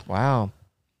as well. Wow.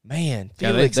 Man,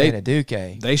 Felix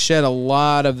Andubuike. They shed a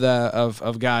lot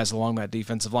of guys along that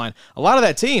defensive line. A lot of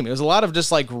that team. It was a lot of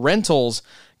just like rentals,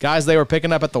 guys they were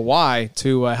picking up at the Y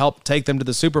to help take them to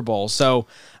the Super Bowl. So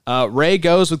Ray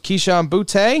goes with Keyshawn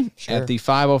Butte at the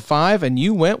 505, and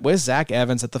you went with Zach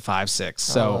Evans at the 5-6.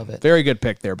 So very good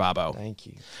pick there, Bobo. Thank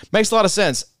you. Makes a lot of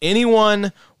sense.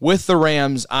 Anyone with the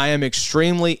Rams, I am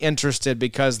extremely interested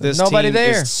because this team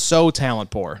is so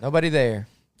talent poor. Nobody there.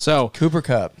 So Cooper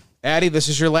Kupp. Addie, this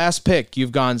is your last pick.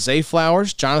 You've gone Zay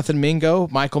Flowers, Jonathan Mingo,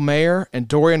 Michael Mayer, and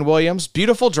Dorian Williams.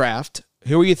 Beautiful draft.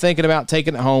 Who are you thinking about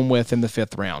taking it home with in the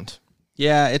 5th round?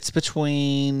 Yeah, it's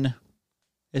between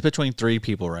 3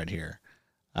 people right here.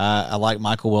 I like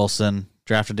Michael Wilson,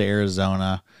 drafted to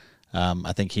Arizona.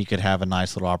 I think he could have a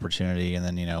nice little opportunity, and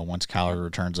then once Kyler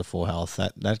returns to full health,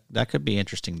 that could be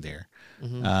interesting there.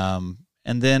 Mm-hmm.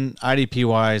 And then IDP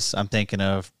wise, I'm thinking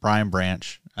of Brian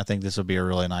Branch. I think this would be a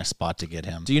really nice spot to get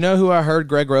him. Do you know who I heard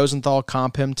Greg Rosenthal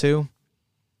comp him to?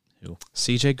 Who?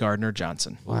 C.J.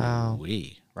 Gardner-Johnson. Wow.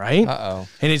 Right? Uh-oh.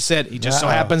 And he said he just so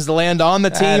happens to land on the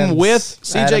team with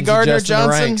C.J.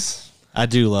 Gardner-Johnson. I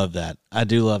do love that.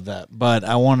 But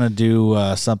I want to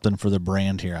do something for the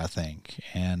brand here, I think,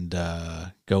 and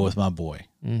go with my boy.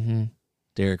 Mm-hmm.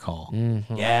 Derek Hall.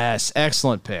 Mm-hmm. Yes,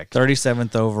 excellent pick.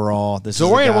 37th overall.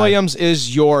 Dorian Williams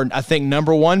is your, I think,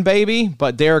 number 1 baby,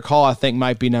 but Derek Hall, I think,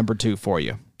 might be number 2 for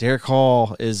you. Derek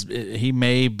Hall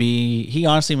he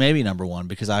honestly may be number 1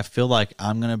 because I feel like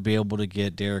I'm going to be able to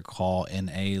get Derek Hall in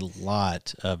a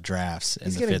lot of drafts in the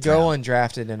 5th round. He's going to go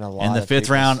undrafted in a lot in the 5th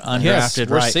round, undrafted. Yes,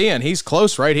 we're seeing he's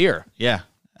close right here. Yeah.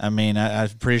 I mean, I'm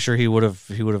pretty sure he would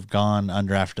have gone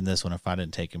undrafted in this one if I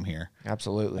didn't take him here.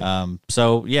 Absolutely.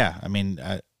 So yeah, I mean,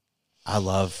 I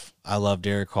love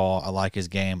Derek Hall. I like his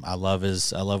game. I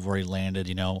love where he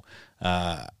landed.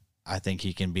 I think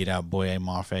he can beat out Boye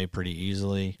Mafe pretty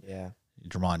easily. Yeah.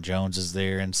 Drummond Jones is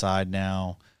there inside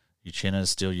now. Uchenna is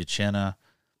still Uchenna.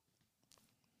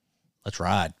 Let's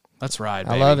ride. Baby.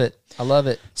 I love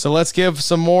it. So let's give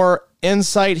some more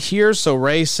insight here. So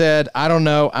Ray said, I don't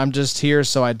know. I'm just here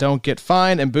so I don't get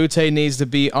fined. And Butte needs to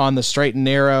be on the straight and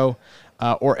narrow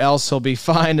or else he'll be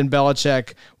fined and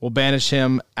Belichick will banish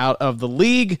him out of the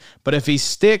league. But if he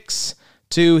sticks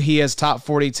 2, he has top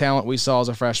 40 talent we saw as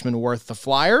a freshman worth the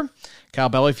flyer. Kyle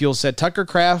Bellyfuel said Tucker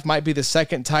Kraft might be the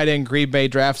second tight end Green Bay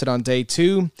drafted on day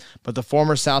 2, but the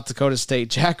former South Dakota State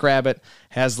Jackrabbit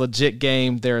has legit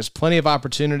game. There is plenty of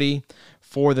opportunity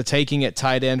for the taking at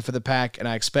tight end for the Pack, and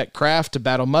I expect Kraft to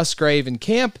battle Musgrave in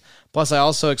camp. Plus, I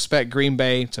also expect Green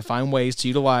Bay to find ways to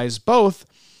utilize both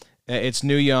its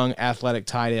new young athletic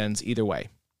tight ends either way.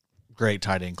 Great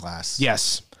tight end class.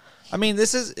 Yes. I mean,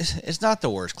 it's not the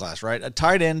worst class, right? A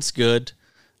tight end's good.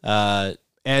 Edge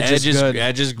is good.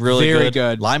 Edge is really Very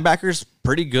good. Linebackers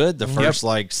pretty good. The first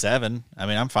 7. I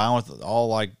mean, I'm fine with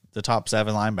all the top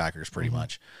 7 linebackers pretty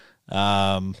much.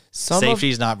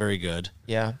 Safety's not very good.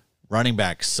 Yeah. Running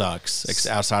back sucks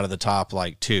outside of the top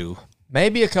 2.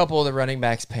 Maybe a couple of the running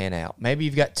backs pan out. Maybe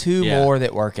you've got 2 more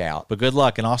that work out. But good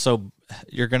luck. And also,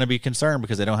 you're going to be concerned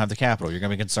because they don't have the capital. You're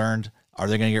going to be concerned, are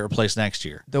they going to get replaced next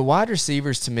year? The wide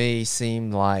receivers, to me,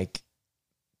 seem like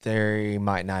they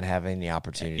might not have any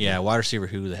opportunity. Yeah, wide receiver,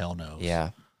 who the hell knows?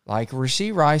 Yeah.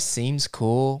 Rashee Rice seems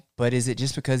cool, but is it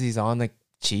just because he's on the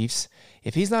Chiefs?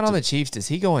 If he's not on the Chiefs, does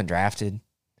he go undrafted?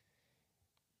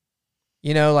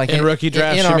 In rookie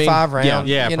drafts, in our 5 round.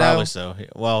 Yeah, probably so.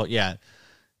 Well, yeah.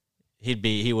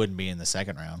 He wouldn't be in the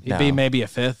second round. He'd be maybe a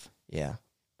 5th. Yeah.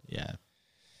 Yeah.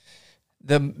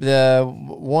 The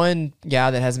one guy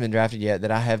that hasn't been drafted yet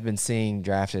that I have been seeing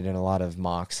drafted in a lot of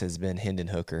mocks has been Hendon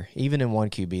Hooker, even in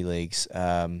 1 QB leagues.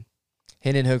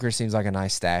 Hendon Hooker seems like a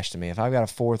nice stash to me. If I've got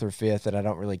a 4th or 5th that I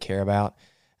don't really care about,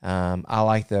 I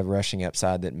like the rushing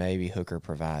upside that maybe Hooker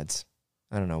provides.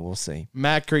 I don't know. We'll see.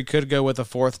 Macri could go with a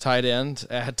 4th tight end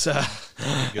at the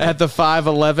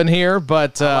 5'11" here,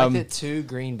 but I like that 2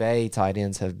 Green Bay tight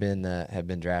ends have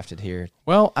been drafted here.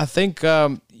 Well, I think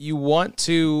you want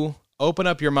to open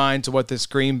up your mind to what this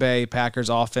Green Bay Packers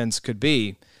offense could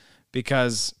be,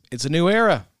 because it's a new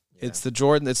era. Yeah. It's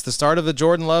the start of the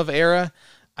Jordan Love era.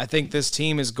 I think this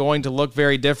team is going to look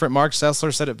very different. Mark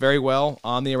Sessler said it very well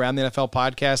on the Around the NFL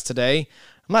podcast today.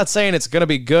 I'm not saying it's going to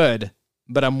be good,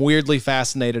 but I'm weirdly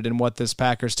fascinated in what this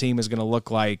Packers team is going to look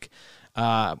like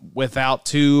without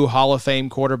 2 Hall of Fame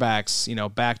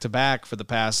quarterbacks, back-to-back for the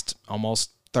past almost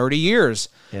 30 years.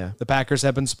 Yeah. The Packers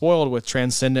have been spoiled with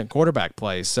transcendent quarterback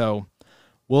play. So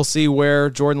we'll see where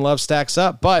Jordan Love stacks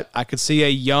up. But I could see a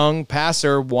young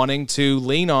passer wanting to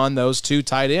lean on those 2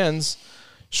 tight ends,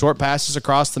 short passes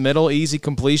across the middle, easy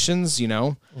completions,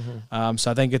 So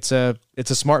I think it's a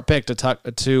smart pick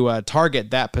to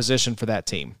target that position for that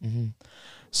team. Mm-hmm.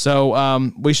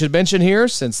 So we should mention here,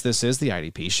 since this is the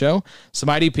IDP show, some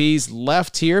IDPs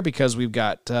left here because we've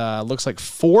got, looks like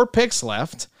 4 picks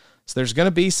left. So there's going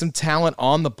to be some talent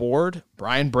on the board.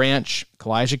 Brian Branch,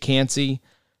 Kalijah Cansey,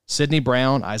 Sidney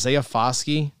Brown, Isaiah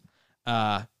Foskey,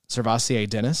 Servassier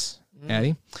Dennis,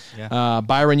 Eddie. Yeah.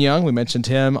 Byron Young, we mentioned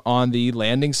him on the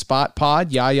Landing Spot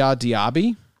pod. Yaya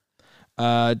Diaby.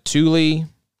 Thule.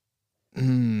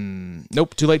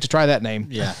 Nope, too late to try that name.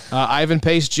 Yeah. Ivan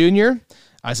Pace Jr.,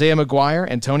 Isaiah McGuire,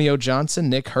 Antonio Johnson,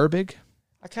 Nick Herbig.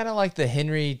 I kind of like the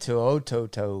Henry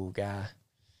To'oto'o guy.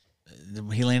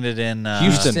 He landed in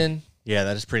Houston. Yeah,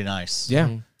 that is pretty nice. Yeah.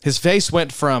 Mm-hmm. His face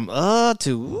went from to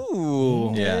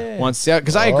ooh. Yeah. Once,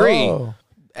 because I agree.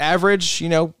 Average,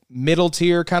 middle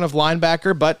tier kind of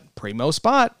linebacker, but primo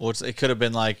spot. Well, it could have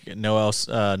been like Noah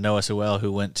Sewell,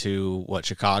 who went to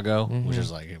Chicago, which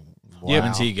is like, wow.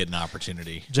 Until you get an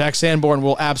opportunity. Jack Sanborn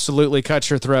will absolutely cut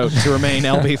your throat to remain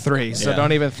LB3, so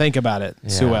don't even think about it.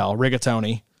 Sewell,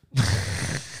 rigatoni.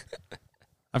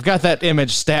 I've got that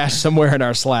image stashed somewhere in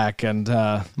our Slack, and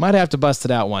might have to bust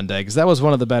it out one day, because that was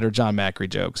one of the better John Macri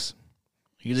jokes.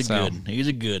 He's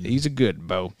a good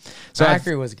Bo. So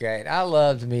Macri was great. I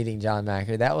loved meeting John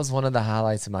Macri. That was one of the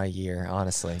highlights of my year,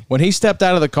 honestly. When he stepped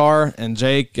out of the car and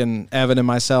Jake and Evan and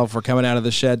myself were coming out of the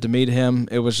shed to meet him,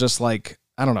 it was just like,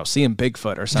 I don't know, seeing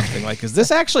Bigfoot or something. Like, is this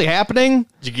actually happening?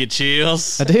 Did you get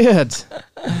chills? I did.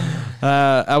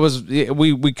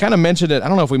 We kind of mentioned it. I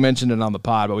don't know if we mentioned it on the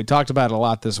pod, but we talked about it a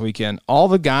lot this weekend. All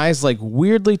the guys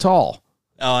weirdly tall.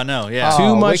 Oh, I know.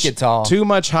 Yeah. Wicked tall. Too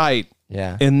much height.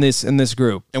 Yeah. In this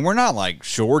group. And we're not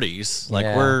shorties.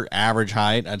 We're average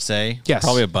height, I'd say. Yes.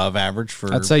 Probably above average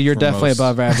for I'd say you're definitely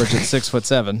above average at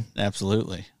 6'7".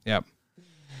 Absolutely. Yep.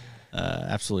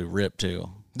 Absolutely ripped too.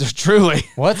 Truly.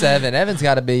 What's Evan? Evan's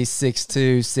got to be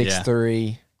 6'2",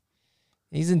 6'3".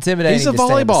 He's intimidating. He's a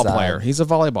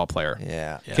volleyball player.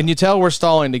 Yeah. Can you tell we're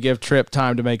stalling to give Tripp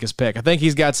time to make his pick? I think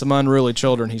he's got some unruly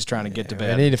children he's trying to get to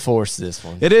bed. We need to force this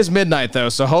one. It is midnight though,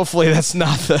 so hopefully that's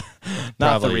not the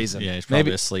reason. Yeah, he's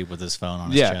probably asleep with his phone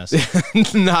on his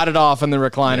chest. Nodded off in the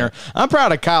recliner. Yeah. I'm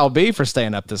proud of Kyle B for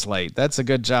staying up this late. That's a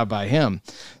good job by him.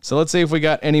 So let's see if we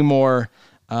got any more.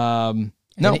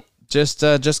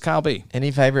 just Kyle B. Any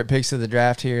favorite picks of the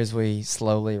draft here as we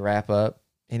slowly wrap up?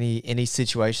 Any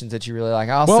situations that you really like?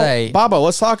 I'll say, Bobo,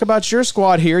 let's talk about your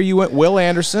squad here. You went Will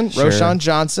Anderson, Sure. Roshan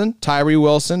Johnson, Tyree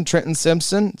Wilson, Trenton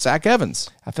Simpson, Zach Evans.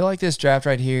 I feel like this draft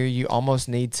right here, you almost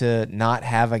need to not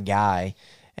have a guy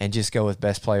and just go with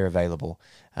best player available.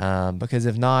 Because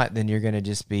if not, then you're going to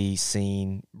just be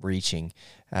seen reaching.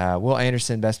 Will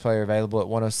Anderson, best player available at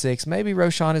 106. Maybe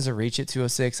Roshan is a reach at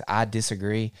 206. I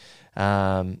disagree.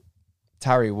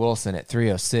 Tyree Wilson at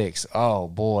 306. Oh,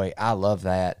 boy, I love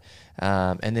that.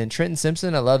 And then Trenton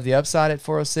Simpson, I love the upside at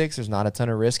 406. There's not a ton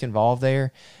of risk involved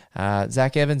there.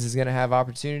 Zach Evans is going to have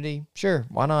opportunity. Sure,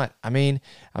 why not? I mean,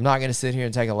 I'm not going to sit here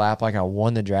and take a lap like I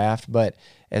won the draft, but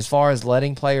as far as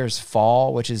letting players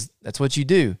fall, that's what you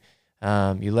do.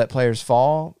 You let players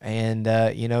fall and,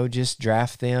 just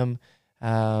draft them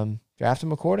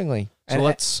accordingly.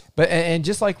 And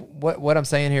just like what I'm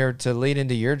saying here to lead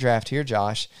into your draft here,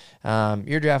 Josh,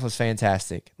 your draft was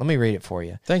fantastic. Let me read it for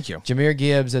you. Thank you. Jahmyr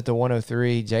Gibbs at the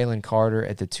 103, Jalen Carter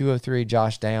at the 203,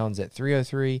 Josh Downs at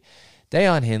 303,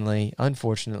 Deion Henley,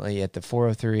 unfortunately, at the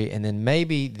 403, and then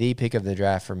maybe the pick of the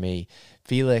draft for me,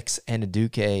 Felix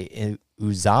Anduke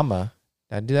Uzama.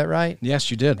 Did I do that right? Yes,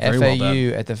 you did. Very FAU well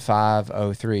done. at the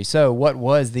 503. So what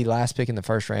was the last pick in the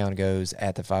first round goes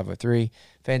at the 503.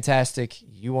 Fantastic.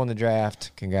 You won the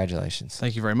draft. Congratulations.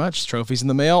 Thank you very much. Trophies in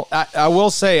the mail. I will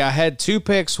say I had two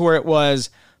picks where it was,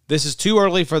 this is too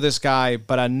early for this guy,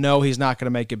 but I know he's not going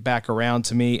to make it back around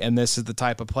to me, and this is the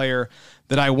type of player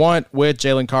that I want with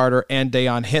Jalen Carter and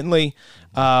Deion Henley.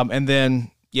 And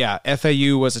then,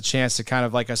 FAU was a chance to kind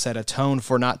of, like I said, atone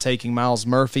for not taking Miles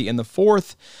Murphy in the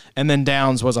 4th, and then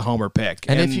Downs was a homer pick.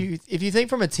 And if you think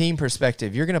from a team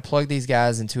perspective, you're going to plug these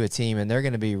guys into a team, and they're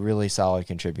going to be really solid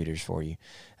contributors for you.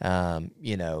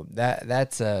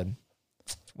 That's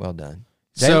well done.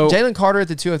 Jalen Carter at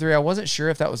the 203. I wasn't sure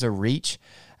if that was a reach,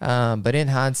 but in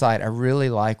hindsight, I really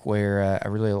like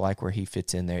where he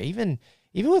fits in there. Even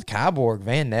with Kyborg,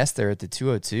 Van Ness there at the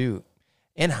 202.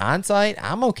 In hindsight,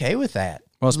 I'm okay with that.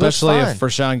 Well, especially if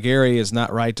Rashawn Gary is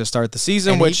not right to start the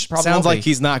season, And which sounds like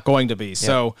he's not going to be. Yep.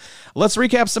 So let's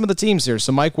recap some of the teams here.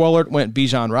 So Mike Wollert went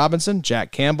Bijan Robinson,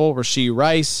 Jack Campbell, Rasheed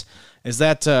Rice. Is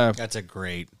that That's a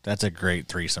great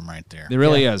threesome right there. It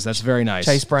really is. That's very nice.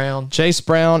 Chase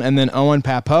Brown, and then Owen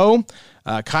Papo.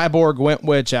 Kyborg went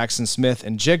with Jackson Smith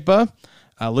and Jigba.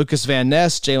 Lucas Van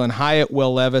Ness, Jalen Hyatt,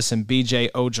 Will Levis, and BJ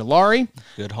Ojolari.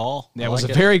 Good haul. That was a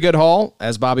very good haul.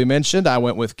 As Bobby mentioned, I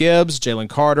went with Gibbs, Jalen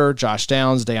Carter, Josh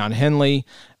Downs, Deion Henley.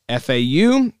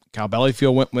 FAU, Kyle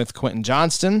Bellyfield went with Quentin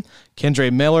Johnston,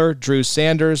 Kendre Miller, Drew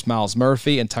Sanders, Miles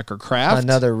Murphy, and Tucker Kraft.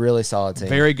 Another really solid team.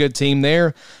 Very good team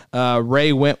there.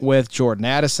 Ray went with Jordan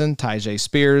Addison, Tyjae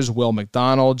Spears, Will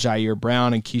McDonald, Jair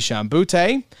Brown, and Keyshawn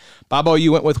Butte. Bobo,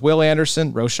 you went with Will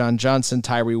Anderson, Roshan Johnson,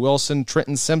 Tyree Wilson,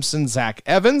 Trenton Simpson, Zach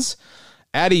Evans.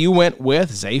 Addy, you went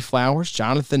with Zay Flowers,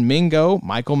 Jonathan Mingo,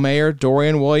 Michael Mayer,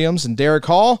 Dorian Williams, and Derek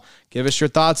Hall. Give us your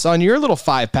thoughts on your little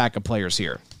 5-pack of players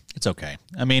here. It's okay.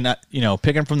 I mean,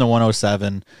 picking from the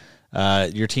 107,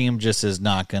 your team just is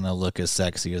not going to look as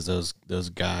sexy as those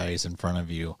guys in front of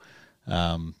you,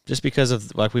 just because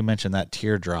of, like we mentioned, that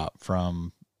teardrop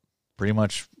from pretty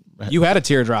much. You had a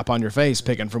teardrop on your face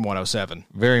picking from 107.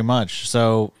 Very much.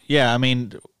 So, yeah, I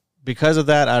mean, because of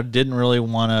that, I didn't really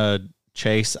want to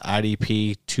chase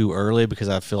IDP too early because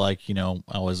I feel like,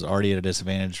 I was already at a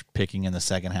disadvantage picking in the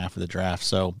second half of the draft.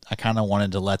 So I kind of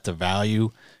wanted to let the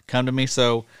value come to me.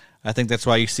 So I think that's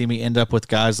why you see me end up with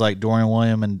guys like Dorian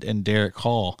Williams and Derek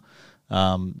Hall,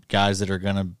 guys that are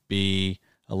going to be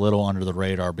a little under the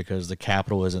radar because the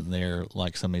capital isn't there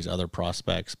like some of these other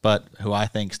prospects, but who I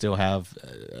think still have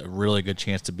a really good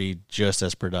chance to be just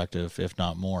as productive, if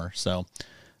not more. So,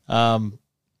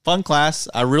 fun class.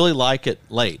 I really like it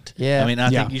late. Yeah. I mean, I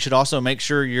think you should also make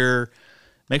sure you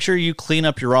clean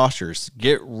up your rosters.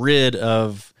 Get rid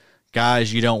of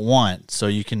guys you don't want so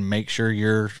you can make sure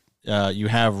you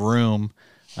have room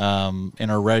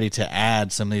and are ready to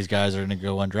add some of these guys that are going to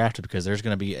go undrafted because there's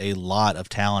going to be a lot of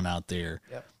talent out there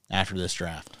after this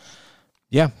draft.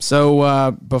 Yeah,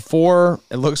 so before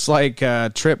it looks like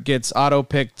Tripp gets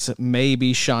auto-picked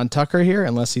maybe Sean Tucker here,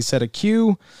 unless he set a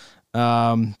Q.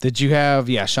 Did you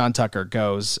have, Sean Tucker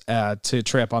goes to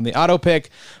Tripp on the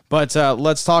auto-pick. But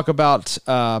let's talk about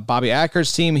Bobby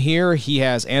Acker's team here. He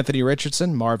has Anthony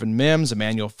Richardson, Marvin Mims,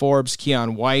 Emmanuel Forbes,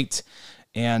 Keon White,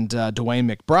 and Dwayne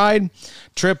McBride.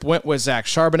 Tripp went with Zach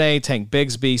Charbonnet, Tank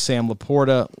Bigsby, Sam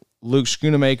Laporta, Luke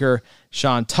Schoonemaker,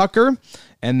 Sean Tucker.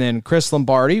 And then Chris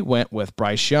Lombardi went with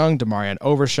Bryce Young, DeMarion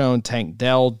Overshone, Tank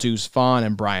Dell, Deuce Vaughn,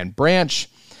 and Brian Branch.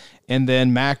 And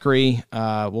then Macri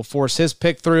will force his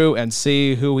pick through and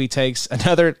see who he takes.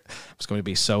 It's going to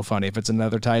be so funny if it's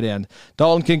another tight end.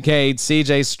 Dalton Kincaid,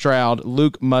 C.J. Stroud,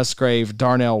 Luke Musgrave,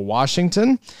 Darnell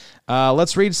Washington.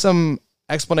 Let's read some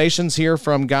explanations here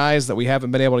from guys that we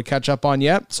haven't been able to catch up on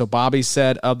yet. So Bobby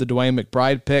said of the Dwayne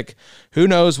McBride pick, who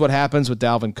knows what happens with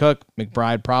Dalvin Cook.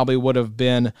 McBride probably would have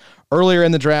been earlier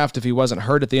in the draft if he wasn't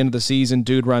hurt at the end of the season.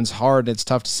 Dude runs hard. It's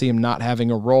tough to see him not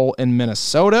having a role in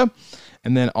Minnesota.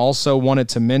 And then also wanted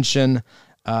to mention,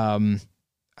 I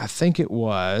think it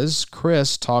was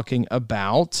Chris talking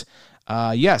about,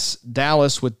 yes,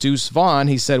 Dallas with Deuce Vaughn.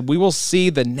 He said, we will see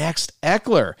the next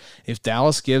Eckler. If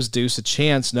Dallas gives Deuce a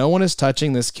chance, no one is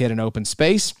touching this kid in open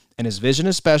space, and his vision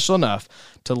is special enough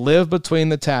to live between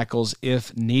the tackles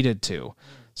if needed to.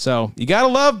 So you got to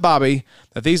love, Bobby,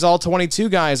 that these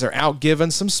all-22 guys are out giving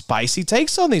some spicy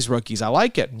takes on these rookies. I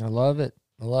like it. I love it.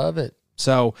 I love it.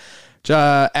 So,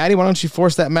 Addy, why don't you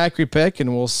force that Macri pick,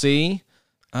 and we'll see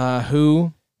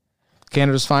who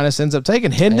Canada's Finest ends up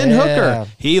taking. Hendon Hooker.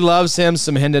 He loves him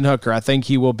some Hendon Hooker. I think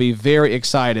he will be very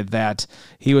excited that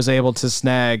he was able to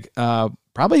snag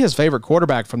probably his favorite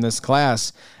quarterback from this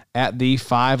class at the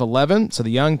 5'11". So the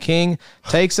young king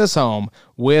takes us home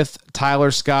with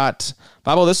Tyler Scott.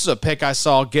 Bobo, this is a pick I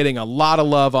saw getting a lot of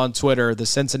love on Twitter. The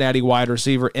Cincinnati wide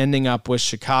receiver ending up with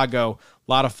Chicago.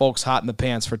 A lot of folks hot in the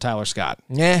pants for Tyler Scott.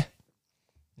 Yeah,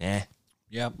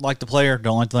 like the player,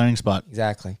 don't like the landing spot.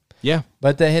 exactly. Yeah.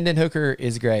 But the Hendon Hooker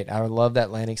is great. I would love that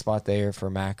landing spot there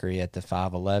for Macri at the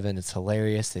 5'11". It's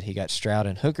hilarious that he got Stroud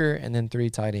and Hooker and then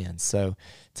 3 tight ends. So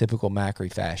typical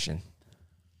Macri fashion.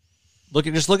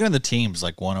 Just looking at the teams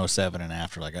like 107 and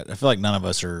after, like I feel like none of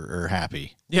us are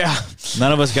happy. Yeah.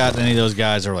 None of us got any of those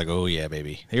guys that are like, oh yeah,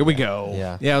 baby. Here we go.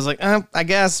 Yeah. I was like, I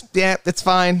guess, yeah, it's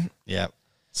fine. Yeah.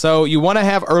 So you want to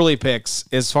have early picks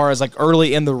as far as like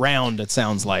early in the round, it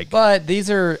sounds like. But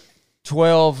these are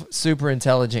 12 super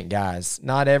intelligent guys.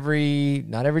 Not every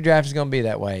draft is going to be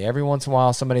that way. Every once in a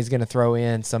while, somebody's going to throw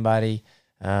in somebody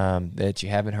that you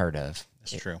haven't heard of.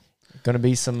 That's true. Going to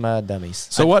be some dummies.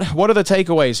 So what are the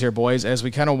takeaways here, boys, as we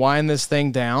kind of wind this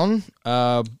thing down?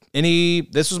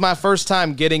 This was my first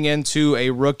time getting into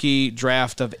a rookie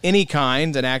draft of any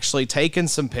kind and actually taking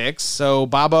some picks. So,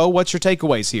 Bobo, what's your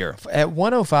takeaways here? At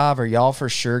 105, are y'all for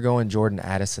sure going Jordan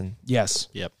Addison Yes.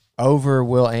 Yep. over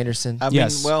Will Anderson? I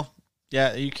Yes. mean, well,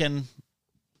 yeah, you can.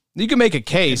 You can make a It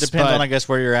case. depends but on, I guess,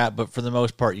 where you're at, but for the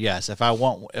most part, yes.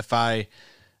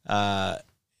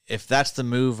 If that's the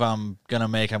move I'm gonna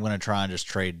make, I'm gonna try and just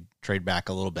trade back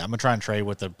a little bit. I'm gonna try and trade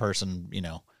with the person,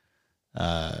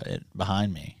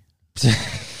 behind me,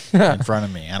 in front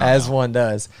of me. I don't As know. one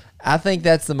does. I think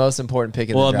that's the most important pick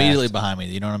in the draft. Immediately behind me.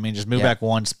 You know what I mean? Just move back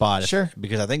one spot. Sure.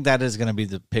 Because I think that is going to be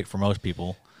the pick for most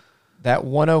people. That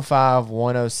 105,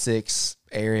 106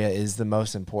 area is the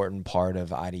most important part of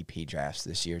IDP drafts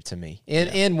this year to me.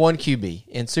 In one QB.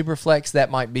 In Superflex,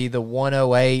 that might be the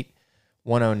 108,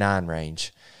 109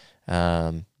 range.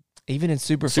 Even in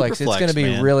Superflex, it's going to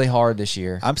be really hard this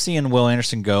year. I'm seeing Will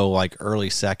Anderson go like early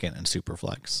second in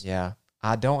Superflex. Yeah.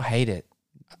 I don't hate it.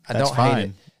 I That's don't fine. hate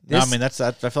it. No, I mean, I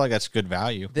feel like that's good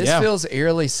value. This feels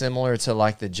eerily similar to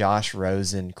like the Josh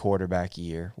Rosen quarterback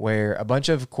year, where a bunch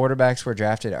of quarterbacks were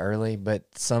drafted early, but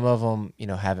some of them,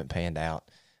 haven't panned out.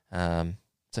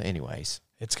 So anyways.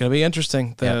 it's going to be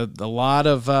interesting. A lot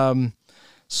of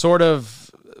sort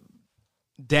of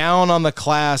down on the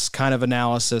class kind of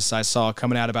analysis I saw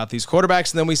coming out about these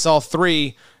quarterbacks, and then we saw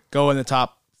 3 go in the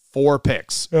top 4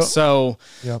 picks. Yep. So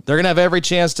they're going to have every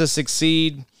chance to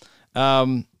succeed.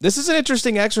 This is an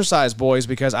interesting exercise, boys,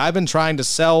 because I've been trying to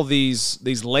sell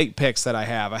these late picks that I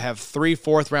have. I have 3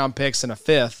 4th-round picks and a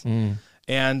 5th.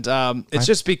 And it's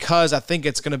just because I think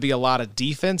it's going to be a lot of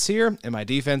defense here, and my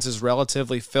defense is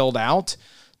relatively filled out.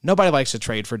 Nobody likes to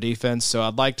trade for defense, so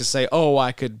I'd like to say,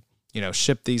 I could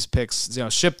ship these picks,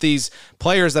 ship these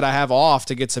players that I have off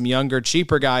to get some younger,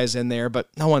 cheaper guys in there, but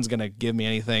no one's going to give me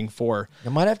anything for. I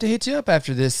might have to hit you up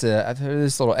after this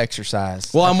little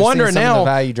exercise. Well, I'm wondering now,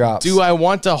 value drops. Do I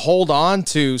want to hold on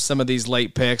to some of these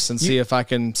late picks and see if I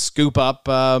can scoop up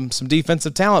some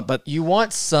defensive talent? But you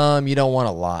want some, you don't want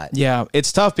a lot. Yeah,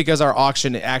 it's tough because our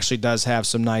auction actually does have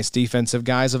some nice defensive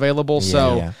guys available,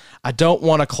 so I don't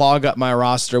want to clog up my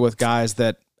roster with guys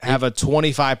that have a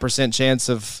 25% chance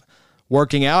of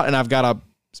working out, and I've got to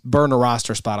burn a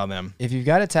roster spot on them. If you've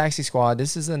got a taxi squad,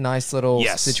 this is a nice little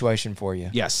situation for you.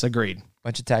 Yes, agreed.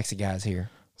 Bunch of taxi guys here.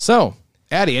 So,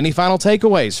 Addy, any final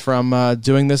takeaways from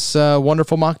doing this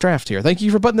wonderful mock draft here? Thank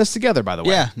you for putting this together, by the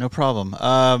way. Yeah, no problem.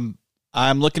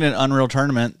 I'm looking at Unreal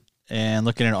Tournament and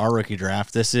looking at our rookie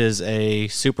draft. This is a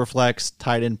Superflex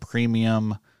tight end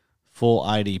premium full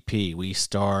IDP.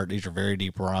 These are very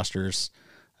deep rosters.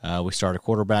 We start a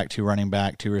quarterback, 2 running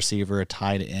back, 2 receiver, a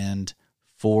tight end,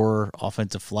 4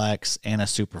 offensive flex, and a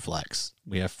super flex.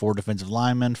 We have 4 defensive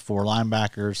linemen, 4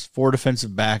 linebackers, 4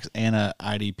 defensive backs, and a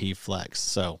IDP flex.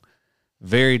 So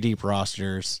very deep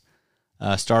rosters,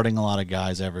 starting a lot of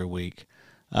guys every week.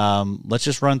 Let's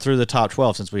just run through the top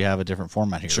 12 since we have a different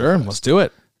format here. Sure, let's do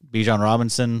it. Bijan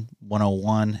Robinson,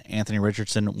 101. Anthony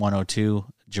Richardson, 102.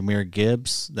 Jahmyr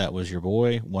Gibbs, that was your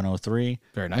boy, 103.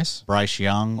 Very nice. Bryce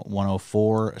Young,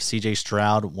 104. CJ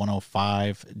Stroud,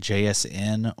 105.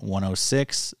 JSN,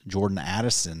 106. Jordan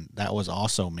Addison, that was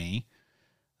also me.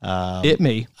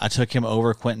 Me. I took him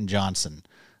over Quentin Johnston.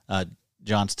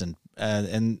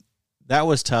 And that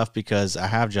was tough because I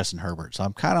have Justin Herbert. So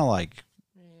I'm kind of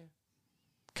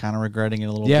regretting it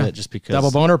a little bit just because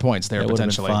double boner points there potentially.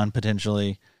 potentially. Been fun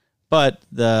potentially. But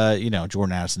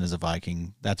Jordan Addison is a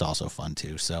Viking. That's also fun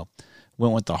too. So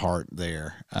went with the heart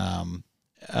there.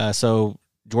 So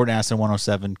Jordan Addison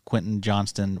 107, Quentin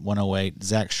Johnston 108,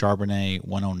 Zach Charbonnet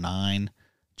 109,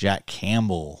 Jack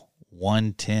Campbell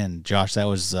 110. Josh, that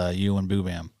was you and Boo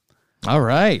Bam. All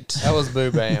right. That was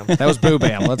Boo Bam. That was Boo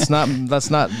Bam. Let's not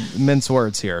mince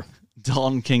words here.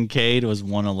 Dalton Kincaid was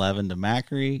 111 to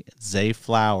Macri. Zay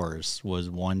Flowers was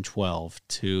 112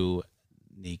 to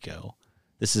Nico.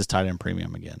 This is tight end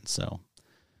premium again, so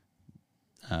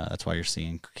that's why you're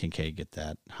seeing Kincaid get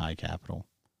that high capital.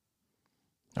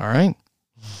 All right.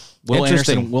 Will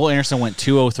Anderson went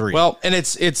 203. Well, and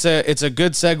it's a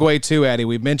good segue too, Eddie.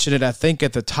 We mentioned it, I think,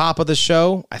 at the top of the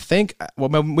show.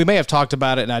 We may have talked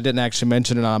about it, and I didn't actually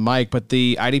mention it on mic, but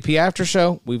the IDP after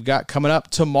show we've got coming up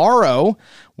tomorrow.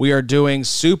 We are doing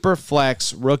Super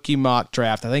Flex Rookie Mock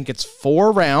Draft. I think it's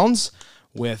 4 rounds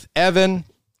with Evan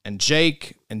and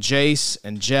Jake and Jace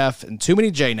and Jeff and too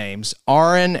many J names,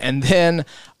 Aaron, and then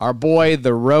our boy, the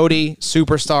roadie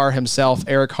superstar himself,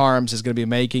 Eric Harms, is going to be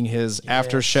making his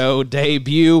after show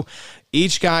debut.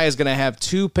 Each guy is going to have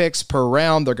 2 picks per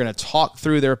round. They're going to talk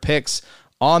through their picks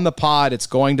on the pod. It's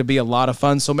going to be a lot of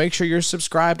fun. So make sure you're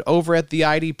subscribed over at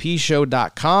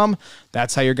theidpshow.com.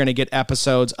 That's how you're going to get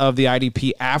episodes of the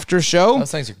IDP after show.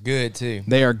 Those things are good, too.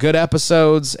 They are good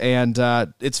episodes, and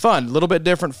it's fun. A little bit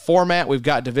different format. We've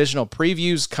got divisional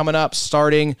previews coming up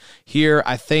starting here.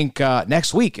 I think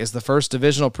next week is the first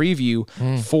divisional preview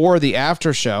for the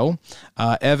after show.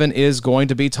 Evan is going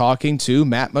to be talking to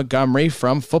Matt Montgomery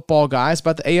from Football Guys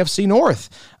about the AFC North.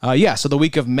 So the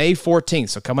week of May 14th.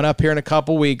 So coming up here in a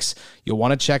couple weeks, you'll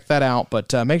want to check that out.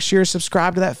 But make sure you're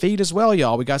subscribed to that feed as well,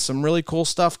 y'all. We got some really cool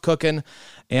stuff cooking.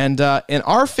 And in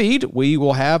our feed, we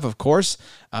will have, of course,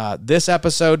 this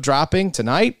episode dropping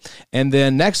tonight. And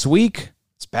then next week,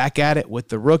 it's back at it with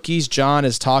the rookies. John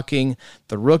is talking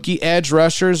the rookie edge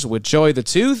rushers with Joey the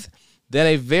Tooth. Then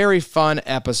a very fun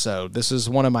episode. This is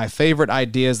one of my favorite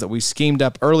ideas that we schemed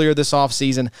up earlier this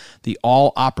offseason, the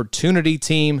all-opportunity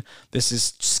team. This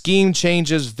is scheme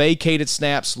changes, vacated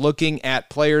snaps, looking at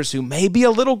players who may be a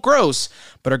little gross,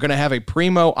 but are going to have a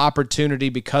primo opportunity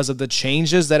because of the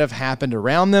changes that have happened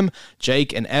around them.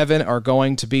 Jake and Evan are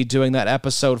going to be doing that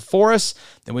episode for us.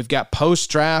 Then we've got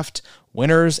post-draft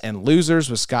winners and losers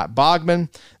with Scott Bogman,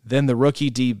 then the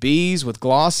rookie DBs with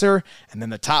Glosser, and then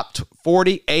the top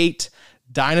 48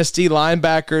 Dynasty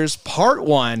linebackers, part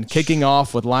 1, kicking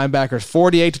off with linebackers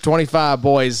 48 to 25.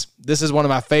 Boys, this is one of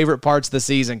my favorite parts of the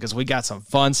season because we got some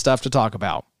fun stuff to talk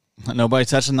about. Nobody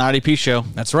touching the IDP show.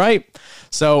 That's right.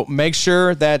 So make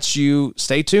sure that you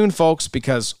stay tuned, folks,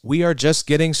 because we are just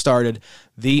getting started.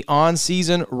 The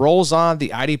on-season rolls on.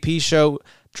 The IDP show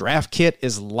draft kit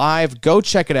is live. Go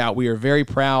check it out. We are very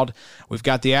proud. We've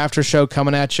got the after show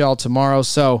coming at y'all tomorrow.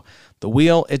 So the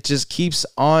wheel, it just keeps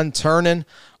on turning.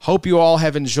 Hope you all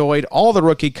have enjoyed all the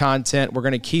rookie content. We're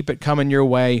going to keep it coming your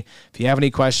way. If you have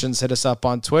any questions, hit us up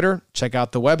on Twitter. Check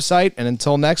out the website. And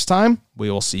until next time,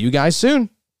 we will see you guys soon.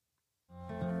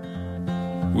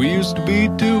 We used to be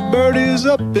 2 birdies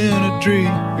up in a tree,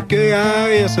 a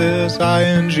Kissing.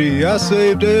 I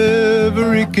saved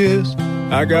every kiss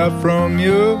I got from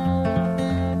you.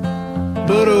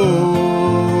 But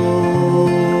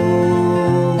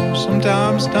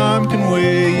sometimes time can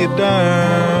weigh you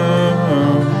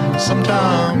down.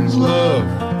 Sometimes love,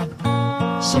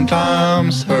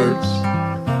 sometimes hurts.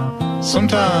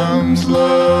 Sometimes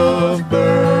love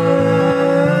burns.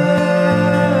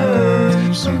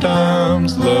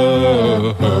 Sometimes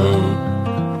love